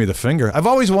somebody give me the finger. I've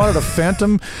always wanted a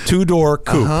Phantom 2-door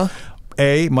coupe.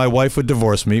 A, my wife would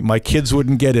divorce me. My kids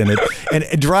wouldn't get in it. And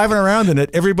driving around in it,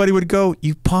 everybody would go,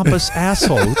 you pompous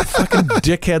asshole. Fucking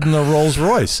dickhead in the Rolls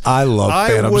Royce. I love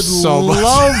Phantoms so much. I would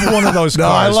love one of those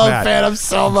cars, I love Matt. Phantoms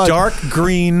so much. Dark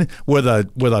green with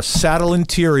a saddle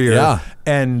interior. Yeah.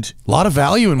 And a lot of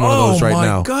value in one of those right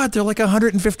now. Oh, my God. They're like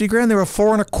 $150,000. They were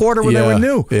 $4 1/4 when they were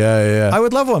new. Yeah. I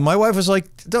would love one. My wife was like,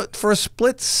 for a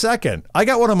split second. I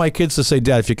got one of my kids to say,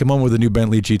 Dad, if you come home with a new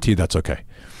Bentley GT, that's okay.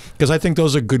 because I think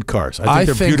those are good cars. I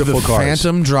think they're beautiful the cars.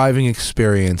 Phantom driving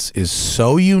experience is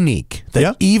so unique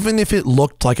that even if it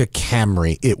looked like a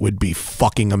Camry, it would be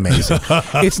fucking amazing.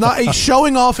 It's not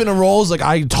showing off in a Rolls. Like,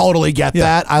 I totally get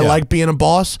that. I like being a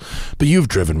boss, but you've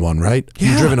driven one, right?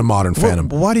 You've driven a modern Phantom.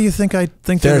 Why do you think I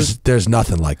think there's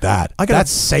nothing like that?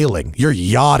 That's sailing. You're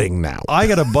yachting now. I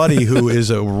got a buddy who is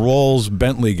a Rolls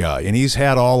Bentley guy, and he's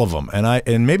had all of them,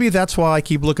 and maybe that's why I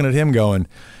keep looking at him going,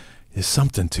 there's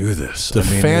something to this. The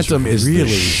Phantom is really the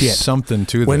shit. Something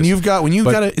to when this. You've got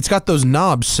it's got those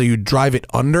knobs, so you drive it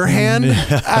underhand.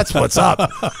 That's what's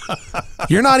up.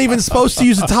 You're not even supposed to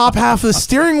use the top half of the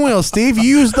steering wheel, Steve.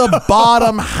 You use the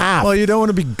bottom half. Well, you don't want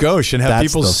to be gauche and have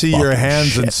people see your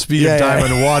hands and speed of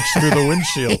diamond watch through the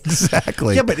windshield.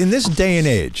 Exactly. Yeah, but in this day and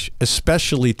age,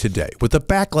 especially today, with the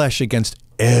backlash against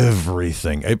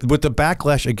everything, with the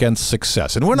backlash against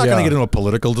success, and we're not going to get into a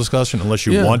political discussion unless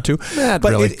you want to, but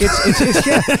really.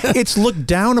 it's looked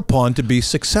down upon to be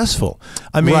successful.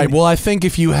 I mean, right. Well, I think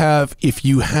if you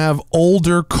have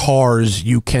older cars,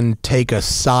 you can take a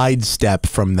sidestep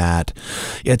from that.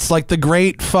 It's like the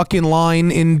great fucking line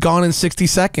in Gone in 60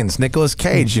 Seconds, Nicolas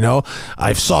Cage. You know,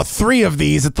 I saw 3 of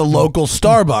these at the local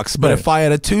Starbucks, but if I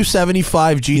had a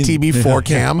 275 GTB 4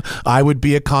 cam, I would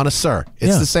be a connoisseur.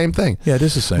 It's the same thing. Yeah, it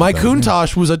is the same. My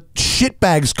Countach was a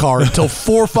shitbags car until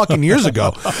 4 fucking years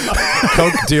ago.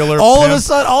 Coke dealer. All of a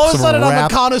sudden, I'm a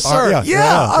connoisseur.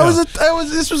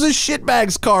 This was a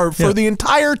shitbags car for the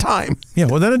entire time. Yeah,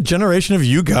 well, then a generation of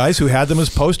you guys who had them as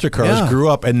poster cars grew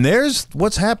up, and there's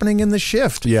what's happening in the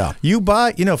shift. Yeah. You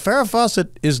buy, Farrah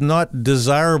Fawcett is not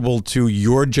desirable to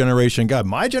your generation guy.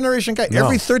 My generation guy,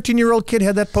 every 13-year-old kid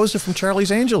had that poster from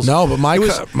Charlie's Angels. No, but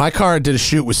my car did a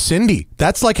shoot with Cindy.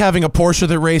 That's like having a Porsche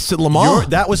that raced at Le Mans.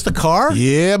 That was the car?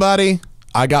 Yeah, buddy.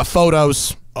 I got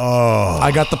photos. Oh,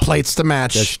 I got the plates to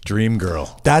match. That's dream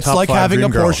girl. That's Top like 5 having a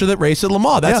dream girl. Porsche that raced at Le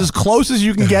Mans. That's as close as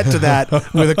you can get to that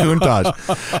with a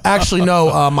Countach. Actually,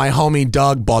 no. My homie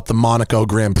Doug bought the Monaco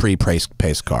Grand Prix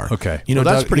pace car. Okay, you know,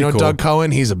 that's pretty cool. Doug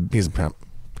Cohen. He's a pimp.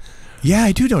 Yeah,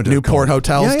 I do know Doug Newport Cohen.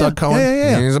 Hotels, Doug Cohen.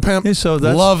 Yeah. He's a pimp. Yeah, so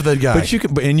love the guy. But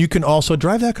you can also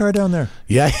drive that car down there.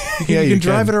 Yeah, you can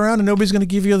drive it around, and nobody's going to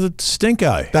give you the stink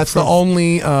eye. That's the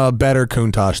only better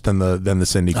Countach than the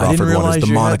Cindy Crawford one. Is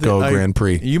the Monaco Grand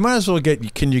Prix. You might as well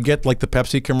get. Can you get like the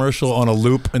Pepsi commercial on a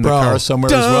loop in the car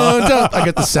somewhere as well? I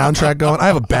get the soundtrack going. I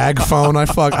have a bag phone. I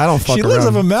don't fuck around. She lives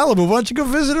up in Malibu. Why don't you go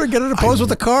visit her and get her to pose with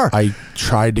the car? I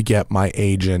tried to get my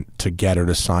agent to get her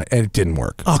to sign, and it didn't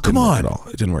work. Oh, come on!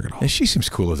 It didn't work at all. And she seems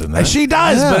cooler than that. And she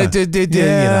does, but it did.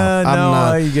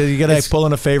 Yeah, you got to pull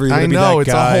in a favor. You I know it's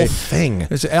guy. a whole thing.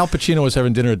 Al Pacino was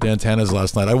having dinner at Dantana's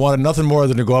last night. I wanted nothing more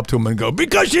than to go up to him and go,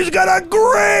 because she's got a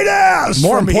great ass.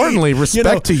 More importantly,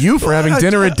 respect to you for having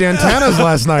dinner at Dantana's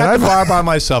last night. At the bar by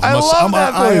myself.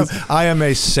 I am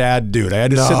a sad dude. I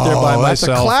had to sit there by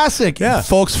myself. That's a classic. Yeah.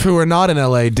 Folks who are not in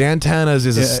LA, Dantana's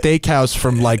is a steakhouse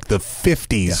from like the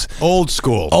 50s. Yeah. Old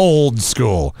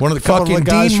school. One of the fucking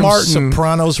guys from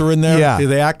Sopranos were in there. Yeah.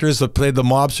 The actors that played the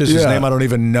mobsters, whose name I don't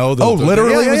even know.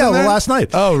 Literally? Yeah, last night.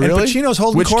 Oh, really? And Pacino's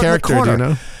holding Which court character in the corner. do you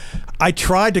know? I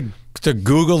tried to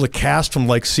Google the cast from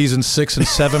like season 6 and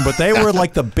 7, but they were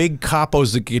like the big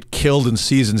capos that get killed in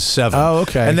season 7. Oh,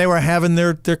 okay. And they were having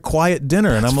their quiet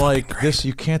dinner, and I'm like, great.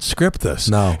 You can't script this.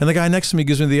 No. And the guy next to me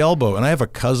gives me the elbow, and I have a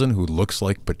cousin who looks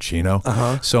like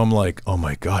Pacino. So I'm like, oh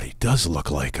my God, he does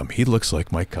look like him. He looks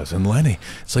like my cousin Lenny.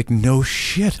 It's like, no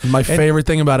shit. My favorite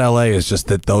thing about LA is just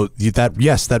that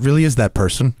that really is that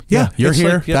person. Yeah, you're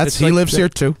here. Like, he lives here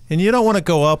too. And you don't want to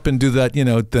go up and do that,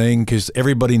 thing, because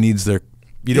everybody needs their.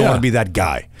 You don't want to be that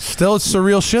guy. Still, it's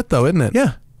surreal shit, though, isn't it?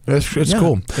 Yeah. It's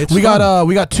cool. We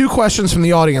got 2 questions from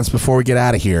the audience before we get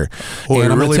out of here. Well,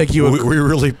 and I'm really, gonna take you. We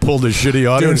really pulled a shitty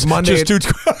audience. Dude,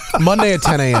 Monday at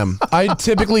 10 a.m. I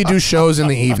typically do shows in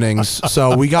the evenings,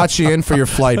 so we got you in for your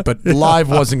flight, but live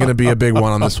wasn't going to be a big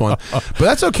one on this one. But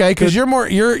that's okay because you're more.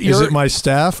 Is it my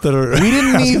staff that are? We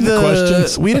didn't need the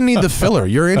questions. We didn't need the filler.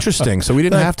 You're interesting, so we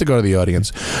didn't have to go to the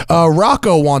audience.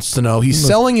 Rocco wants to know. He's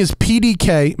selling his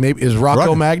PDK. Maybe is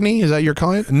Rocco Magni? Is that your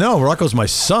client? No, Rocco's my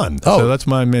son. Oh, so that's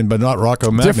my man, but not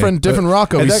Rocco Magni. Different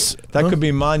Rocco. That could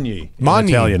be Magni.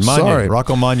 Magni. Italian. Magni. Sorry.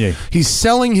 Rocco Magni. He's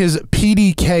selling his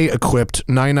PDK equipped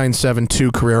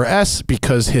 9972 Carrera S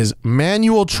because his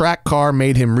manual track car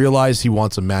made him realize he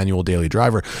wants a manual daily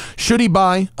driver. Should he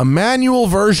buy a manual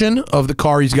version of the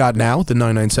car he's got now, the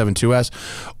 9972S,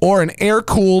 or an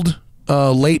air-cooled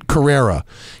late Carrera?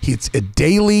 He's a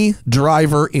daily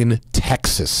driver in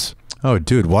Texas. Oh,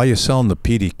 dude, why are you selling the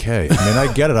PDK? I mean,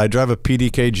 I get it. I drive a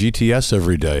PDK GTS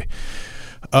every day.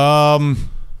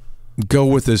 go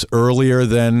with as earlier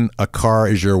than a car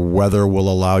as your weather will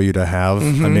allow you to have.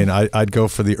 I mean, I'd go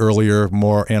for the earlier,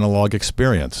 more analog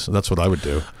experience. That's what I would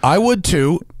do. I would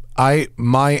too.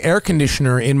 My air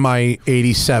conditioner in my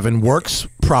 87 works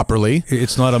properly.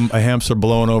 It's not a hamster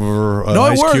blowing over an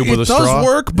ice cube with a straw? It does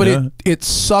work, but it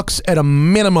sucks at a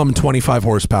minimum 25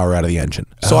 horsepower out of the engine.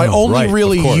 So I only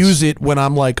really use it when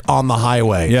I'm like on the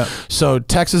highway. Yeah. So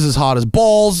Texas is hot as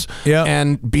balls. Yeah.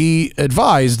 And be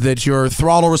advised that your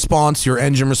throttle response, your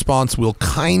engine response will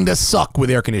kind of suck with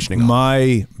air conditioning on.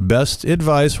 My best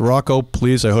advice, Rocco,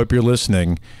 please, I hope you're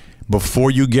listening.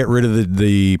 Before you get rid of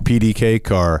the PDK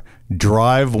car,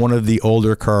 drive one of the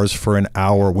older cars for an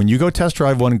hour. When you go test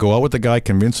drive one, go out with the guy,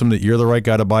 convince him that you're the right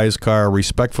guy to buy his car,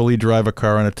 respectfully drive a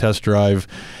car on a test drive,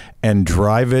 and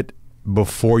drive it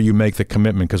before you make the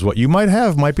commitment, because what you might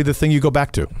have might be the thing you go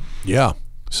back to. Yeah.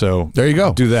 So there you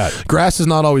go. Do that. Grass is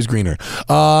not always greener.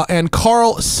 And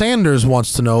Carl Sanders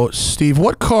wants to know, Steve,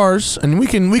 what cars, and we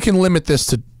can limit this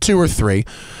to 2 or 3,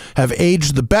 have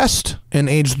aged the best and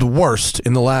aged the worst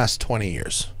in the last 20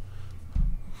 years?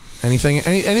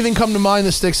 Anything come to mind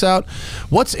that sticks out?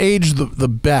 What's aged the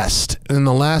best in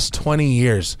the last 20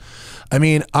 years? I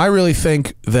mean, I really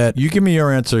think that... You give me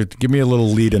your answer. Give me a little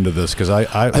lead into this, because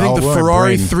I think the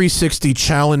Ferrari 360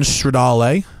 Challenge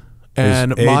Stradale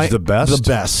and the best. The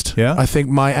best. Yeah. I think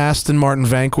my Aston Martin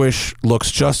Vanquish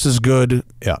looks just as good.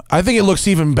 Yeah. I think it looks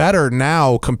even better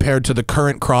now compared to the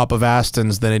current crop of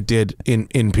Astons than it did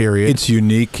in period. It's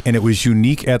unique, and it was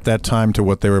unique at that time to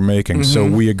what they were making. So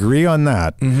we agree on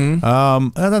that.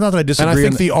 Not that I disagree. And I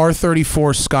think the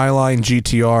R34 Skyline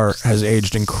GTR has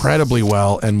aged incredibly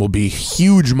well and will be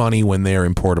huge money when they're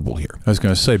importable here. I was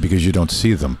going to say, because you don't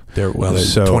see them. They're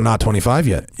not 25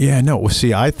 yet. Yeah, no. Well,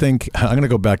 see, I think I'm going to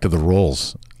go back to the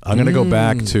Rolls. I'm going to go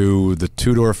back to the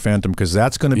two-door Phantom, because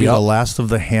that's going to be the last of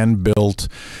the hand-built,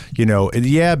 you know.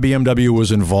 Yeah, BMW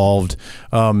was involved.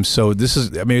 So this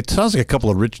is, I mean, it sounds like a couple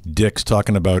of rich dicks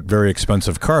talking about very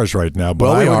expensive cars right now. But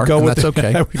well, I would go with that's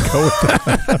okay.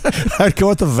 I'd go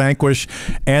with the Vanquish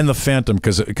and the Phantom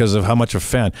because of how much a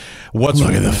fan. Look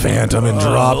at the Phantom and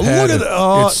drop head. Look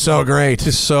at it's so great.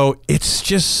 So it's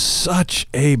just such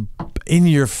a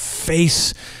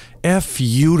in-your-face F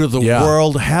you to the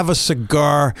world. Have a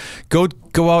cigar.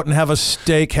 Go out and have a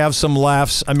steak. Have some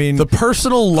laughs. I mean, the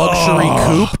personal luxury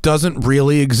coupe doesn't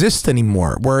really exist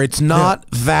anymore, where it's not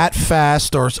that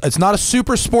fast, or it's not a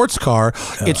super sports car.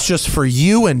 It's just for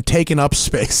you and taking up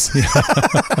space.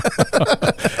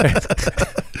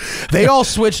 They all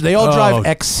switch. They all drive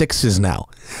X6s now.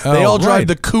 They all drive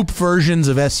the coupe versions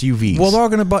of SUVs. Well, they're all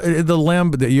going to buy the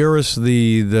Lamb, the Urus,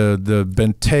 the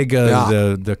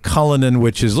Bentayga, the Cullinan,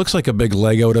 which looks like a big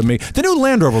Lego to me. The new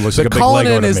Land Rover looks like a big Lego to me.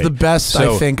 The Cullinan is the best,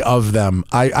 I think, of them.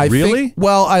 I really? Think,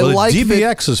 I like the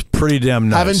DBX is pretty damn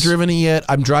nice. I haven't driven it yet.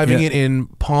 I'm driving it in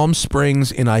Palm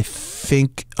Springs in, I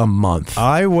think, a month.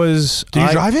 Did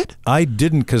you drive it? I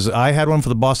didn't, because I had one for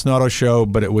the Boston Auto Show,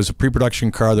 but it was a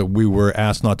pre-production car that we were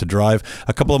asked not to drive.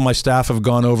 A couple of my staff have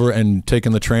gone over and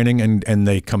taken the training, and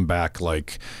they come back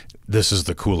like, this is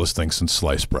the coolest thing since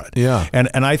sliced bread. Yeah.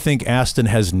 And I think Aston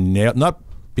has nailed, not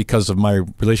because of my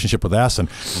relationship with Aston,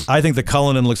 I think the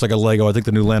Cullinan looks like a Lego. I think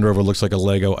the new Land Rover looks like a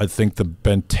Lego. I think the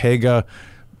Bentayga,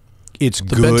 it's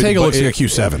good. The Bentayga looks like a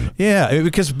Q7. Yeah,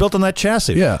 because it's built on that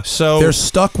chassis. Yeah. So they're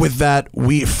stuck with that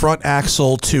front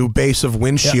axle to base of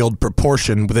windshield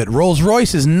proportion that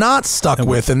Rolls-Royce is not stuck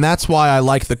with, and that's why I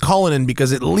like the Cullinan,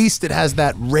 because at least it has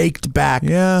that raked back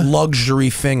luxury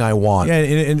thing I want. Yeah,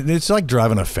 and it's like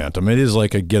driving a Phantom. It is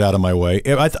like a get out of my way.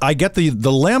 I get the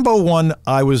Lambo one.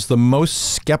 I was the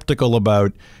most skeptical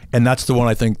about. And that's the one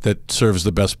I think that serves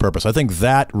the best purpose. I think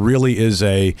that really is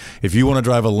if you want to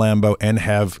drive a Lambo and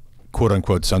have quote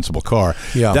unquote sensible car.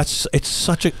 Yeah, it's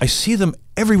such a. I see them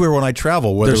everywhere when I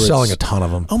travel. They're selling a ton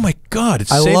of them. Oh my God!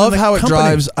 I love how it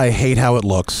drives. I hate how it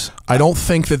looks. I don't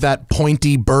think that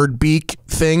pointy bird beak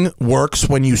thing works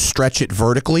when you stretch it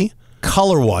vertically.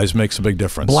 Color-wise makes a big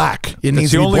difference. Black. It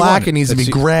needs to be black. It needs to be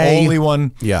gray. Only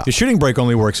one. Yeah. The shooting brake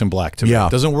only works in black to me. Yeah.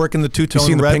 It doesn't work in the two-tone red.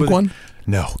 You seen the pink one?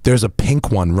 No. There's a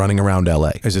pink one running around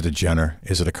LA. Is it a Jenner?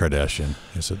 Is it a Kardashian?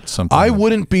 Is it something? I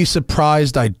wouldn't be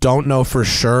surprised. I don't know for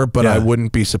sure, but I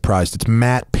wouldn't be surprised. It's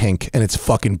matte pink, and it's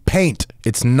fucking paint.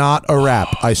 It's not a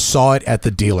wrap. I saw it at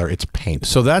the dealer. It's paint.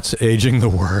 So that's aging the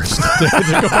worst.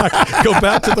 go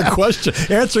back to the question.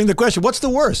 Answering the question, what's the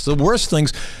worst? The worst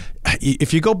things,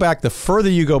 if you go back, the further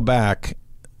you go back,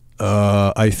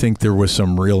 I think there was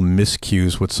some real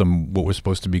miscues with what was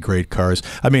supposed to be great cars.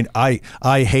 I mean, I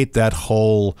hate that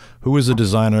whole, who was the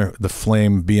designer, the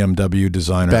Flame BMW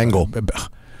designer? Bengal.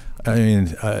 I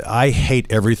mean, I hate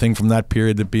everything from that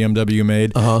period that BMW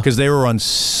made because they were on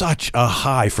such a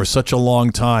high for such a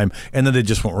long time, and then they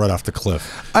just went right off the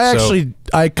cliff.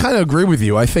 I kind of agree with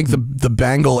you. I think the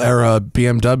Bangle era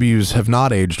BMWs have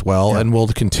not aged well and will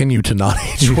continue to not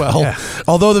age well. Yeah.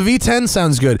 Although the V10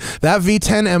 sounds good. That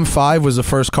V10 M5 was the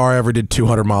first car I ever did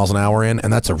 200 miles an hour in,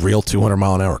 and that's a real 200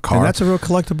 mile an hour car. And that's a real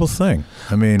collectible thing.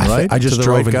 I mean, right? I just To the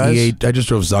drove right an guys? E8. I just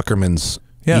drove Zuckerman's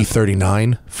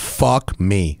E39. Fuck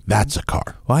me, that's a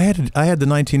car. Well, I had the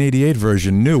 1988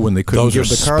 version new when they couldn't Those give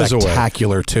are the cars away.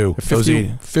 spectacular too.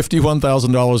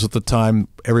 $51,000 at the time.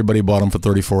 Everybody bought them for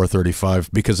 34 or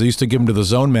 35 because they used to give them to the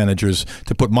zone managers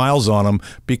to put miles on them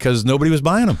because nobody was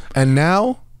buying them. And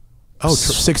now,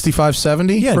 65,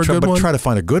 70 for a good one? Try to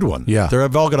find a good one. Yeah.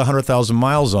 They've all got 100,000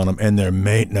 miles on them, and they're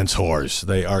maintenance whores.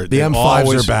 They are. The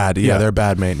M5s are bad. Yeah, they're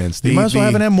bad maintenance. You might as well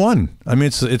have an M1. I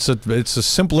mean, it's a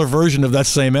simpler version of that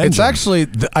same engine. It's actually,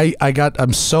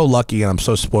 I'm so lucky and I'm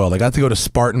so spoiled. I got to go to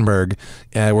Spartanburg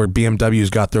where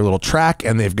BMW's got their little track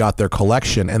and they've got their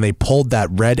collection, and they pulled that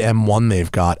red M1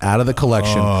 they've got out of the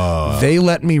collection. They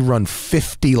let me run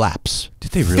 50 laps.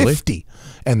 Did they really? 50.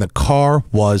 And the car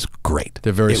was great.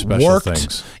 They're very special worked.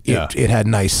 things. It had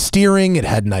nice steering. It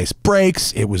had nice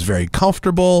brakes. It was very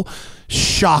comfortable.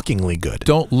 Shockingly good.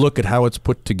 Don't look at how it's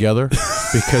put together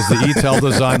because the Etel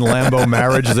design Lambo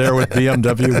marriage there with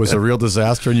BMW was a real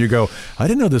disaster. And you go, I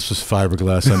didn't know this was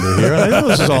fiberglass under here. I didn't know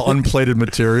this was all unplated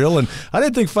material. And I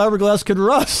didn't think fiberglass could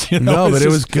rust. No, but it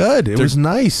was good. It was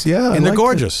nice. Yeah. And they're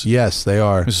gorgeous. Yes, they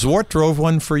are. Zwart drove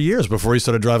one for years before he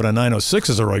started driving a 906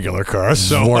 as a regular car.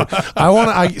 So Zwart.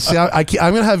 I'm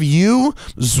going to have you,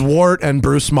 Zwart, and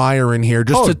Bruce Meyer in here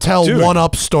just to tell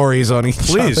one-up stories on each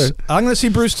Please. other. I'm going to see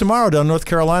Bruce tomorrow down in North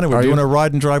Carolina. We're doing a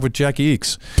ride and drive with Jackie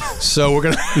Eakes. So we're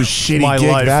going to... Shitty gig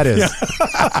life. That is. Yeah.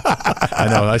 I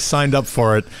know. I signed up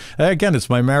for it. Again, it's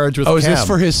my marriage with Cam. Is this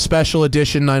for his special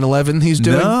edition 911 he's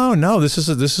doing? No. This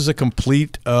is a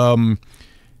complete...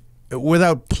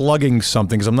 without plugging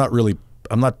something, because I'm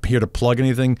not here to plug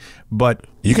anything, but...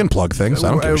 You can plug things. I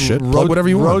don't give a shit. Plug whatever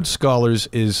you want. Road Scholars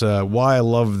is why I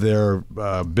love their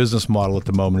business model at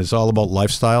the moment. It's all about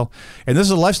lifestyle. And this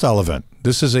is a lifestyle event.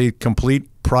 This is a complete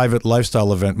private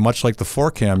lifestyle event, much like the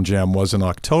 4Cam Jam was in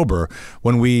October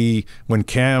when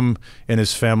Cam and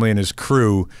his family and his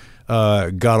crew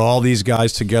got all these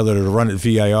guys together to run at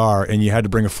VIR, and you had to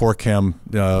bring a 4Cam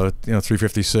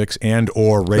 356 and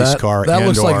or race car. That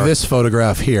looks like this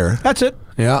photograph here. That's it.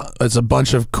 Yeah, it's a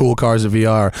bunch of cool cars at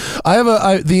VR.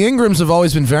 The Ingrams have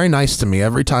always been very nice to me.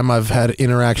 Every time I've had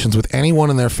interactions with anyone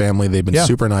in their family, they've been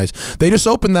super nice. They just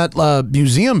opened that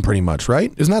museum pretty much,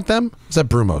 right? Isn't that them? Is that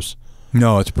Brumos?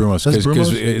 No, it's Brumos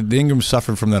because the Ingrams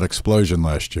suffered from that explosion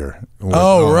last year.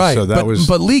 Right. So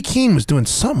but Lee Keen was doing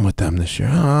something with them this year.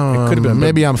 It could have been.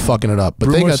 Maybe I'm fucking it up. But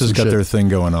Brumos has got their thing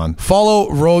going on.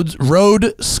 Follow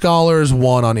Road Scholars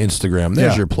 1 on Instagram.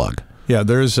 There's your plug. Yeah,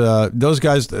 there's those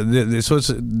guys. So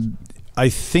I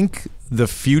think the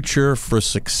future for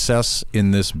success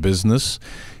in this business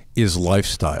is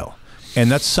lifestyle. And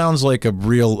that sounds like a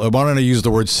real... I wanted to use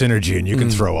the word synergy, and you can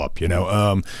throw up,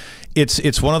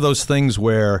 It's one of those things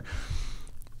where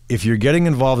if you're getting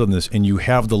involved in this and you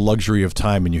have the luxury of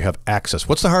time and you have access,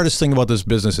 what's the hardest thing about this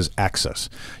business is access.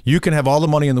 You can have all the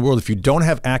money in the world. If you don't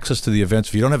have access to the events,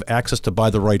 if you don't have access to buy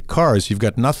the right cars, you've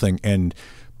got nothing. And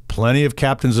plenty of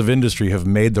captains of industry have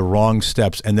made the wrong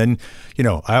steps. And then,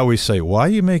 I always say, why are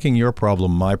you making your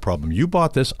problem my problem? You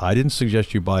bought this. I didn't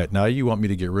suggest you buy it. Now you want me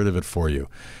to get rid of it for you.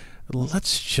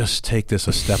 Let's just take this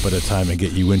a step at a time and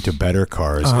get you into better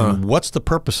cars. And what's the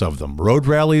purpose of them? Road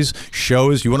rallies,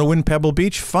 shows. You want to win Pebble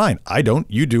Beach? Fine. I don't.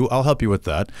 You do. I'll help you with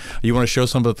that. You want to show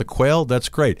somebody at the Quail? That's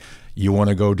great. You want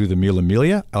to go do the Mille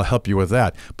Miglia? I'll help you with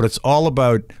that. But it's all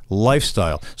about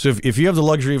lifestyle. So if you have the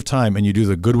luxury of time and you do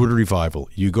the Goodwood Revival,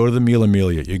 you go to the Mille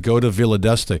Miglia, you go to Villa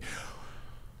d'Este,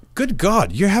 good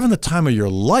God, you're having the time of your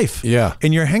life. Yeah.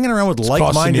 And you're hanging around with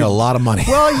like-minded... costing you a lot of money.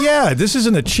 Well, yeah, this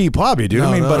isn't a cheap hobby, dude.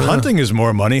 But hunting is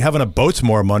more money. Having a boat's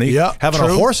more money. Yeah, having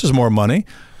a horse is more money.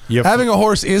 Having a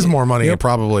horse is more money,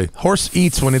 probably. Horse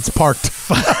eats when it's parked.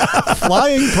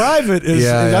 Flying private is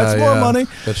that's more money.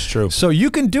 That's true. So you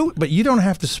can do it, but you don't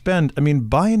have to spend.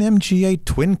 Buy an MG8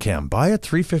 twin cam, buy a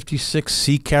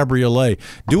 356C cabriolet,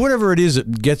 do whatever it is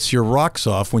that gets your rocks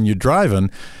off when you're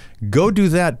driving. Go do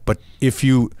that. But if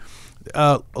you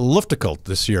Lufticult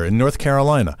this year in North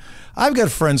Carolina, I've got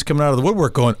friends coming out of the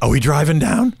woodwork going, "Are we driving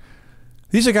down?"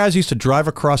 These are guys I used to drive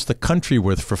across the country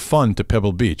with for fun to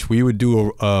Pebble Beach. We would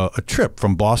do a trip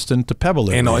from Boston to Pebble.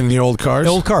 In the old cars?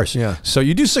 The old cars. Yeah. So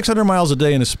you do 600 miles a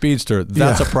day in a speedster.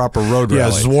 That's a proper road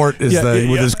rally. Yeah, Zwart is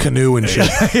with his canoe and shit.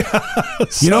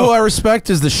 You know who I respect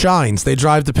is the Shines. They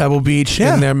drive to Pebble Beach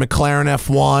in their McLaren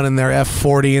F1 and their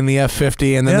F40 and the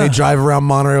F50, and then they drive around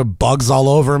Monorail, bugs all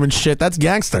over them and shit. That's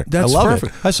gangster. That's I love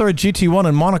perfect. it. I saw a GT1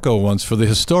 in Monaco once for the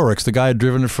Historics. The guy had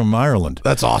driven it from Ireland.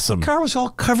 That's awesome. The car was all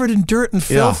covered in dirt and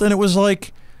filth, and it was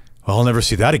like, well, I'll never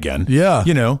see that again. Yeah.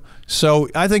 You know? So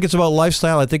I think it's about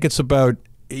lifestyle. I think it's about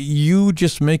you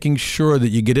just making sure that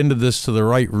you get into this to the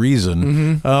right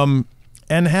reason.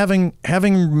 And having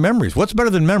memories. What's better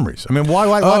than memories? I mean, why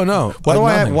do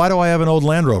I have an old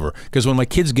Land Rover? Because when my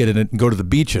kids get in it and go to the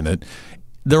beach in it,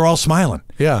 they're all smiling.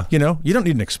 Yeah. You know, you don't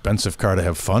need an expensive car to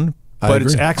have fun. But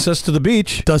it's access to the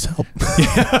beach. It does help.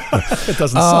 It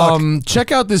doesn't suck.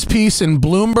 Check out this piece in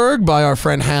Bloomberg by our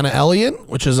friend Hannah Elliott,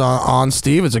 which is on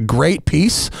Steve. It's a great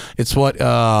piece. It's what,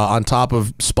 on top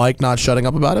of Spike not shutting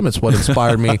up about him, it's what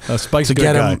inspired me to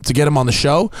get him on the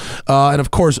show. And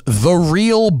of course, The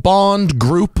Real Bond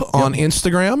Group on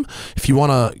Instagram. If you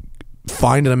want to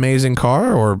find an amazing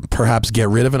car, or perhaps get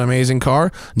rid of an amazing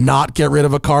car, not get rid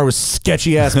of a car with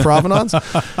sketchy ass provenance,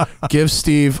 give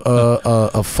Steve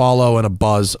a follow and a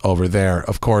buzz over there.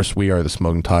 Of course, we are the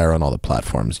Smoking Tire on all the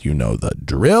platforms. You know the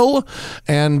drill.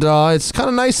 And it's kind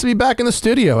of nice to be back in the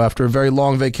studio after a very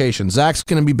long vacation. Zach's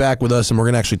going to be back with us, and we're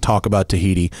going to actually talk about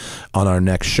Tahiti on our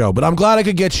next show. But I'm glad I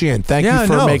could get you in. Thank you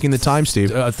for making the time,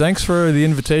 Steve. Thanks for the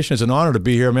invitation. It's an honor to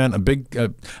be here, man. Do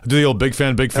the old big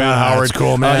fan, Howard. That's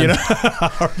cool, man. You know?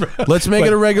 Let's make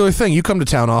it a regular thing. You come to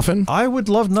town often. I would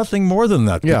love nothing more than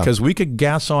that, because we could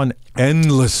gas on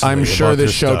endlessly. I'm sure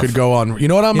this show could go on. You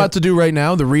know what I'm about to do right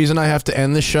now? The reason I have to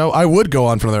end this show, I would go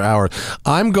on for another hour.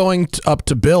 I'm going up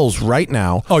to Bill's right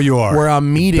now. Oh, you are? Where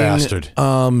I'm meeting Bastard.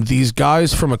 These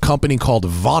guys from a company called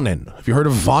Vonnen. Have you heard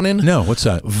of Vonnen? No, what's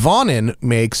that? Vonnen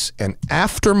makes an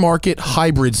aftermarket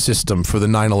hybrid system for the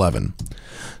 911.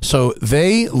 So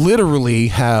they literally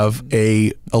have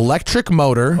a electric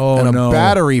motor and a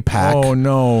battery pack. Oh,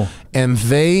 no. And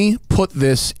they put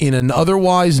this in an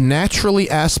otherwise naturally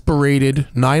aspirated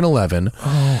 911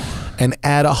 and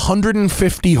add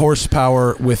 150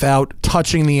 horsepower without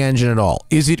touching the engine at all.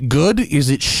 Is it good? Is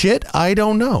it shit? I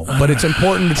don't know. But it's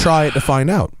important to try it to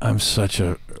find out. I'm such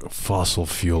a fossil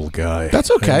fuel guy. That's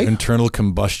okay. Internal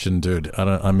combustion, dude.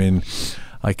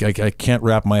 I can't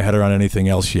wrap my head around anything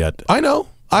else yet. I know.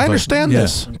 I understand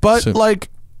this. But,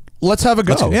 let's have a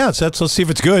go. Let's see if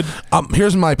it's good.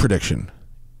 Here's my prediction.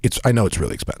 I know it's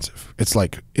really expensive.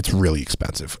 It's really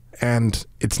expensive. And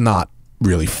it's not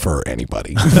really for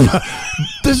anybody.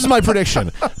 This is my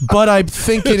prediction. But I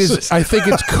think it is. I think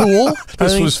it's cool.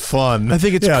 This was fun. I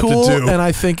think it's cool, and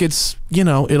I think it's,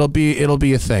 it'll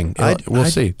be a thing. We'll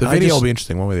see. The video will be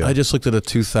interesting. One way or the other. I just looked at a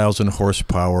 2,000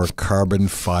 horsepower carbon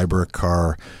fiber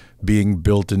car being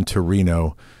built in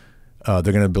Torino. They're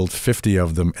going to build 50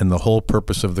 of them, and the whole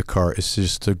purpose of the car is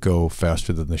just to go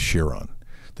faster than the Chiron.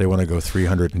 They want to go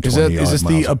 320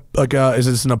 Is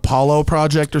this an Apollo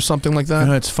project or something like that?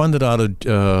 It's funded out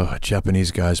of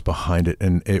Japanese guys behind it,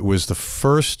 and it was the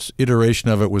first iteration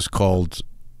of it was called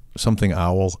something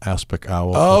Owl, Aspic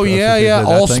Owl. Oh, yeah.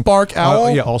 Allspark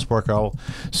Owl? Yeah, Allspark Owl.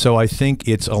 So I think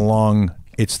it's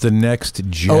the next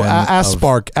gen. Oh,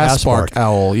 Aspark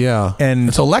Owl, yeah. And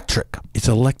it's electric. It's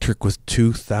electric with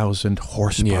 2,000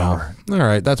 horsepower. Yeah. All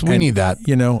right, we need that.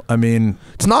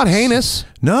 It's not heinous.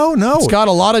 No. It's got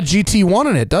a lot of GT1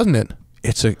 in it, doesn't it?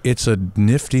 It's a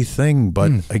nifty thing,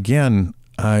 but again,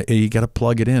 you got to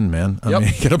plug it in, man. You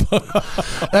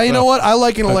know what? I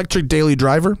like an electric daily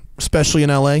driver, especially in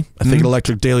LA. I think an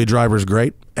electric daily driver is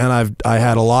great, and I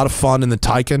had a lot of fun in the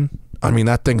Taycan. I mean,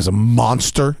 that thing's a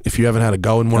monster. If you haven't had a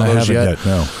go in one of those yet,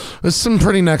 no. It's some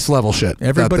pretty next level shit.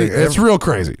 It's real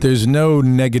crazy. There's no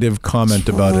negative comment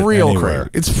about it real anywhere. Crazy.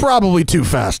 It's probably too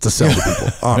fast to sell to people,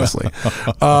 honestly.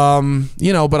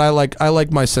 But I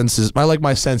like my senses. I like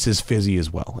my senses fizzy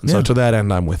as well. And so to that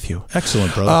end, I'm with you.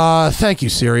 Excellent, brother. Thank you,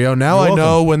 Serio. Now I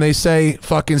know when they say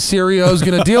fucking Serio's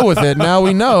going to deal with it. Now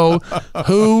we know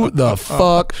who the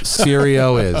fuck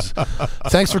Serio is.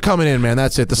 Thanks for coming in, man.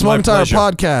 That's it. The Smoking Tire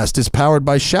Podcast is powered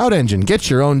by Shout Engine. Get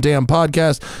your own damn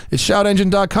podcast. It's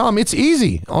shoutengine.com. It's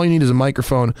easy. All you need is a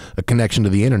microphone, a connection to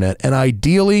the internet, and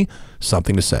ideally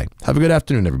something to say. Have a good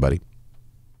afternoon, everybody.